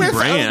 Raisin Without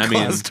Bran, I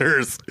mean...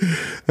 clusters.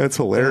 That's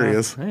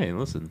hilarious. Hey,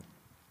 listen.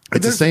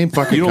 It's the same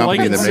fucking You don't like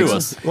company it, that sue makes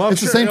us. them. Well, I'm It's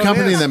the sure same it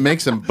company is. that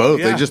makes them both.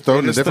 Yeah, They just throw it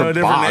in a they just throw a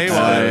different different box. name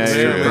on it. Yeah,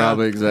 Yeah. you're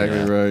probably exactly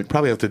right.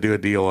 Probably have to do a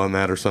deal on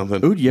that or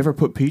something. Ooh, do you ever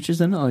put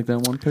peaches in it like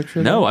that one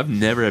picture? No, I've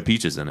never had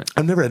peaches in it.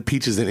 I've never had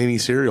peaches in any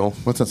cereal.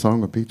 What's that song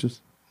with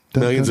peaches?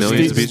 Millions of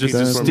Millions peaches. of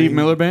peaches. for Steve me.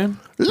 Miller Band?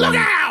 Look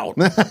out!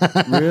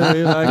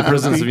 Really like the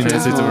Presidents of the United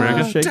States of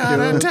America. Shake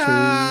your tree.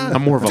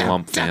 I'm more of a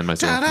lump fan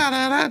myself.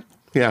 Da-da-da-da.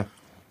 Yeah,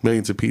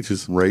 millions of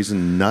peaches.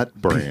 Raisin Nut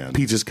Brand.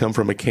 Peaches come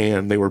from a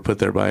can. They were put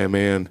there by a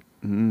man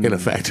in a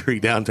factory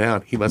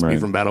downtown. He must be Right.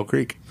 from Battle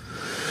Creek.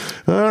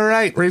 All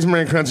right, Raisin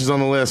Bran Crunch is on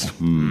the list.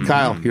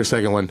 Kyle, your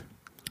second one.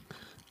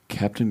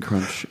 Captain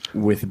Crunch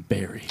with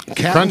berry.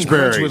 Captain Crunch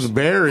Crunch berries. with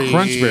berries.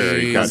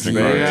 Crunchberry Captain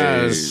Crunch.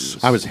 Yes.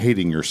 I was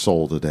hating your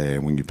soul today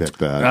when you picked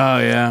that. Oh,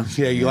 yeah.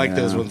 Yeah, you like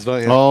those ones,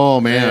 don't you? Oh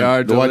They man, are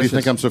why do you delicious.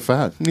 think I'm so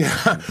fat?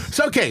 Yeah.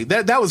 So, okay,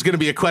 that was going to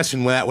be a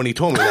question when he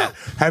told me that.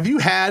 Have you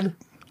had...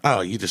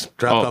 Oh, you just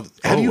dropped Oh. off.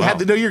 Have Oh, you had wow.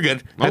 the... No, you're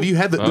good. Have you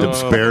had the...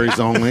 Berries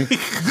only.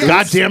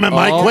 God damn it,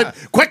 Mike!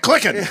 Quit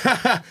clicking.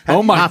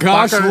 Oh, my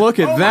gosh, fucker. look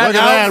at that Look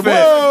at that! outfit.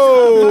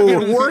 Whoa!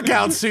 fucking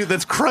workout suit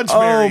that's crunch Oh,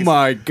 berries.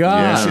 my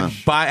gosh.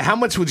 Yeah. How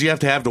much would you have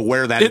to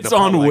wear that? It's into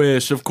on public?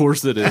 Wish, of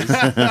course it is.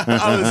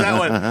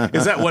 Oh,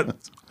 is that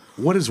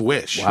what is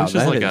Wish? Wow. It's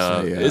just That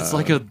like is it's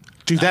like a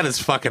Dude, that is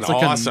fucking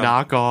like awesome. a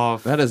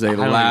knockoff. That is a I don't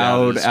even know how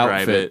to loud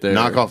describe outfit it. there.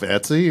 Knock off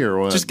Etsy or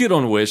what? Just get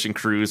on Wish and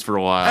cruise for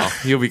a while.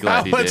 You'll be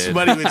How glad you much did.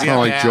 money would you have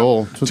like to have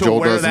Joel. That's what to Joel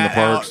wear does in the that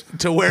parks. out,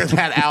 to wear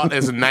that out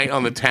as a night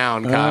on the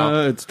town,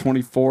 Kyle? It's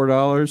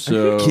 $24.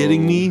 So Are you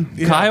kidding me?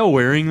 Kyle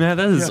wearing that?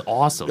 That is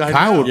awesome. I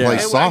Kyle know. would play Yeah. I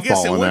guess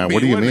softball it in would that. be, What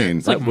do you wouldn't it? mean?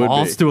 It's like That would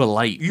moths be. to a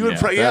light. You would,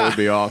 Yeah, that would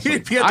be awesome.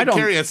 If you had I to don't-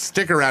 carry a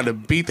stick around to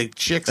beat the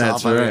chicks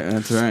That's off of right. it.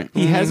 That's right.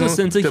 He has a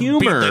sense of To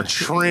humor. beat the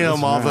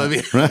trim off of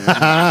you.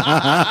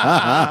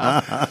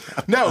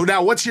 No,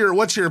 now what's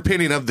your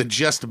opinion of the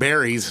just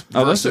berries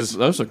Oh, versus?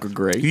 those look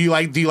great. Do you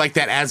like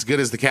that as good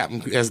as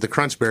the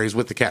crunch berries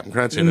with the Captain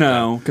Crunch in it?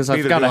 No, because I've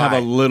Neither got to do have I.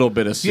 a little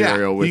bit of Yeah,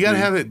 cereal with you gotta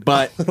me. have it,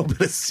 But a little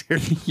bit of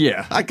cereal.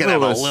 yeah, I can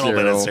have a of little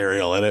bit of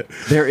cereal in it.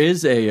 There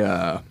is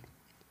a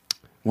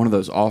one of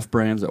those off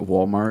brands at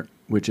Walmart,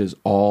 which is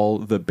all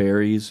the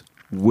berries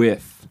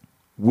with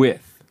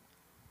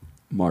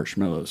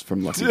marshmallows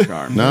from Lucky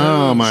Charms.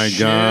 Oh my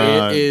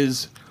god! It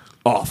is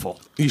awful.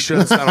 You should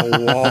have said a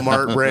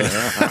Walmart brand.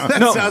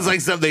 That sounds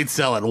like something they'd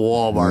sell at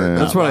Walmart. Yeah. not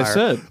That's what I Meijer.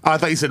 said. Oh, I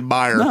thought you said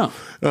Meijer. No.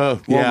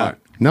 Yeah. Walmart.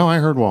 No, I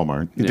heard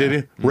Walmart. Did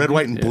you? Red,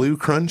 white, and blue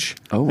crunch?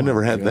 Oh, I never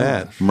my had gosh.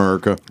 that.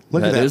 Merca.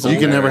 Look at That that. is You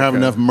can never have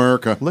America.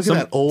 enough Merca. Look at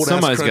that old ass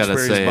Somebody's Crunch got to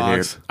Berries say it here.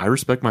 box. I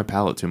respect my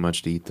palate too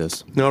much to eat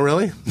this. No,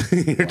 really?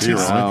 You're too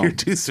Wow. you're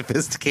too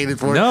sophisticated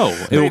for it. No,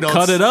 They it will don't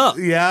cut it up.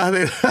 Yeah.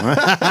 They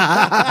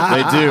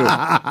do.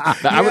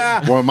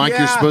 Yeah. Well, Mike, Yeah.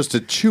 you're supposed to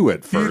chew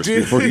it first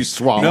do. before you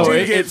swallow No,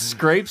 it. it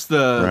scrapes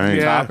the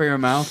Right. top of your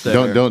mouth.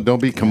 There.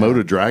 Don't be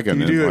Komodo dragon.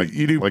 You and do like,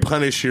 you do like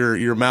punish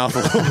your mouth a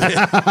little bit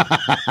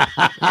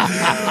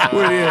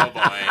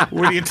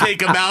when you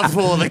take a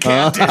mouthful of the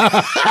captain.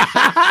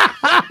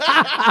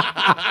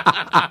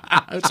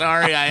 I'm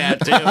sorry, I had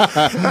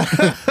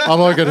to. I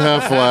like it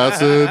half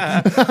flaccid.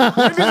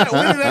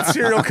 When did that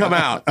cereal come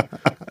out?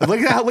 Look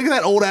at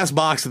that old ass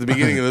box at the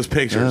beginning of those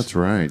pictures. That's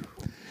right.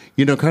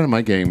 You know, kind of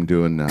my game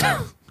doing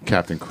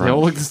Captain They all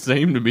Crunch look the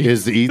same to me.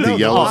 is to eat the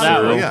yellow that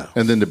cereal one, yeah.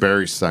 and then the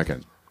berries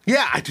second.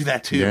 Yeah, I do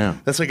that too. Yeah.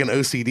 That's like an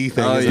OCD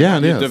thing. Oh, isn't it? Yeah,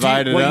 it you is.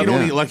 divide it Well, up. you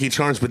don't Yeah. eat Lucky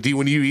Charms, but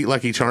when you eat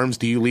Lucky Charms,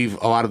 do you leave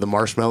a lot of the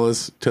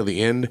marshmallows till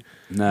the end?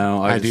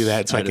 No, I do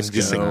that so I can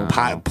just go.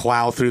 like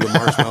plow through the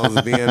marshmallows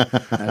at the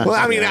end. Well,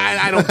 I mean,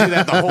 I don't do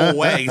that the whole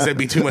way because that'd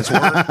be too much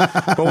work.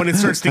 But when it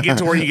starts to get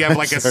to where you have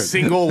like a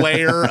single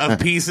layer of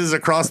pieces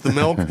across the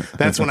milk,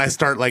 that's when I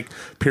start like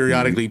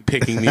periodically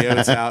picking the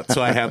oats out.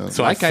 So I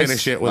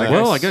finish it with.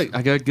 Well,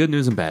 I got good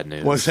news and bad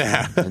news. What's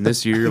that? And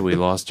this year we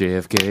lost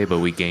JFK, but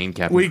we gained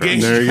Captain We Crunch.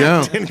 gained There you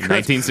go. Captain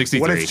Crunch. 1963.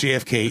 What if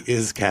JFK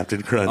is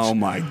Captain Crunch? Oh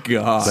my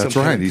god! That's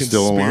right. He's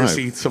still alive.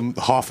 Some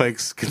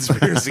Hoffax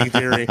conspiracy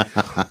theory.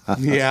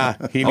 Yeah,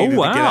 he Oh needed to get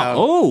wow! out.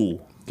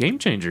 Oh, game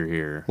changer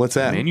here. What's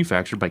that?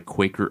 Manufactured by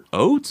Quaker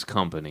Oats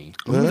Company.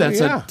 Ooh, that's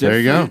yeah. a There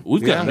you go.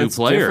 We've got a new That's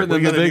player. different than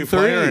We got the a new big three.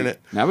 player in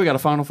it. Now we got a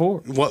Final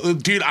Four. Well,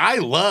 dude, I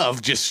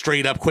love just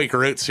straight up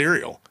Quaker Oat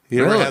cereal.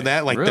 You ever Really? had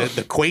that? Like Really?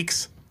 the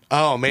Quakes?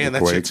 Oh, man,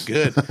 that Quakes. shit's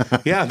good.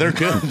 Yeah, they're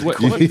good.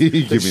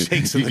 You give me,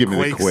 Shakes you and give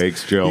me the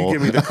Quakes, Joel. You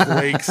give me the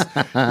Quakes.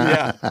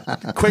 Yeah.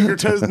 Quaker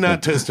toast,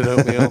 not toasted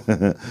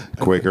oatmeal.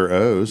 Quaker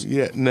O's.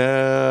 Yeah,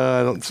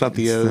 no, it's not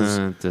the O's.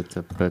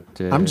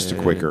 I'm just a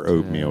Quaker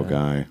oatmeal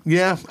guy.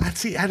 Yeah,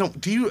 see, I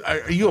don't.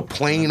 Are you a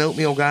plain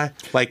oatmeal guy?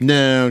 Like,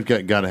 No,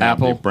 got to have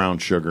Apple. the brown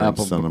sugar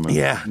Apple. and cinnamon.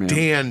 yeah,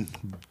 Dan,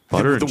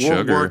 Butter the and World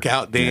sugar.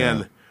 Workout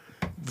Dan.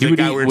 He The would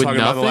guy eat we were with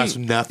talking about the last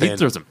nothing. nothing. He'd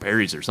throw some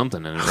berries or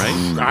something in it,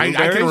 right? I can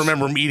Blueberries?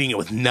 remember eating it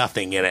with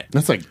nothing in it.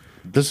 This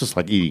is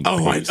like eating.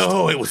 paste.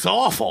 It was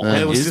awful.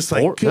 It was It's just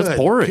like, that's good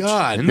porridge.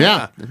 God. Isn't it?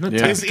 Yeah. Isn't it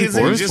Yeah. tasty Is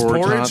it porridge? just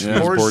Porridge porridge? hot, yeah.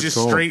 Porridge Porridge just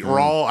cold, straight yeah.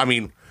 raw. I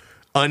mean,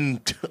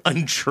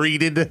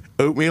 untreated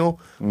oatmeal.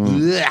 Mm.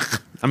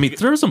 Blech. I mean,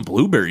 throw some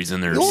blueberries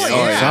in there. Oh,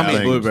 yeah. Something. I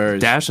mean,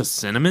 blueberries. Dash of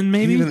cinnamon,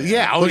 maybe.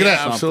 Yeah, Look at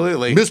that.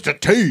 absolutely. Mr.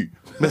 T.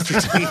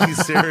 Mr. T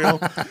cereal.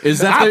 Is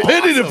that the,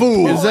 Pity the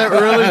fool. Is that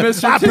really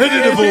Mr. T?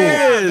 pity the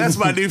fool. That's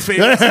my new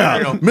favorite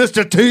cereal.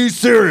 Mr. T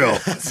cereal.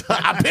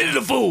 I pity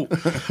the fool.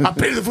 I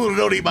pity the fool who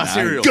don't eat my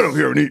cereal. Get over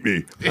here and eat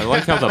me. I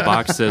like how the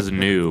box says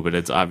new, but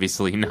it's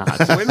obviously not.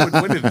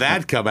 When did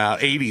that come out?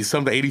 80s,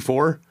 some to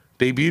 84?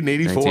 Debuted in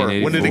 84.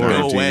 When did it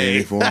go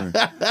away?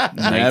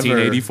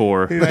 1984.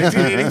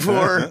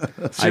 1984.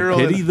 I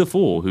pity the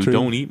fool who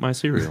don't eat my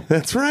cereal.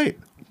 That's right.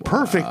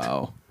 Perfect.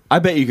 Wow. I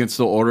bet you can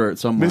still order it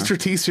somewhere. Mr.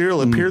 T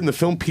cereal appeared in the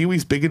film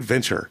Pee-wee's Big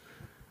Adventure.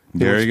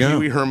 There you go.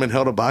 Pee-wee Herman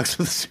held a box of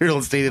the cereal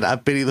and stated, I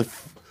pity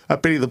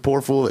the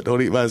poor fool that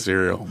don't eat my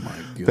cereal. Oh my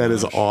God. That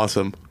is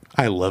awesome.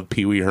 I love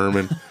Pee-wee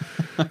Herman.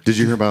 Did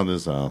you hear about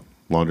this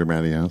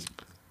laundromat he has?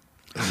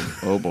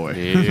 Oh boy.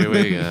 Here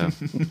we go.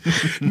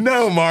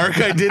 No, Mark,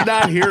 I did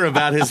not hear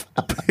about his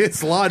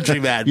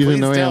laundromat. You Please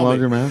didn't know he had a tell me.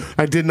 laundromat?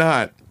 I did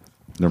not.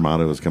 Their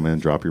motto was come in,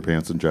 drop your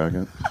pants and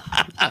jacket.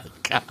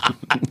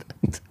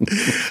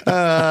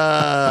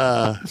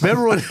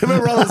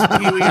 Remember all those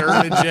Pee-wee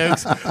Herman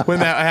jokes when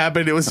that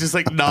happened? It was just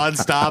like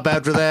nonstop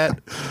after that.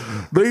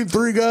 Name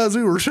 3 guys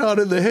who were shot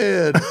in the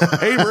head: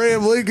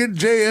 Abraham Lincoln,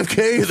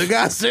 JFK, the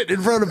guy sitting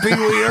in front of Pee-wee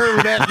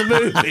Herman at the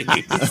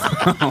movies.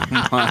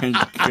 Oh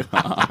my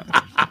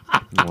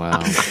god.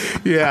 Wow.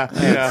 Yeah.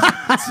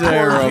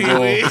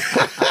 Terrible.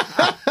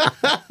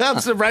 I'm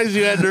surprised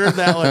you hadn't heard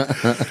that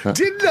one.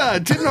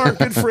 Didn't our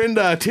good friend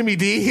Timmy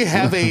D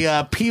have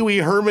a Pee-wee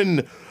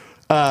Herman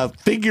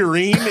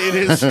figurine in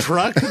his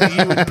truck that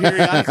you would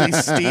periodically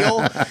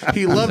steal?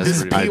 He loved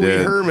his I Pee-wee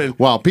did. Herman.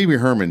 Well, Pee-wee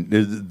Herman,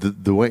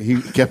 the way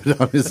he kept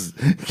it on his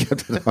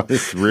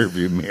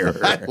rearview mirror.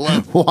 I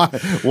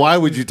love Why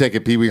would you take a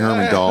Pee-wee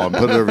Herman doll and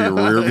put it over your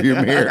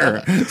rearview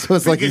mirror? So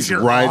it's like Because he's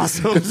you're riding,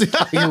 awesome.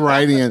 he's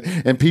riding in,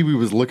 and Pee-wee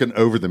was looking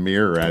over the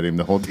mirror at him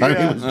the whole time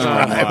Yeah. he was Oh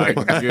driving.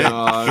 my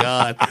god.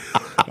 God.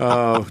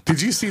 Oh,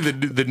 did you see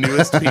the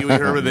newest Pee-wee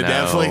Herman, the No.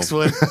 Netflix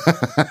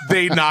one?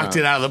 They knocked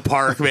it out of the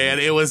park, man.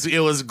 It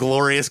was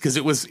glorious because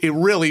it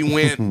really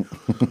went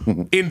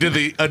into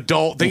the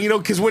adult thing,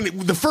 because when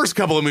the first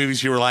couple of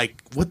movies you were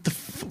like, what the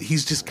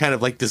he's just kind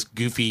of like this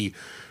goofy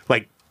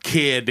like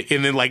kid,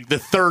 and then like the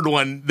third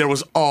one there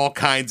was all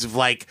kinds of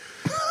like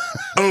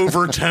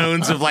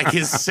overtones of like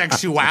his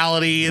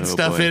sexuality and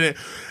stuff boy. in it.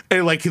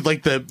 And like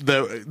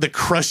the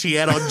crush he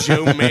had on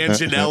Joe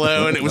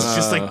Manganiello, and it was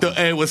just like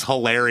it was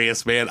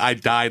hilarious, man. I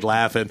died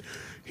laughing.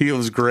 He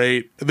was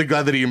great. The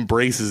guy that he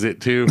embraces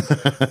it too.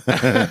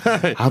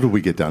 How do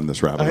we get down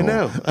this rabbit hole? I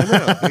know,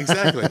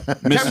 exactly.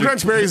 Captain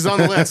Crunch Berries is on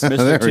the list. There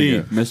Mr. we T.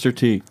 go. Mr.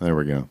 T. There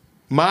we go.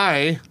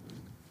 My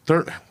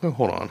third. Oh,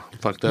 hold on, I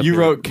fucked up. You here.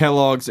 wrote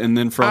Kellogg's and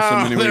then Frosted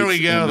Oh, Mini there Wheats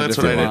we go. in a That's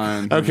what I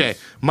different did. line. Okay,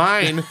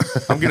 mine.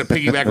 I'm gonna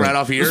piggyback right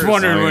off of yours. Just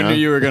wondering when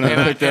you were going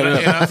to pick that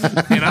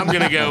up. And I'm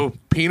gonna go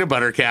peanut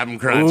butter Captain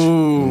Crunch.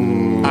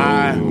 Ooh.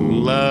 I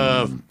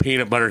love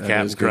peanut butter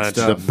Captain is good Crunch.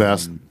 stuff. The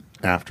best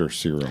after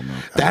cereal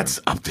milk. That's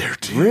up there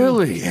too.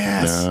 Really?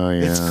 Yes. Oh,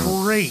 yeah. It's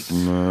great.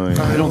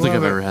 I don't think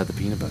I've love it. ever had the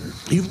peanut butter.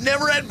 You've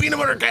never had peanut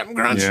butter Captain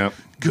Crunch? Yep.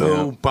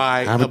 Go Yep.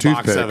 buy Have a a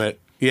box toothpick. of it.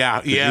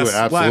 Yeah. You Yes. would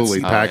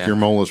absolutely Well, pack yeah. your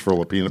molars full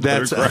of peanut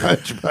butter That's-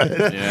 crunch.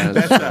 But Yeah,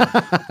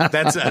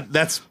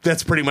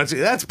 That's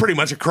pretty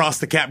much across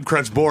the Captain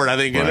Crunch board, I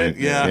think, isn't Right. it?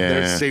 Yeah. Yeah.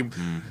 There's same.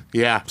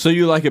 Yeah. so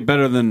you like it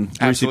better than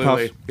Reese's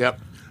Absolutely. Puffs? Yep.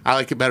 I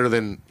like it better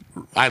than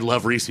I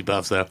love Reese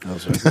Puffs though.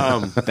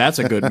 That's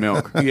a good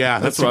milk. Yeah,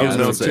 That's what I was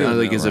going to say. too.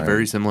 Like, is it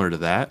very similar to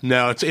that?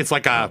 No, it's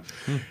like a.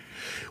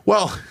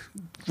 Well,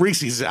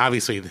 Reese's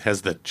obviously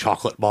has the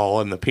chocolate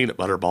ball and the peanut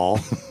butter ball.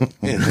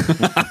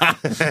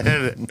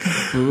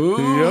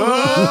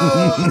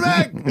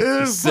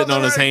 Sitting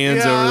on his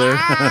hands over there.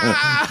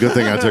 Good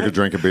thing I took a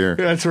drink of beer.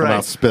 That's right.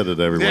 About spit it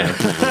everywhere.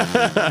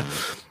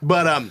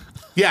 But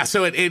yeah.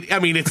 So I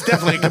mean, it's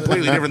definitely a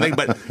completely different thing.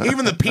 But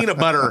even the peanut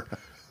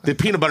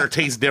butter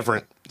tastes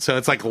different. So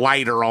it's like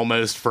lighter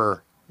almost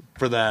for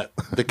the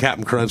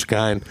Captain Crunch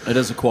kind. It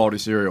is a quality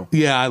cereal.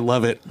 Yeah, I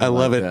love it. I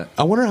love it. that.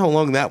 I wonder how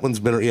long that one's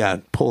been. Yeah,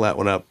 pull that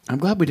one up. I'm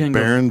glad we didn't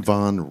Baron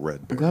von I'm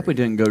Redberg. glad we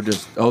didn't go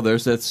just. Oh,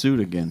 there's that suit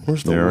again.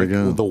 Where's the There we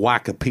go. The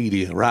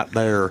Wikipedia right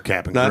there.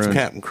 Captain That's Crunch.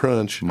 Captain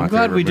Crunch. My I'm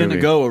glad we favorite didn't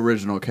movie. go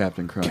original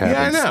Captain Crunch.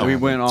 Yeah, I know. We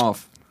went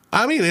off.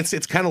 I mean,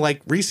 it's kind of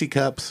like Reese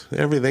Cups.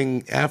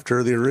 Everything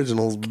after the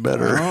original's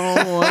better.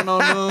 Oh, I don't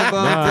know about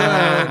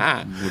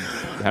that.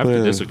 I have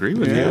to disagree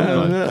with you.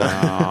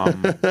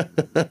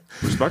 But,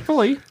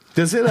 respectfully.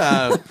 Does it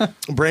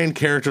brand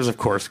characters? Of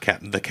course,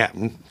 Captain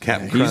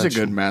Crunch. He's a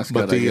good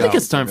mascot. But I the, I think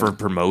it's time for a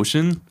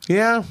promotion.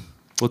 Yeah,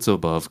 What's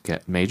above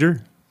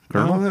Major? I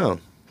don't Colonel? know.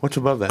 What's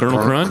above that? Colonel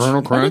Crunch?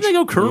 Colonel Why did Crunch? they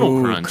go Colonel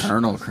Ooh, Crunch?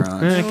 Colonel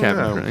Crunch.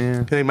 Captain Oh. Crunch.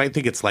 Yeah. They might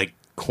think it's like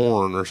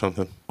corn or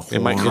something. Is it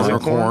Colonel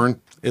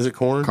Corn. Is it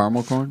corn?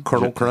 Caramel corn.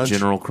 Colonel Crunch.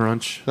 General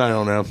Crunch. I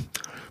don't know.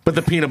 But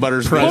the peanut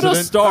butter's Put a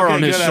star on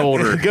go his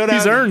shoulder.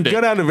 He's earned it.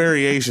 Go down to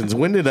variations.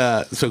 When did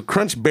so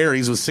Crunch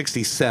Berries was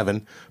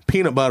 67,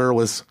 peanut butter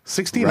was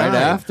 69. Right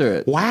after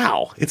it.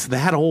 Wow, it's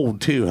that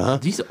old too, huh?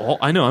 These all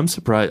I know. I'm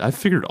surprised. I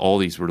figured all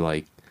these were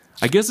like.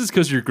 I guess it's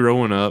because you're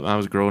growing up. I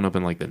was growing up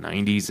in like the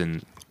 '90s,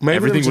 and Maybe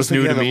everything it was just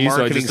new that, to yeah, the me, so I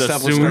marketing just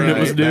stuff was assumed it starting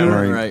was to get new.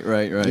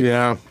 better. Right.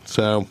 Yeah.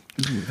 So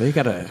They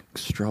got a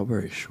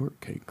strawberry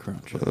shortcake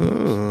crunch.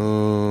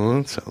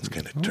 that sounds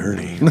kind of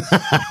dirty.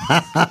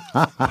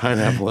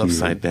 Pineapple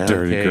upside down.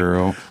 dirty cake.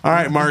 girl. All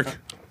right, Mark.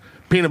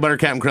 Peanut butter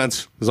Captain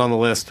Crunch is on the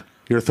list.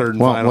 Your third and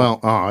final.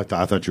 I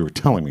thought you were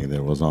telling me that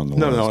it was on the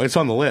list. No, it's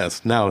on the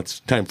list. Now it's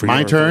time for My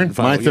your turn? third and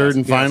final. My third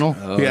and Yes. final?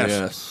 Oh, Yes.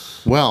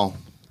 yes. Well,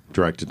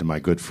 directed to my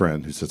good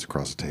friend who sits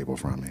across the table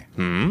from me.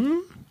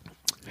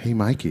 Hey,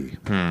 Mikey.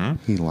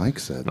 He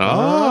likes it.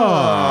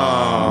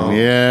 Oh,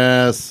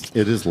 Yes,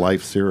 it is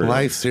Life cereal.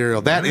 Life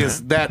cereal. That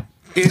is that.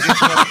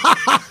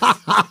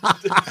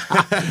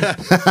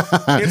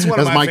 It's one of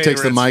As my Mike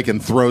takes the favorites. mic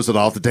and throws it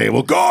off the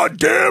table. God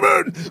damn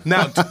it!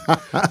 Now,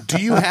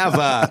 do you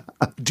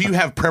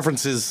have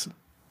preferences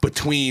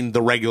between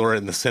the regular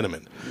and the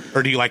cinnamon,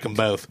 or do you like them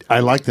both? I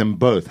like them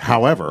both.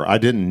 However, I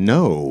didn't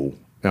know.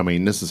 I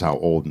mean, this is how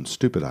old and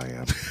stupid I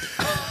am.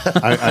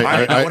 I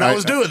didn't know what I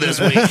was doing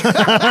this week.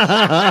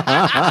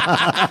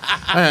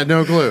 I had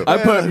no clue. I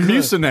put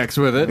Mucinex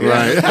with it.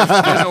 Right.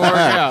 Didn't work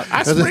out.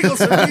 I sprinkled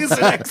some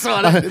Mucinex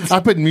on it. I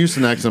put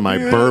Mucinex in my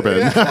bourbon.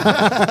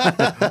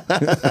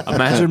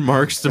 imagine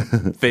Mark's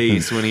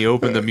face when he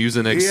opened the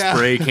Mucinex Yeah.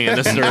 spray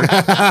canister.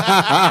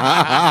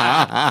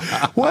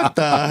 What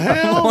the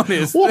hell?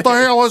 What the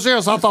hell is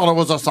this? I thought it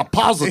was a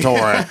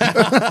suppository.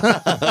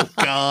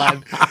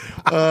 God.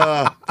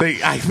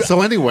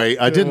 So anyway,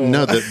 I didn't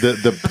know that the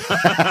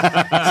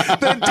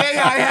The day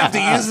I have to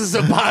use the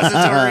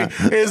suppository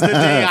is the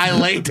day I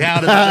lay down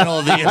in the middle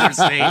of the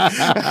interstate.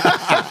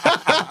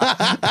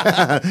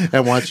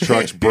 and watch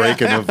trucks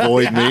break and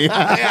avoid me.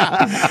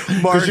 Mark's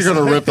Because you're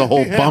going to rip the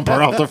whole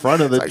bumper off the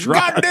front of the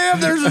truck. God damn,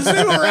 there's a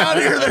zoo around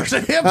here. There's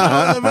a hippo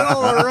in the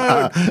middle of the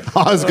road.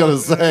 I was going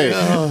to say,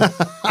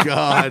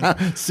 God.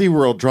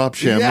 SeaWorld drop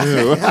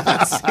shampoo.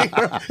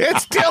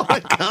 It's still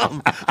to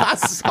come. I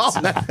saw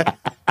that.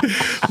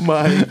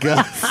 My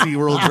God.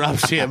 SeaWorld drop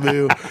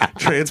shampoo,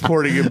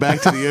 transporting it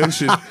back to the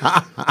ocean.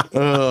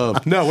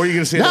 No, what are you going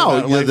to say? No,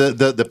 about, you know,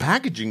 like, the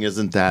packaging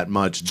isn't that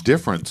much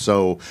different.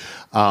 So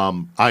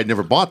I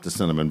never bought the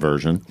cinnamon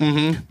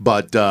version,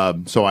 but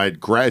so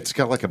it's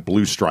got like a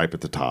blue stripe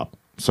at the top.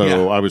 So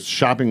Yeah. I was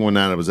shopping one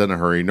night. I was in a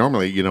hurry.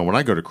 Normally, you know, when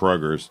I go to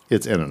Kroger's,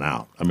 it's in and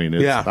out. I mean,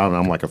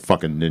 I'm like a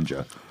fucking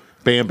ninja.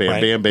 Bam, bam,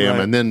 Right, bam, bam,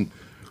 right. and then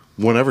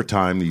whenever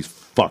time these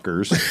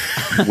fuckers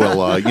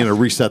will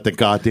reset the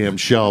goddamn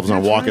shelves, and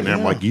I'm walking there.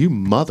 I'm like, you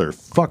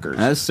motherfuckers.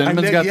 That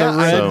cinnamon's I got ne- the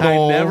red so-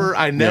 bowl.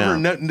 I never Yeah.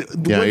 know.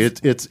 Yeah,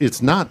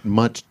 it's not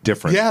much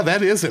different. Yeah,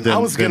 that isn't. Than, I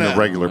was than gonna. the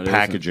regular That isn't.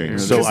 packaging. Yeah,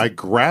 So this- I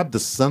grabbed the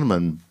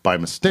cinnamon by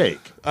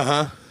mistake.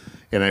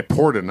 And I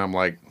poured it, and I'm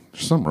like,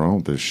 there's something wrong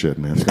with this shit,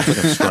 man. It's got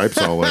stripes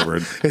all over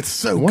it. It's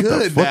so What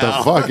good. the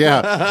now. fuck?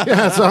 Yeah.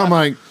 Yeah. So I'm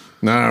like,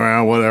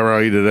 no, whatever.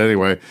 I'll eat it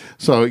anyway.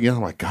 So,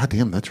 I'm like, God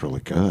damn, that's really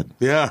good.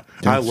 Yeah,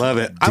 I love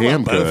it. I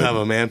damn love both good. of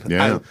them, man.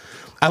 Yeah.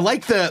 I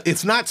like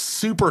it's not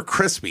super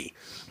crispy.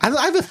 I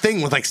have a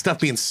thing with like stuff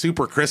being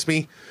super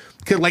crispy.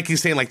 'Cause like you're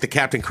saying, like the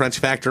Captain Crunch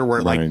factor where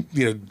it Right.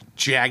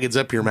 jaggeds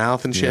up your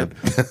mouth and shit.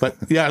 But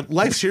yeah,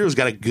 Life Cereal's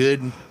got a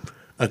good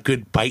a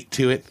good bite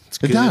to it. It's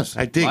good. It does.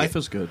 I dig Life it.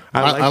 is good.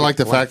 I like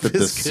the fact that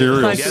the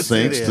cereal Yes, it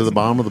sinks is. to the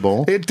bottom of the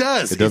bowl. It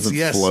does. It doesn't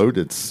Yes. float.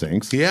 It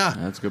sinks. Yeah.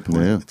 That's a good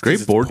point. Yeah. Great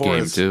It's board game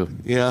porous. too.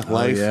 Yeah,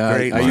 life. yeah.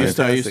 Great. I used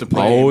to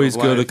play Always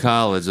Game go of to Life.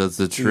 college. That's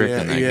the trick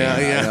in that game.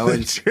 I The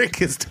always-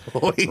 trick is to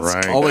always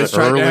Right. Always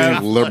tried to Early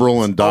have- liberal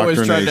Always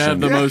indoctrination. tried to have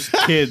the most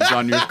kids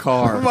on your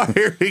car.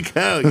 Here we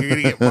go. You're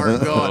gonna get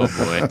Mark going.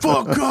 boy.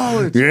 Fuck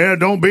college. Yeah,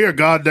 don't be a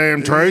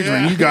goddamn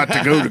tradesman. You got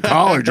to go to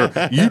college or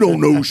you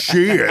don't know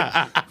shit.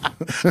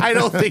 I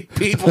don't think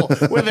people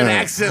with an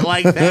accent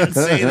like that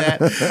say that.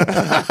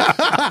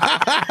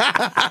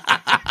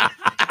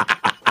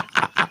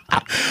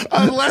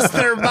 Unless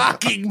they're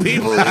mocking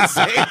people who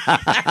say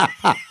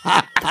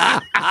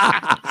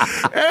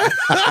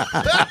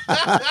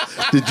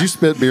Did you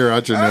spit beer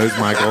out your nose,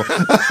 Michael?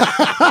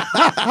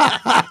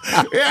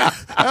 yeah,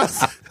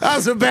 that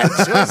was a bad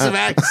choice of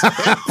accent.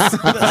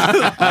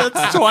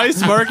 That's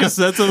twice Marcus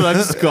said something. I've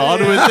just gone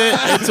with it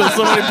until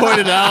somebody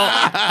pointed out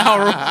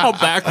how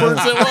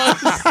backwards it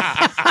was.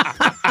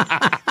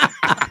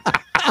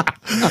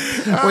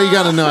 Well, you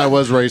got to know I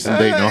was raised in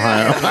Dayton,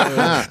 Ohio.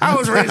 I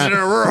was raised in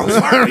a rural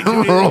farming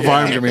community. Rural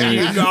farm community.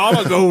 You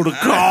gotta go to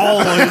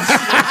college.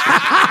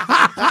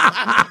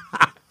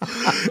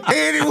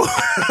 Anyone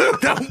who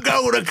don't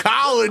go to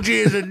college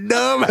is a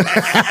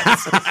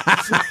dumbass.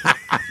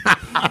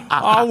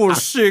 I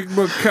was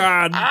Sigma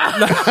Chi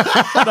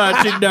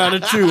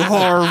 1992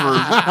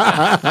 Harvard.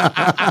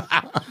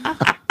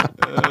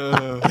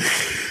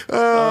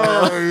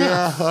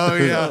 Oh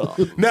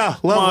yeah. No,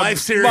 love life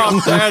cereal.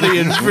 My daddy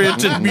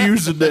invented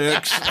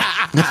Mucinex.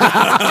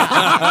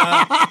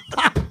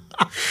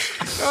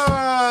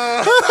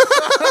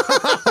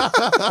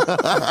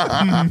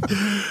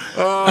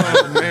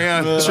 Oh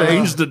man,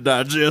 Changed the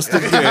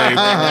digestive game.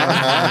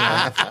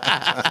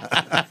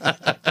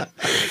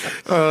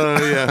 Oh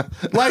yeah,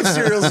 life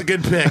cereal's a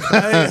good pick.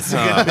 I think it's a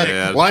good pick.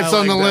 man. Life's I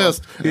on the like that.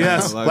 list.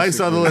 Yes, life's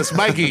on the list.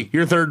 Mikey,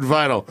 your third and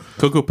final.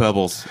 Cocoa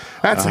Pebbles.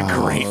 That's a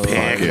great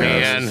pick,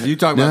 man. You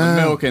talk about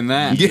the milk in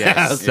that.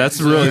 Yes.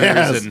 That's really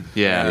Yes. the reason.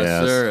 Yeah. Yes,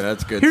 Yes. sir.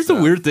 That's good. Here's the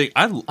stuff. weird thing.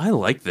 I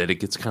like that it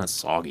gets kind of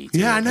soggy. Too.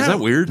 Yeah, I know. Is that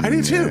weird? I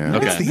do too. Yeah.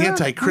 It's Okay. the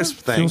anti-crisp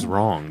thing. Feels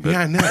wrong. But Yeah,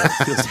 I know.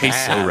 It feels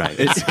tastes so right.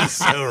 It tastes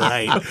so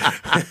right.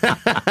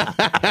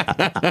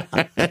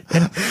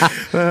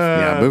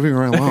 Yeah, moving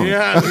right along.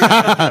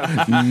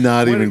 Yeah.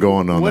 Not even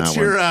going on What's that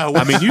your? one.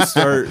 I mean, you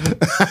start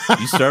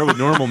with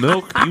normal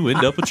milk, you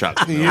end up with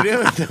chocolate milk. You do?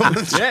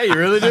 Yeah, you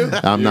really do.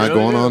 I'm not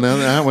going on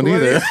that one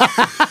either.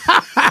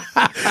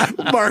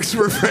 Mark's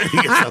referring to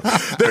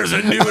himself. There's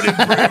a new and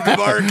improved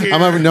Mark here.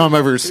 I'm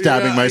over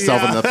stabbing Yeah,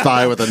 myself in the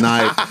thigh with a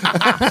knife.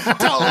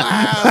 Don't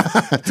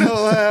laugh.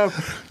 Don't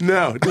laugh.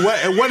 No.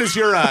 What is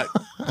your?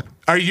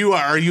 Are you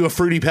a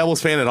Fruity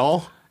Pebbles fan at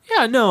all?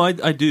 Yeah, no, I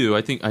do.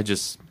 I think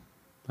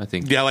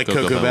Yeah, I like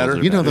Cocoa Pebbles better.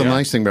 are You know, the better.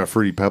 nice thing about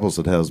Fruity Pebbles,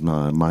 it has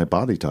my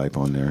body type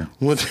on there.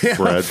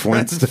 Fred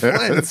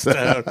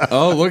Flintstone.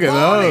 Oh, look at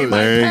those.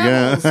 There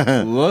you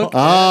go. Look.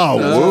 Oh,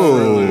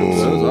 whoa.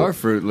 Those are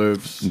Fruit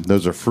Loops.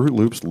 Those are Fruit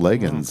Loops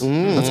leggings.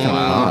 That's kind of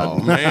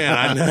odd. Man,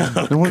 I know.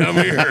 Come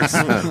here.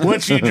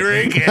 What you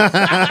drinking?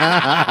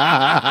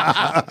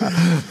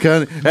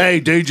 Hey,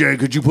 DJ,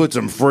 could you put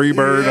some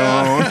Freebird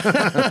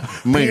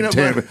on? Me and Peanut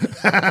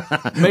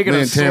Tammy. Make it Me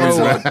a and Tammy's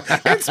slow one.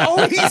 It's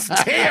always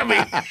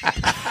Tammy.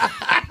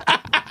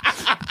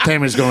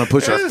 Tammy's going to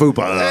push our fupa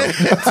up.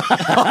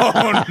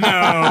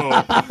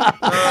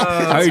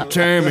 Hey,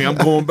 Tammy, I'm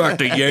going back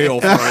to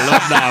Yale for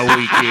alumni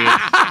weekend.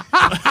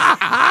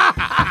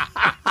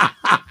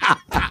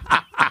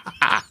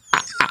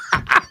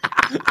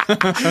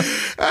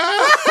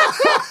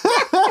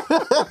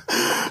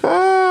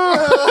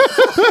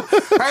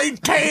 Hey,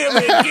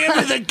 Tammy, give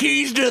me the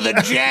keys to the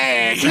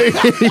Jag.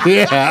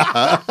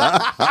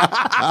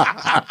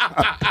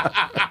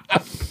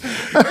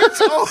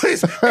 It's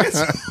always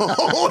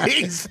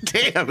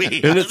Tammy.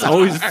 And it's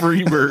always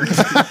Freebird.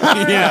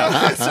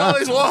 Yeah, it's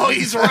always, whoa,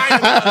 he's right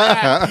about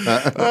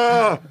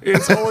that.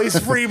 It's always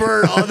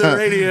Freebird on the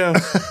radio.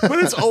 But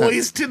it's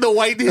always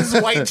his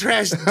white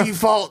trash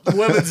default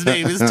woman's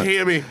name is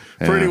Tammy.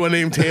 For anyone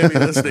named Tammy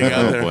listening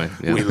out there, boy.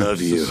 Yeah. we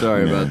love you.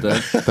 Sorry about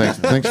that.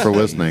 Thanks for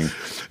listening.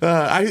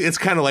 It's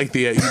kind of like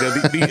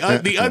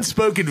the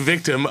unspoken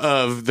victim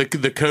of the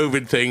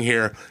COVID thing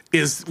here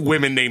is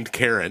women named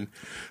Karen.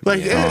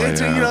 Like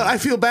I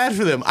feel bad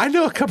for them. I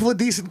know a couple of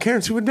decent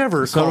Karens who would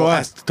never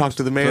ask to talk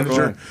to the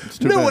manager.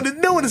 No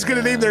one is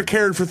going to name their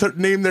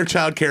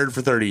child Karen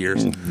for 30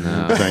 years.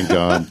 Thank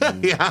God.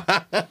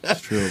 Yeah,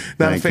 It's true.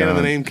 not a Thank fan of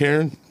the God. name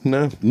Karen.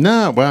 No,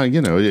 No, well,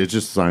 it's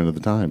just a sign of the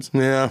times.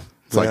 yeah,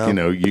 It's like,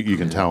 you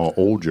can tell how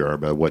old you are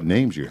by what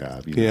names you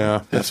have. you know.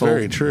 yeah, that's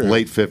very true.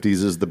 Late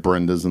 50s is the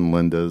Brendas and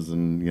Lindas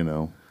and,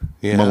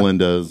 Yeah.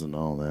 Melindas and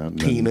all that. And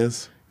then-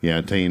 Tina's.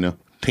 Yeah, Tina.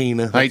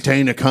 Tina. Hey,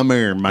 Tina, come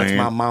here, That's man.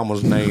 my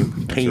mama's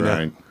name. Tina.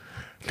 right.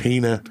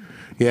 Tina.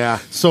 Yeah.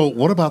 So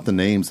what about the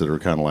names that are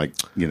kind of like,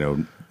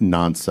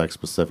 non-sex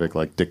specific,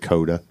 like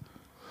Dakota?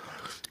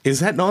 Is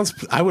that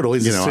I would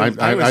always assume,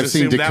 I've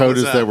seen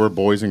Dakotas that were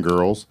boys and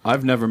girls.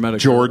 I've never met a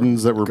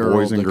Jordans that were girl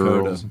boys and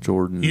Dakota. girls.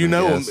 Jordan. you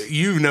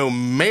know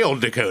male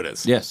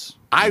Dakotas. Yes.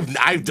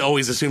 I've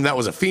always assumed that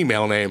was a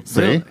female name.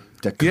 See?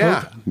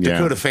 Dakota. Yeah.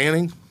 Dakota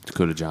Fanning,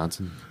 Dakota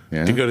Johnson.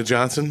 Yeah. Dakota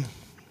Johnson.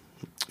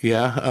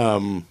 Yeah.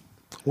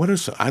 What are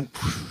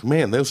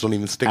man? Those don't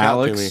even stick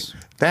out to me.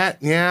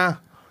 Alex.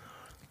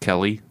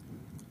 Kelly.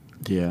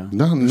 Yeah.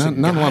 No,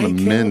 not a lot of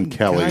Guy men,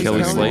 Kelly? Kelly. Kelly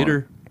anymore.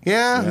 Slater.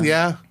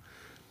 Yeah.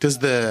 Does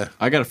the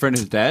I got a friend.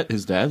 His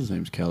dad's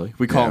name's Kelly.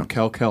 We call him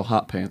Kel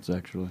Hot Pants,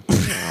 actually.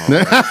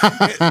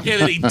 and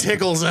then he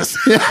tickles us.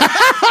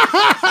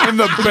 In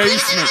the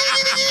basement.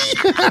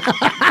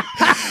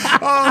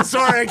 Oh,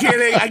 sorry, I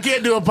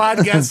can't do a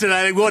podcast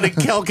tonight. I'm going to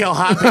Kel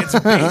Hot Pants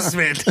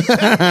basement.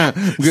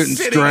 Getting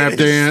strapped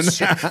in.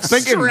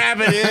 Strap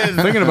it in.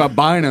 Thinking about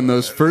buying him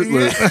those Fruit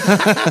Loops.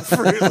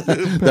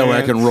 That way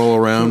I can roll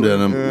around in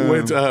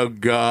them. Oh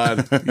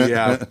God,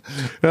 yeah.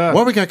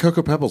 Well, we got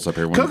Cocoa Pebbles up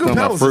here. We're Cocoa talking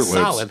about Pebbles Fruit is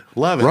Loops. solid.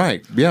 Love it.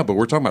 Right. Yeah, but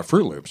we're talking about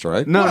Fruit Loops,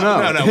 right? No.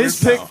 no,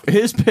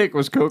 His pick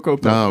was Cocoa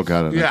Pebbles. Oh,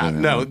 got it. Yeah, Okay.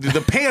 no,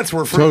 the pants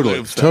were Fruit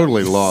Loops. though.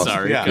 Totally lost.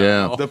 Sorry. Yeah,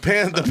 Yeah. the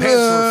pants were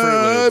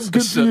Fruit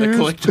Loops. So they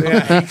clicked on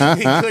Yeah,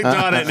 he clicked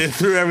on it and it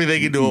threw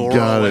everything into a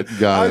whirlwind.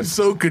 Got it. I'm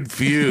so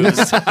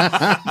confused.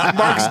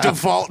 Mark's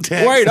default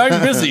text. Wait,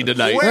 I'm busy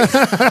tonight.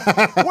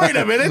 Wait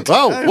a minute.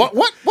 Oh,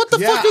 what the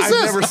fuck is I've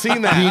this? never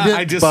seen that. Peanut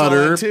I just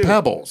butter saw it too.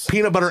 pebbles.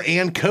 Peanut butter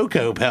and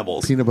cocoa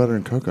pebbles. Peanut butter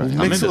and cocoa. Mix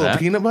into a little that.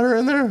 peanut butter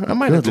in there. I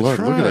might Good have to Lord,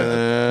 try look at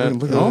that.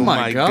 Look at that. Oh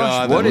my gosh,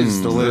 God, what that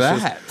is looks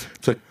delicious. that?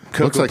 It's a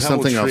cocoa Looks like pebble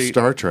something off treat.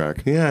 Star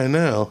Trek. Yeah, I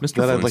know. Mr.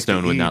 That I'd like to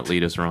Flintstone would eat. not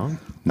lead us wrong.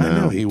 I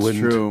know he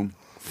wouldn't. True.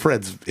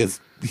 Fred's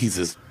he's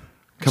as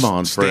Come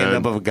on, Fred. stand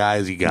up of a guy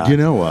as you got. You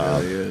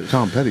know,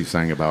 Tom Petty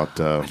sang about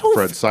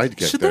Fred's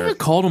sidekick Should they there. have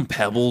called him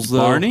Pebbles, though?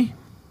 Barney?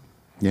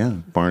 Yeah,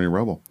 Barney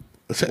Rubble.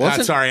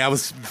 Sorry,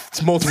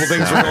 multiple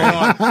things were going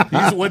on.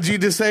 What did you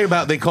just say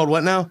about they called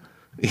what now?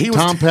 He was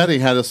Tom Petty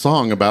had a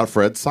song about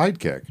Fred's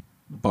sidekick.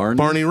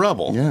 Barney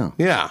Rubble. Yeah.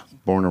 Yeah.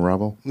 Born a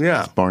Rebel?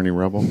 Yeah. It's Barney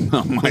Rubble?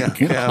 Oh my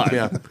God.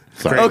 Yeah.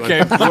 Sorry. Great Okay,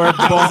 one. we're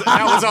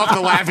That was off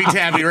the Laffy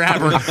Taffy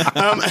rapper.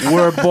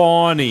 We're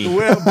Barney.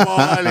 We're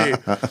Barney.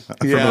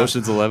 From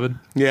Ocean's 11.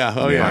 Yeah.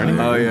 Oh yeah.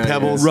 Oh, yeah,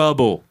 Pebbles.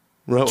 Rubble.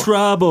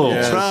 Trouble.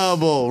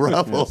 Trouble.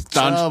 Rubble.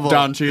 Trouble.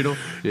 Don Cheadle.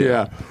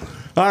 Yeah.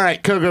 All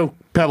right. Cocoa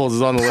Pebbles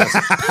is on the list.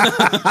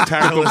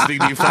 Tired of listening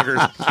to you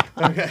fuckers.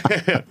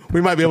 Okay.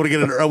 We might be able to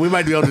get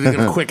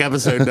a quick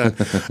episode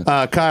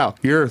done. Kyle,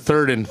 you're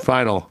third and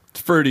final.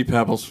 Fruity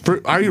Pebbles.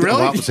 Are you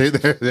really? Well, see,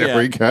 there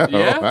we go.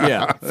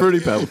 Yeah. Fruity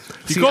Pebbles.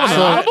 See,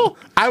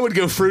 I would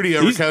go fruity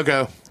over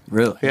cocoa.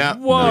 Really? Yeah.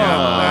 Whoa.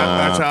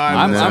 Yeah, that's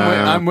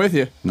how I'm with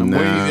you.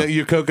 No.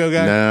 You a cocoa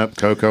guy? Nope,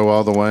 cocoa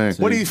all the way.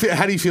 What do you feel?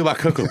 How do you feel about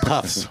Cocoa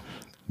Puffs?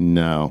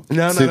 No.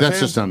 No, See, not a that's fan?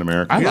 just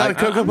un-American. You're not a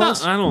Cocoa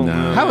Puffs? I don't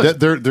know. No.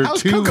 They're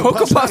too...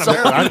 Cocoa Puffs not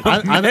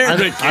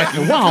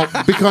American? Well,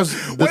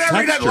 because the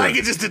Whatever, he doesn't texture... like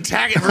it, just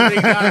attack it for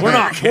being not We're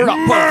not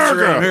puffs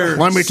around here.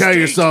 Let me tell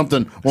you Steak.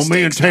 something. Well,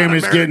 me and Steak's not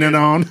Tammy's getting it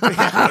on.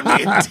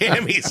 Me and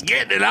Tammy's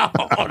getting it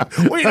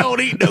on. We don't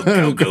eat no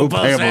Cocoa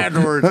Puffs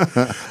Pebbles.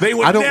 afterwards. They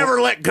would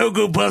never let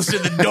Cocoa Puffs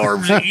in the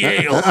dorms at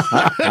Yale.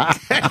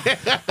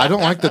 I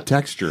don't like the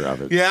texture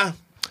of it. Yeah.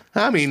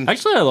 I mean,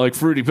 Actually, I like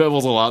Fruity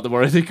Pebbles a lot the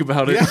more I think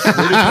about it.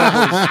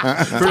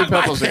 Fruity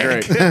Pebbles are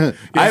great. Say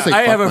I fuck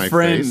have my a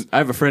friend. face. I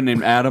have a friend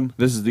named Adam.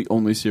 This is the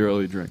only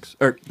cereal he drinks.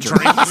 It's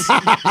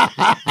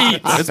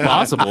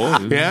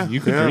possible. Yeah,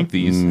 You can yeah. drink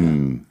these.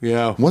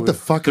 yeah. What the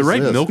fuck The is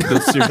right this? milk to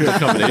cereal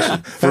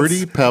combination.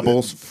 Fruity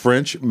Pebbles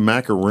French Oh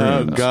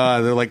macaroons.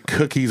 God, they're like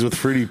cookies with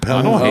fruity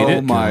pebbles. don't hate Oh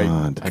it. my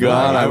God.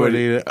 God! I would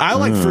eat it. I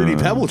like fruity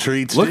pebble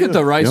treats. Look too. at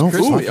the Rice Don't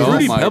Krispies. fuck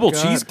Fruity my Pebble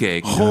God.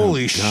 cheesecake.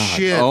 Holy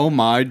shit! Oh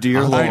my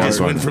dear Lord! I just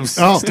went from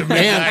 6 to And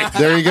midnight.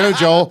 there you go,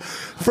 Joel.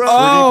 From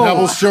Fruity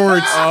Pebbles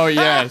shorts. Oh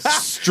yes.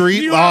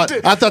 Street. You have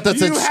to- I thought that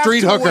said you have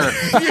street to hooker.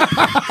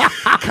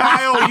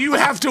 Kyle, you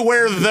have to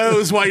wear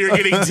those while you're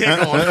getting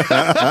tickled.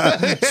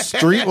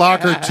 Street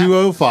Locker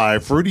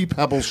 205. Fruity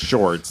Pebbles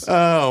shorts.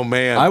 Oh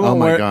man, I won't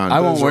my wear. God, I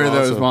won't those are wear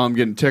those awesome. while I'm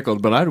getting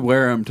tickled, but I'd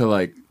wear them to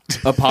like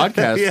a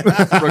podcast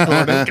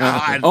recording.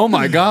 God. Oh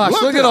my gosh!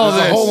 Look at all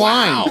there's a this. whole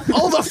line. Wow.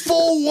 Oh, the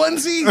full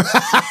onesie.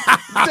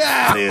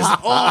 That is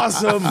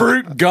awesome.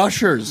 Fruit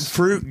gushers.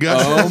 Fruit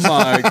gushers. Oh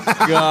my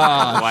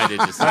God! Why did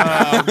you say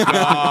Oh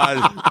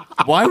God.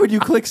 Why would you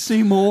click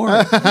see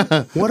more?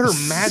 What are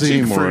magic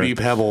Seymour. fruity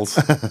pebbles?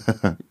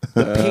 The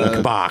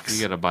pink box.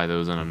 You gotta buy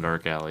those in a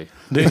dark alley.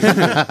 Do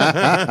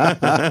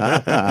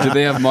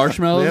they have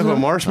marshmallows? They have in a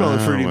them? marshmallow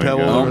fruity my pebble.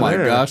 God. Oh over my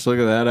there. gosh! Look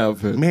at that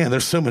outfit. Man,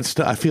 there's so much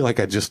stuff. I feel like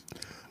I just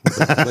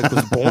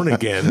was born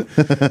again.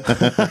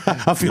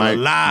 I feel Mike,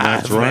 alive,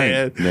 that's right.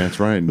 man. That's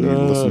right. You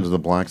listen to the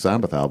Black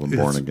Sabbath album,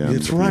 Born Again.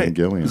 it's with Ian right.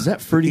 Gillian. Is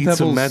that Fruity Eat Pebbles?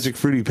 some magic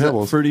Fruity Is that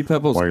Pebbles. Fruity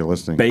Pebbles. While you're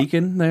listening.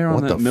 Bacon there on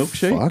What that the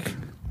milkshake. fuck?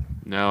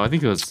 No, I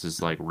think it was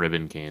just like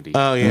ribbon candy.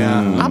 Oh yeah,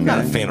 I'm not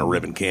a fan of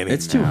ribbon candy.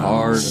 It's too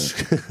hard.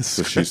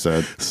 So she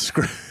said.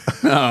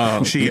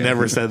 She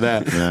never said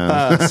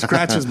that.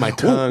 Scratches my Whoa,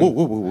 tongue. whoa,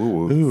 whoa,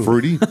 whoa, whoa.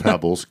 Fruity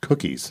Pebbles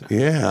cookies.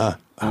 Yeah.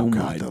 Oh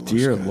my that looks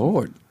dear good.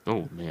 Lord!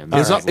 Oh man, I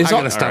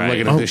gotta stop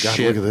looking at this God,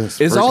 shit. look at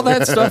this. Is all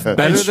that stuff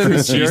better than the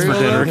cheese for cereal?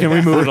 dinner? though? Can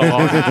we move it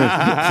along?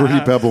 Fruity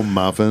Pebble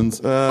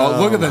muffins. Oh,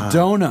 look at the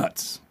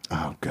donuts.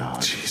 Oh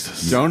God,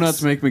 Jesus!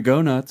 Donuts make me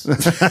go nuts.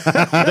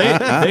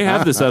 they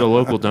have this at a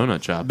local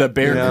donut shop. The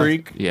Bear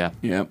Creek. Yeah,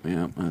 Yep.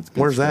 That's good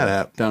Where's stuff. that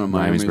at? Down in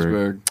Miamisburg.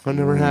 Miamisburg. I've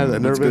never had it.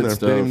 I've never That's been good there.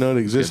 stuff. Didn't even know it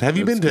exists. Have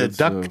you That's been to good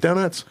Duck stuff.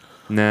 Donuts?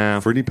 nah.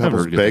 Fruity I've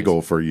Pebbles heard good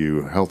bagel for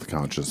you health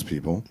conscious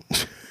people.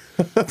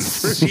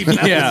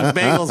 Yeah.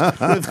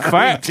 Bagels with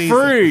Fat cream cheese.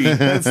 free.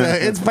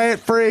 It's fat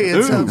free.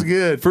 It sounds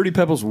good. Fruity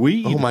Pebbles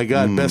weed. Oh my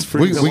God, best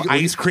fruit. We-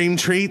 Ice cream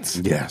treats.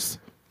 Yes.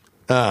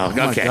 Oh,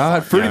 my okay.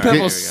 God. Fruity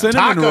Pebbles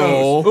cinnamon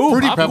roll. Ooh,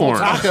 Fruity popcorn.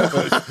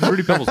 Pebbles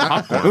Fruity Pebbles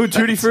popcorn. Ooh,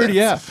 Tutti Frutti,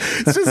 yeah.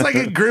 It's just like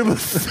a group of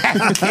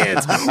fat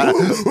kids.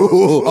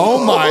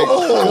 Oh my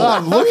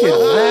God, look at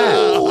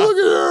that. Look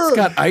at her. It's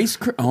got ice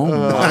cream. Oh my.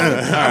 All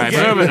right,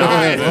 Okay, moving all on.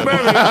 right,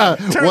 moving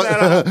on. Turn What- that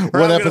off, or what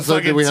I'm gonna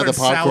episode did we have the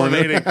fucking start popcorn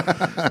in?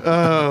 salivating.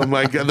 Oh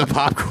my God, the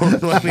popcorn.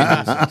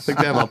 I think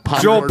they have a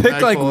popcorn. Joel, pick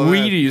bag like full of that.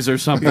 Wheaties or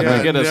something Yeah,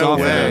 to get us no off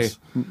way. of this.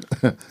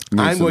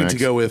 I'm going to Mucinex.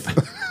 go with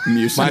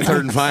Mucinex. my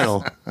third and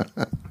final.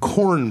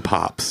 Corn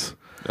Pops.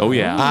 Oh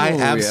yeah, I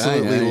yeah,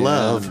 absolutely yeah.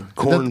 love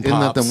corn Isn't that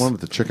pops. the one with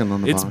the chicken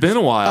on the it's box? been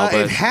a while.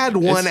 But It had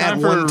one it's at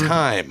time one for-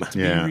 time.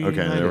 Yeah.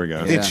 Okay. There we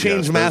go. It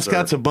changed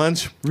mascots a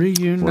bunch.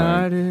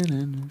 Reunited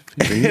and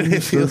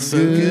It feels so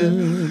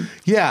good.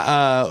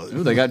 Yeah,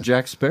 Ooh, they got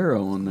Jack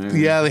Sparrow on there.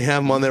 yeah, they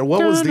have them on there.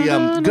 What was the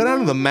go down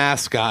to the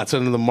mascots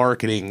under the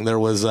marketing? There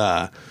was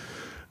the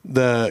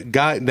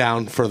guy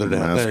down further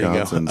down. There you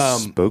Mascots go. and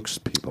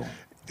spokespeople.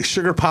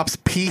 Sugar Pops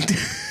Pete,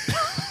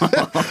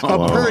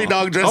 a prairie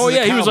dog dressed. Oh as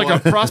yeah, he was like a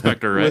cowboy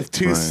prospector, right? with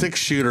two Right.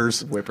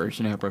 6-shooters.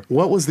 Whippersnapper.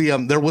 What was the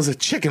there was a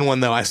chicken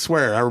one though? I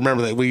swear, I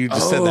remember that. We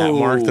just said that,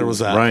 Mark. There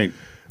was a Right.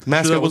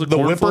 mascot. that was a the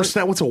cornflake?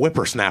 whippersnapper. What's a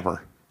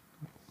whippersnapper?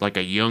 Like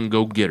a young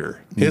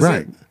go-getter. Is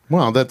Right. it?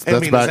 Well, that's I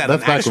mean, is back. that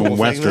That's an back actual when thing,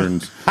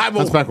 westerns. though?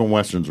 That's back when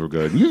westerns were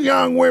good. You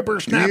young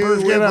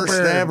whippersnappers, You get up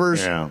whippersnappers.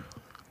 here. Yeah.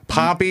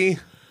 Poppy.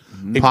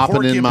 A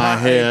Popping in my porcupine-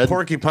 head. A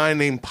porcupine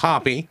named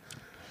Poppy.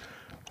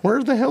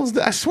 Where the hell's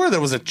that? I swear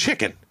there was a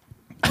chicken.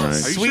 Right. Are you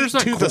sure Sweet it's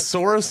not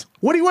Toothosaurus.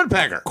 Woody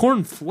Woodpecker.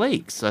 Corn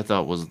Flakes, I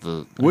thought was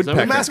the Woodpecker.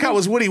 The mascot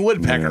was Woody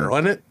Woodpecker,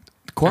 wasn't it?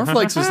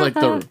 Cornflakes is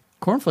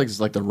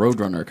like the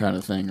Roadrunner kind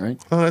of thing, right?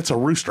 Oh, that's a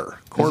rooster.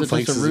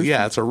 Cornflakes just a is rooster?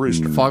 yeah, it's a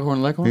rooster.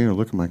 Foghorn Leghorn. Here,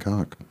 look at my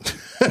cock.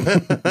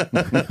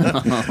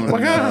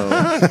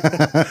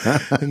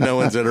 No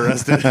one's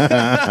interested.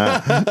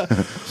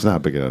 It's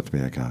not big enough to be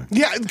a cock.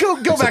 Yeah, go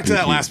back to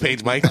that last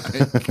page, Mike.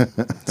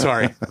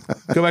 Sorry.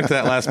 Go back to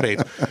that last page.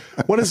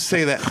 What does it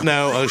say that?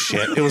 No, oh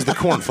shit. It was the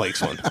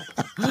cornflakes one.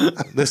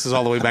 This is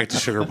all the way back to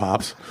Sugar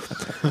Pops.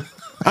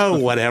 Oh,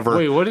 whatever.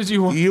 Wait, what did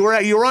you want? You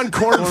were on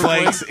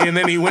cornflakes, and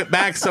then he went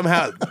back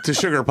somehow to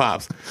Sugar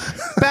Pops.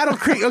 Battle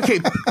Creek. Okay,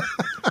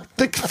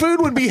 the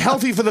food would be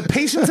healthy for the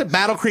patients at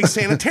Battle Creek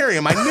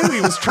Sanitarium. I knew he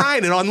was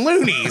trying it on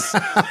loonies.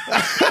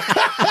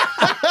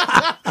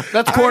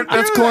 That's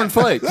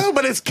cornflakes. No,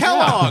 but it's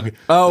Kellogg.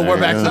 Oh, we're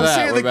back to I'm that.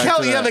 saying We're the back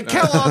to that. the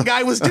Kellogg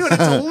guy was doing it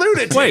to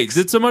lunatics. Wait,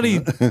 did somebody?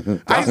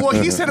 Well,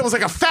 he said it was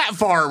like a fat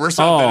farm or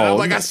something. Oh. I'm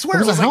like, I swear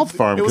It was a like, health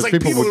farm It was because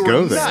like people would who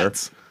go were there.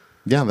 nuts.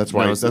 Yeah, that's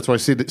why. No, That's why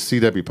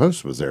CW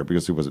Post was there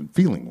because he wasn't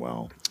feeling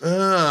well.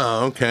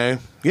 Oh, okay.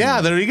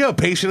 Yeah, there you go.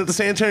 Patient at the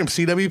sanitarium,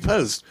 CW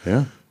Post.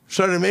 Yeah.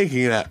 Started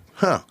making that.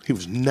 Huh. He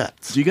was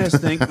nuts. Do you guys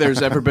think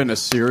there's ever been a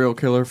serial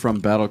killer from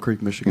Battle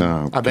Creek, Michigan?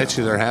 No. I bet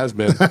you there has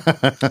been.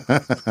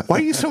 Why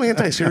are you so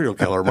anti-serial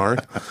killer, Mark?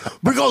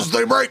 Because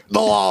they break the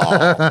law.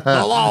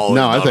 The law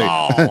No, is the I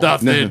law. think The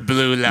thin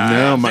blue line.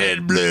 No,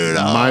 Thin blue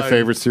line. my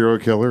favorite serial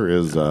killer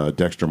is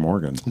Dexter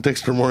Morgan.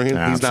 Dexter Morgan,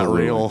 he's not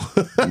Absolutely. real.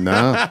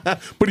 No,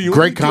 But he great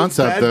only kills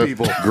concept bad though.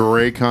 people.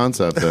 Great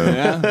concept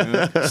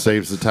though.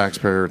 Saves the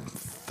taxpayer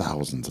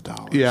thousands of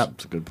dollars. Yeah.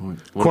 That's a good point.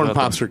 What Corn about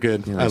Pops them? are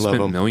good. Yeah, I love spent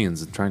them.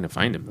 millions in trying to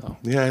find him though.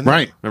 Yeah, I know.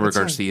 Right. Remember That's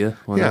right. Garcia?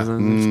 Yeah. Garcia.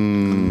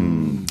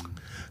 Killing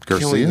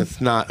Garcia.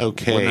 is not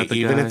Wasn't okay, that the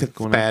even guy if it's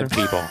going bad after?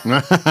 people.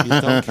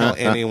 You don't kill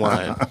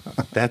anyone.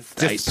 That's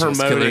Nice, just just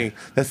promoting. killer.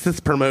 That's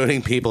just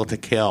promoting people to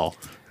kill.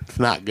 It's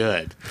not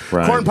good.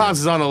 Right. Corn Pops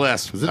is on the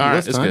list. Is it All right.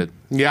 list It's time? good.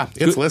 Yeah,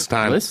 it's list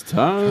time. This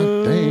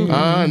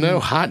time. No,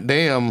 hot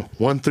damn.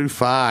 1 through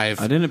 5.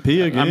 I didn't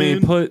pee again. I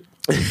mean, put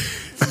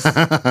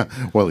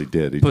Well, he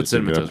did. He put just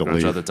didn't Cinnamon have Toast to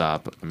Crunch leave. at the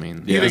top. I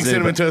mean, You think is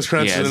Cinnamon anybody- Toast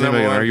Crunch yeah, is is the number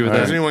anybody one? gonna argue with Is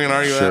that? anyone going to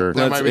argue Sure. with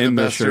that? That That's might be the in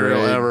the best cereal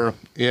charade. ever.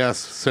 Yes,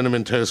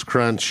 Cinnamon Toast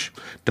Crunch.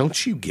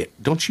 Don't you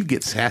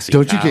get sassy?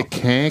 Don't you Kyle. get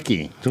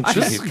canky? Don't you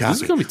this get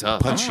is gonna be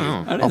tough. Punch I you.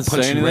 don't know. I didn't I'll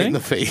punch say you right in anything. the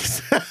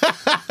face.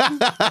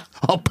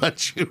 I'll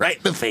punch you right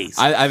in the face.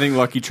 I think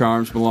Lucky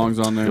Charms belongs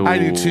on there. I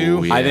do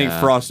too. Ooh, I think yeah.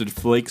 Frosted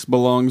Flakes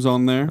belongs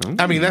on there.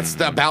 I mean, that's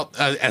about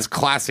as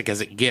classic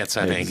as it gets,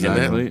 I think,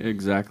 isn't it?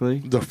 Exactly.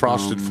 The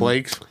Frosted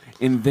Flakes.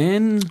 And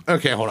then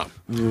Okay, hold on.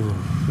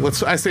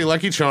 I say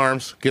Lucky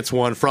Charms gets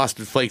one.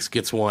 Frosted Flakes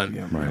gets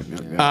one. Right.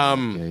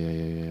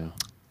 Yeah.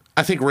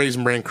 I think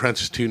Raisin Bran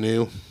Crunch is too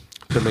new.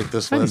 to make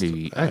this I list. knew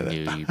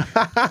you.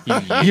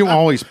 You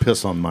always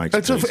piss on Mike's.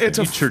 It's a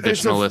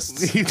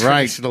traditionalist.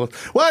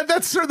 Traditionalist. Well,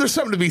 there's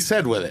something to be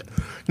said with it.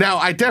 Now,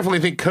 I definitely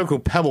think Cocoa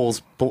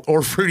Pebbles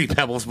or Fruity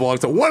Pebbles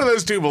belongs. One of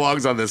those two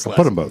belongs on this list.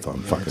 Put them both on.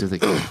 Fuck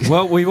it.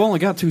 Well, we've only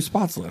got 2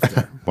 spots left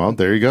there. Well,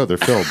 there you go. They're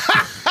filled.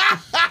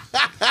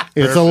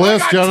 It's a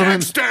list, gentlemen.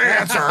 Text to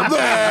answer.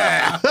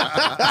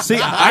 See,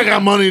 I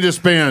got money to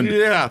spend.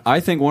 Yeah, I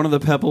think one of the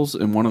Pebbles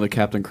and one of the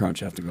Captain Crunch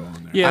have to go on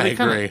there. Yeah, I they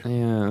kinda- agree.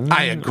 yeah.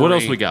 I agree. What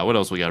else we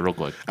got? Real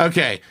quick.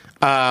 Okay.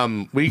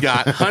 We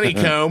got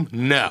Honeycomb.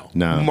 No.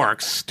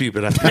 Mark's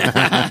stupid.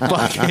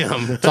 Fuck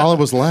him. That's all that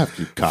was left,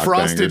 you cockbangers.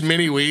 Frosted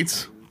Mini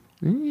Wheats.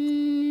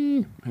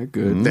 They're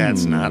good.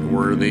 That's not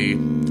worthy.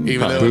 Even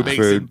though Poop it makes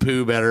food. him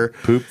poo better.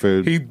 Poop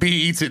food. He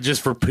eats it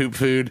just for poop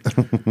food.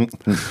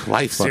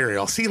 Life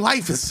cereal. See,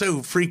 life is so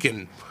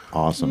freaking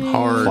Awesome.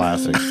 hard.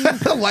 Classic.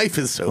 Life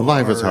is so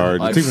Life is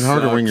hard. Life It's even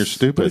harder when sucks. you're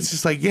stupid. It's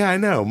just like, yeah, I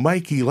know.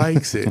 Mikey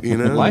likes it, you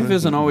know? Life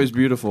isn't always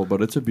beautiful,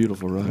 but it's a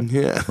beautiful ride.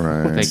 Yeah.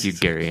 Right. Thank you,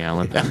 Gary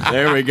Allen.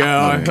 There we go.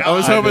 I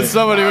was hoping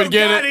somebody would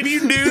get God, it. and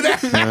you knew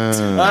that?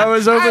 I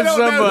was I hoping don't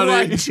know who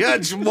I somebody.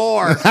 judge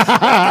more. You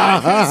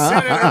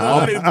said it or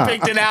the one who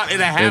picked it out in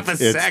a half a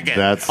It's second.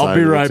 that I'll side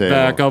be of the right table.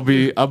 back.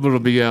 I'm gonna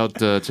be out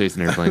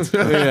chasing airplanes.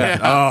 Yeah.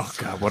 Oh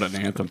God, what an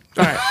anthem!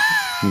 All right.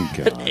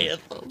 God.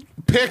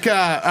 Pick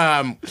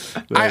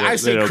I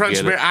say they don't Crunch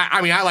get Berry. it.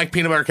 I mean, I like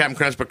peanut butter Captain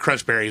Crunch, but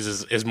Crunch Berries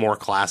is more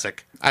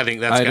classic. I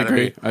think that's I'd gotta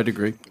agree. be. I'd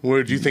agree.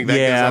 Where do you think that goes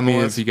Yeah, I on the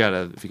mean, list? if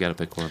you gotta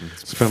pick one,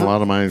 Spent a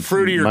lot of my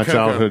Fruity or cocoa?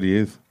 childhood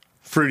youth.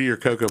 Fruity or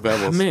Cocoa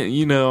Pebbles?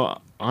 man,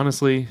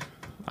 honestly,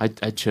 I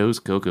chose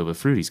cocoa, but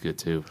fruity's good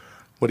too.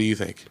 What do you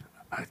think?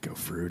 I'd go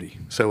fruity.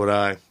 So would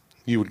I.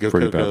 You would go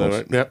Fruity Cocoa, though, Pebbles.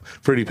 right? Yep.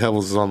 Fruity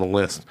Pebbles is on the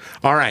list.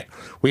 All right.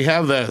 We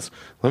have those.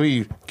 Let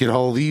me get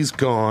all these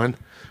gone.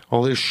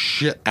 All this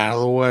shit out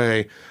of the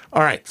way.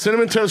 All right.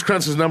 Cinnamon Toast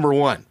Crunch is number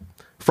 1.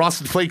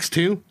 Frosted Flakes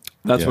 2.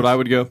 That's Yes. what I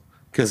would go.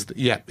 Because,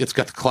 yeah, it's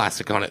got the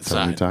classic on its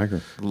Tony side.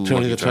 Tiger.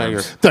 Tony the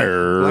Tiger.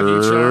 They're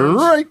Lucky Charms.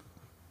 right.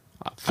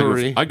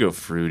 3. I go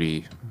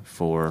fruity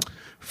for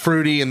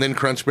Fruity and then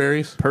Crunch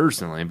Berries.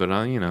 personally, but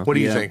What do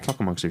you think? Talk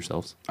amongst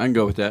yourselves. I can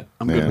go with that.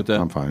 I'm good Yeah, with that.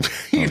 I'm fine.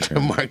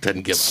 Mark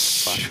doesn't give a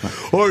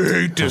fuck. I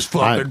hate this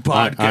fucking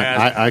podcast.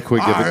 I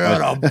quit giving.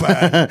 had a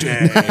bad day.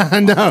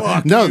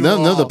 no.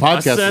 The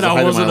podcast. said is the I height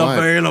of wasn't my life.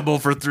 available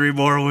for 3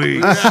 more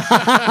weeks.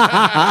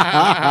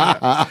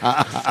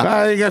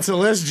 I think that's a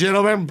list,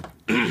 gentlemen.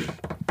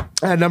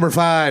 At number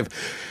 5,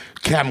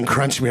 Captain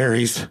Crunch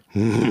Berries.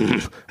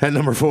 At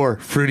number 4,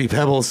 Fruity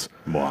Pebbles.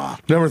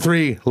 Number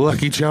 3,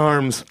 Lucky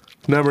Charms.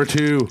 Number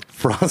 2,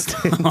 Frosted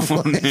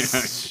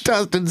Flakes.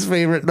 Dustin's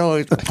favorite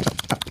noise.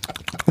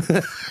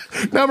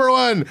 Number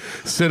 1,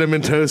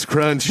 Cinnamon Toast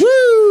Crunch.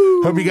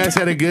 Woo! Hope you guys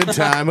had a good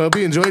time. Hope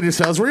you enjoyed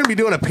yourselves. We're going to be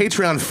doing a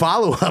Patreon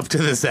follow-up to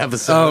this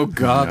episode. Oh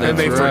God, And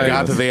they that's right.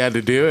 forgot that they had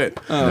to do it.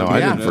 No, I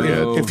didn't forget.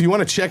 If you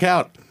want to check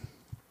out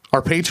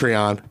our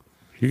Patreon,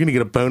 you're going to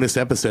get a bonus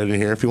episode in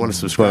here if you want to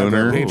subscribe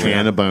Boner to our Patreon.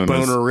 and a bonus.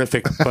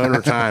 Bonerific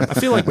boner time. I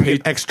feel like we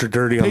get extra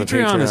dirty on the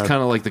Patreon Patreon. is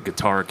kind of like the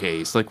guitar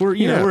case. Like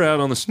we're out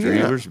on the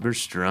street, we're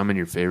strumming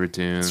your favorite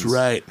tunes. That's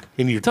right.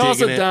 And you're Toss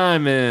digging a it.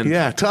 dime in.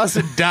 Yeah, toss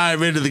a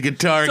dime into the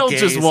guitar Don't case.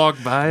 just walk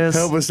by us.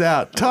 Help us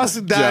out. Toss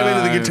a dime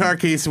into the Dime. guitar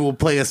case and we'll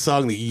play a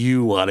song that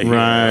you want to hear.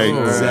 Right.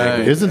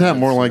 Exactly. Isn't that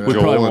more like We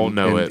probably Joel won't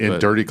know in, it, in but-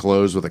 dirty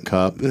clothes with a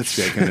cup,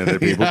 shaking it at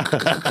people?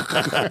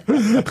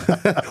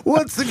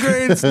 What's the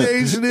greatest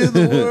station in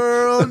the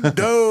world?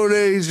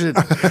 Donation.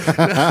 Go to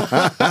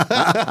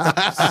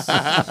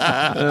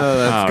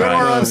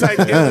our website,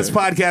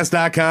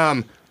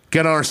 getthspodcast.com.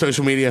 Get on our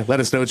social media. Let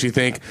us know what you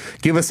think.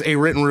 Give us a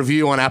written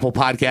review on Apple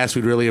Podcasts.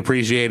 We'd really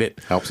appreciate it.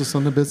 Helps us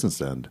on the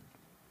business end.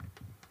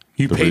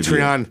 You The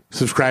Patreon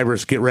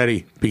subscribers, get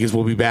ready because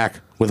we'll be back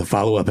with a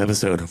follow-up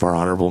episode of our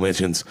honorable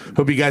mentions.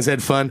 Hope you guys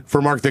had fun.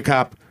 For Mark the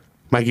Cop,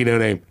 Mikey No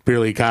Name, Beer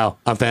Lee Kyle,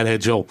 I'm Fathead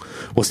Joel.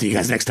 We'll see you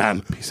guys next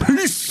time.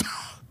 Peace.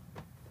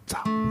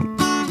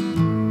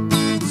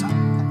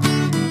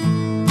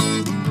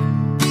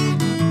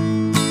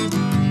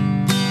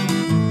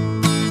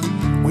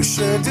 We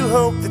sure do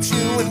hope that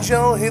you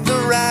enjoy the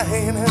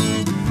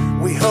ride.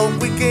 We hope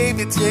we gave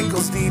you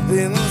tickles deep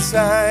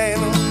inside.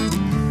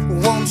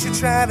 Won't you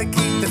try to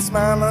keep that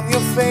smile on your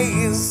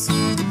face?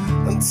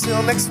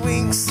 Until next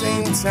week,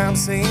 same time,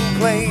 same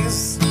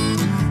place.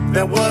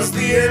 That was the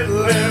hit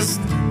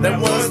list. That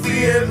was the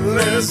hit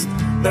list.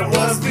 That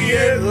was the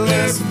hit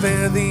list.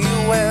 Fare thee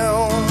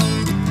well.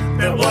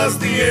 That was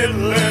the hit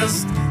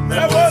list.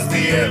 That was the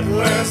hit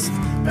list.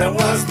 That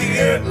was the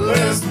hit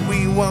list.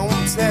 We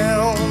won't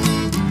tell.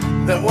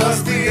 That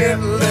was the hit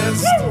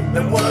list.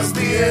 That was the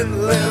hit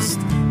list.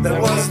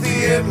 That was the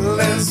hit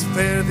list.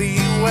 Fare thee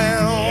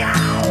well.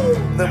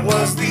 That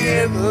was the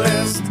hit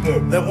list.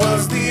 That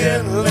was the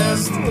hit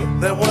list.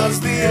 That was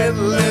the hit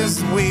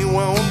list. We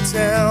won't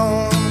tell.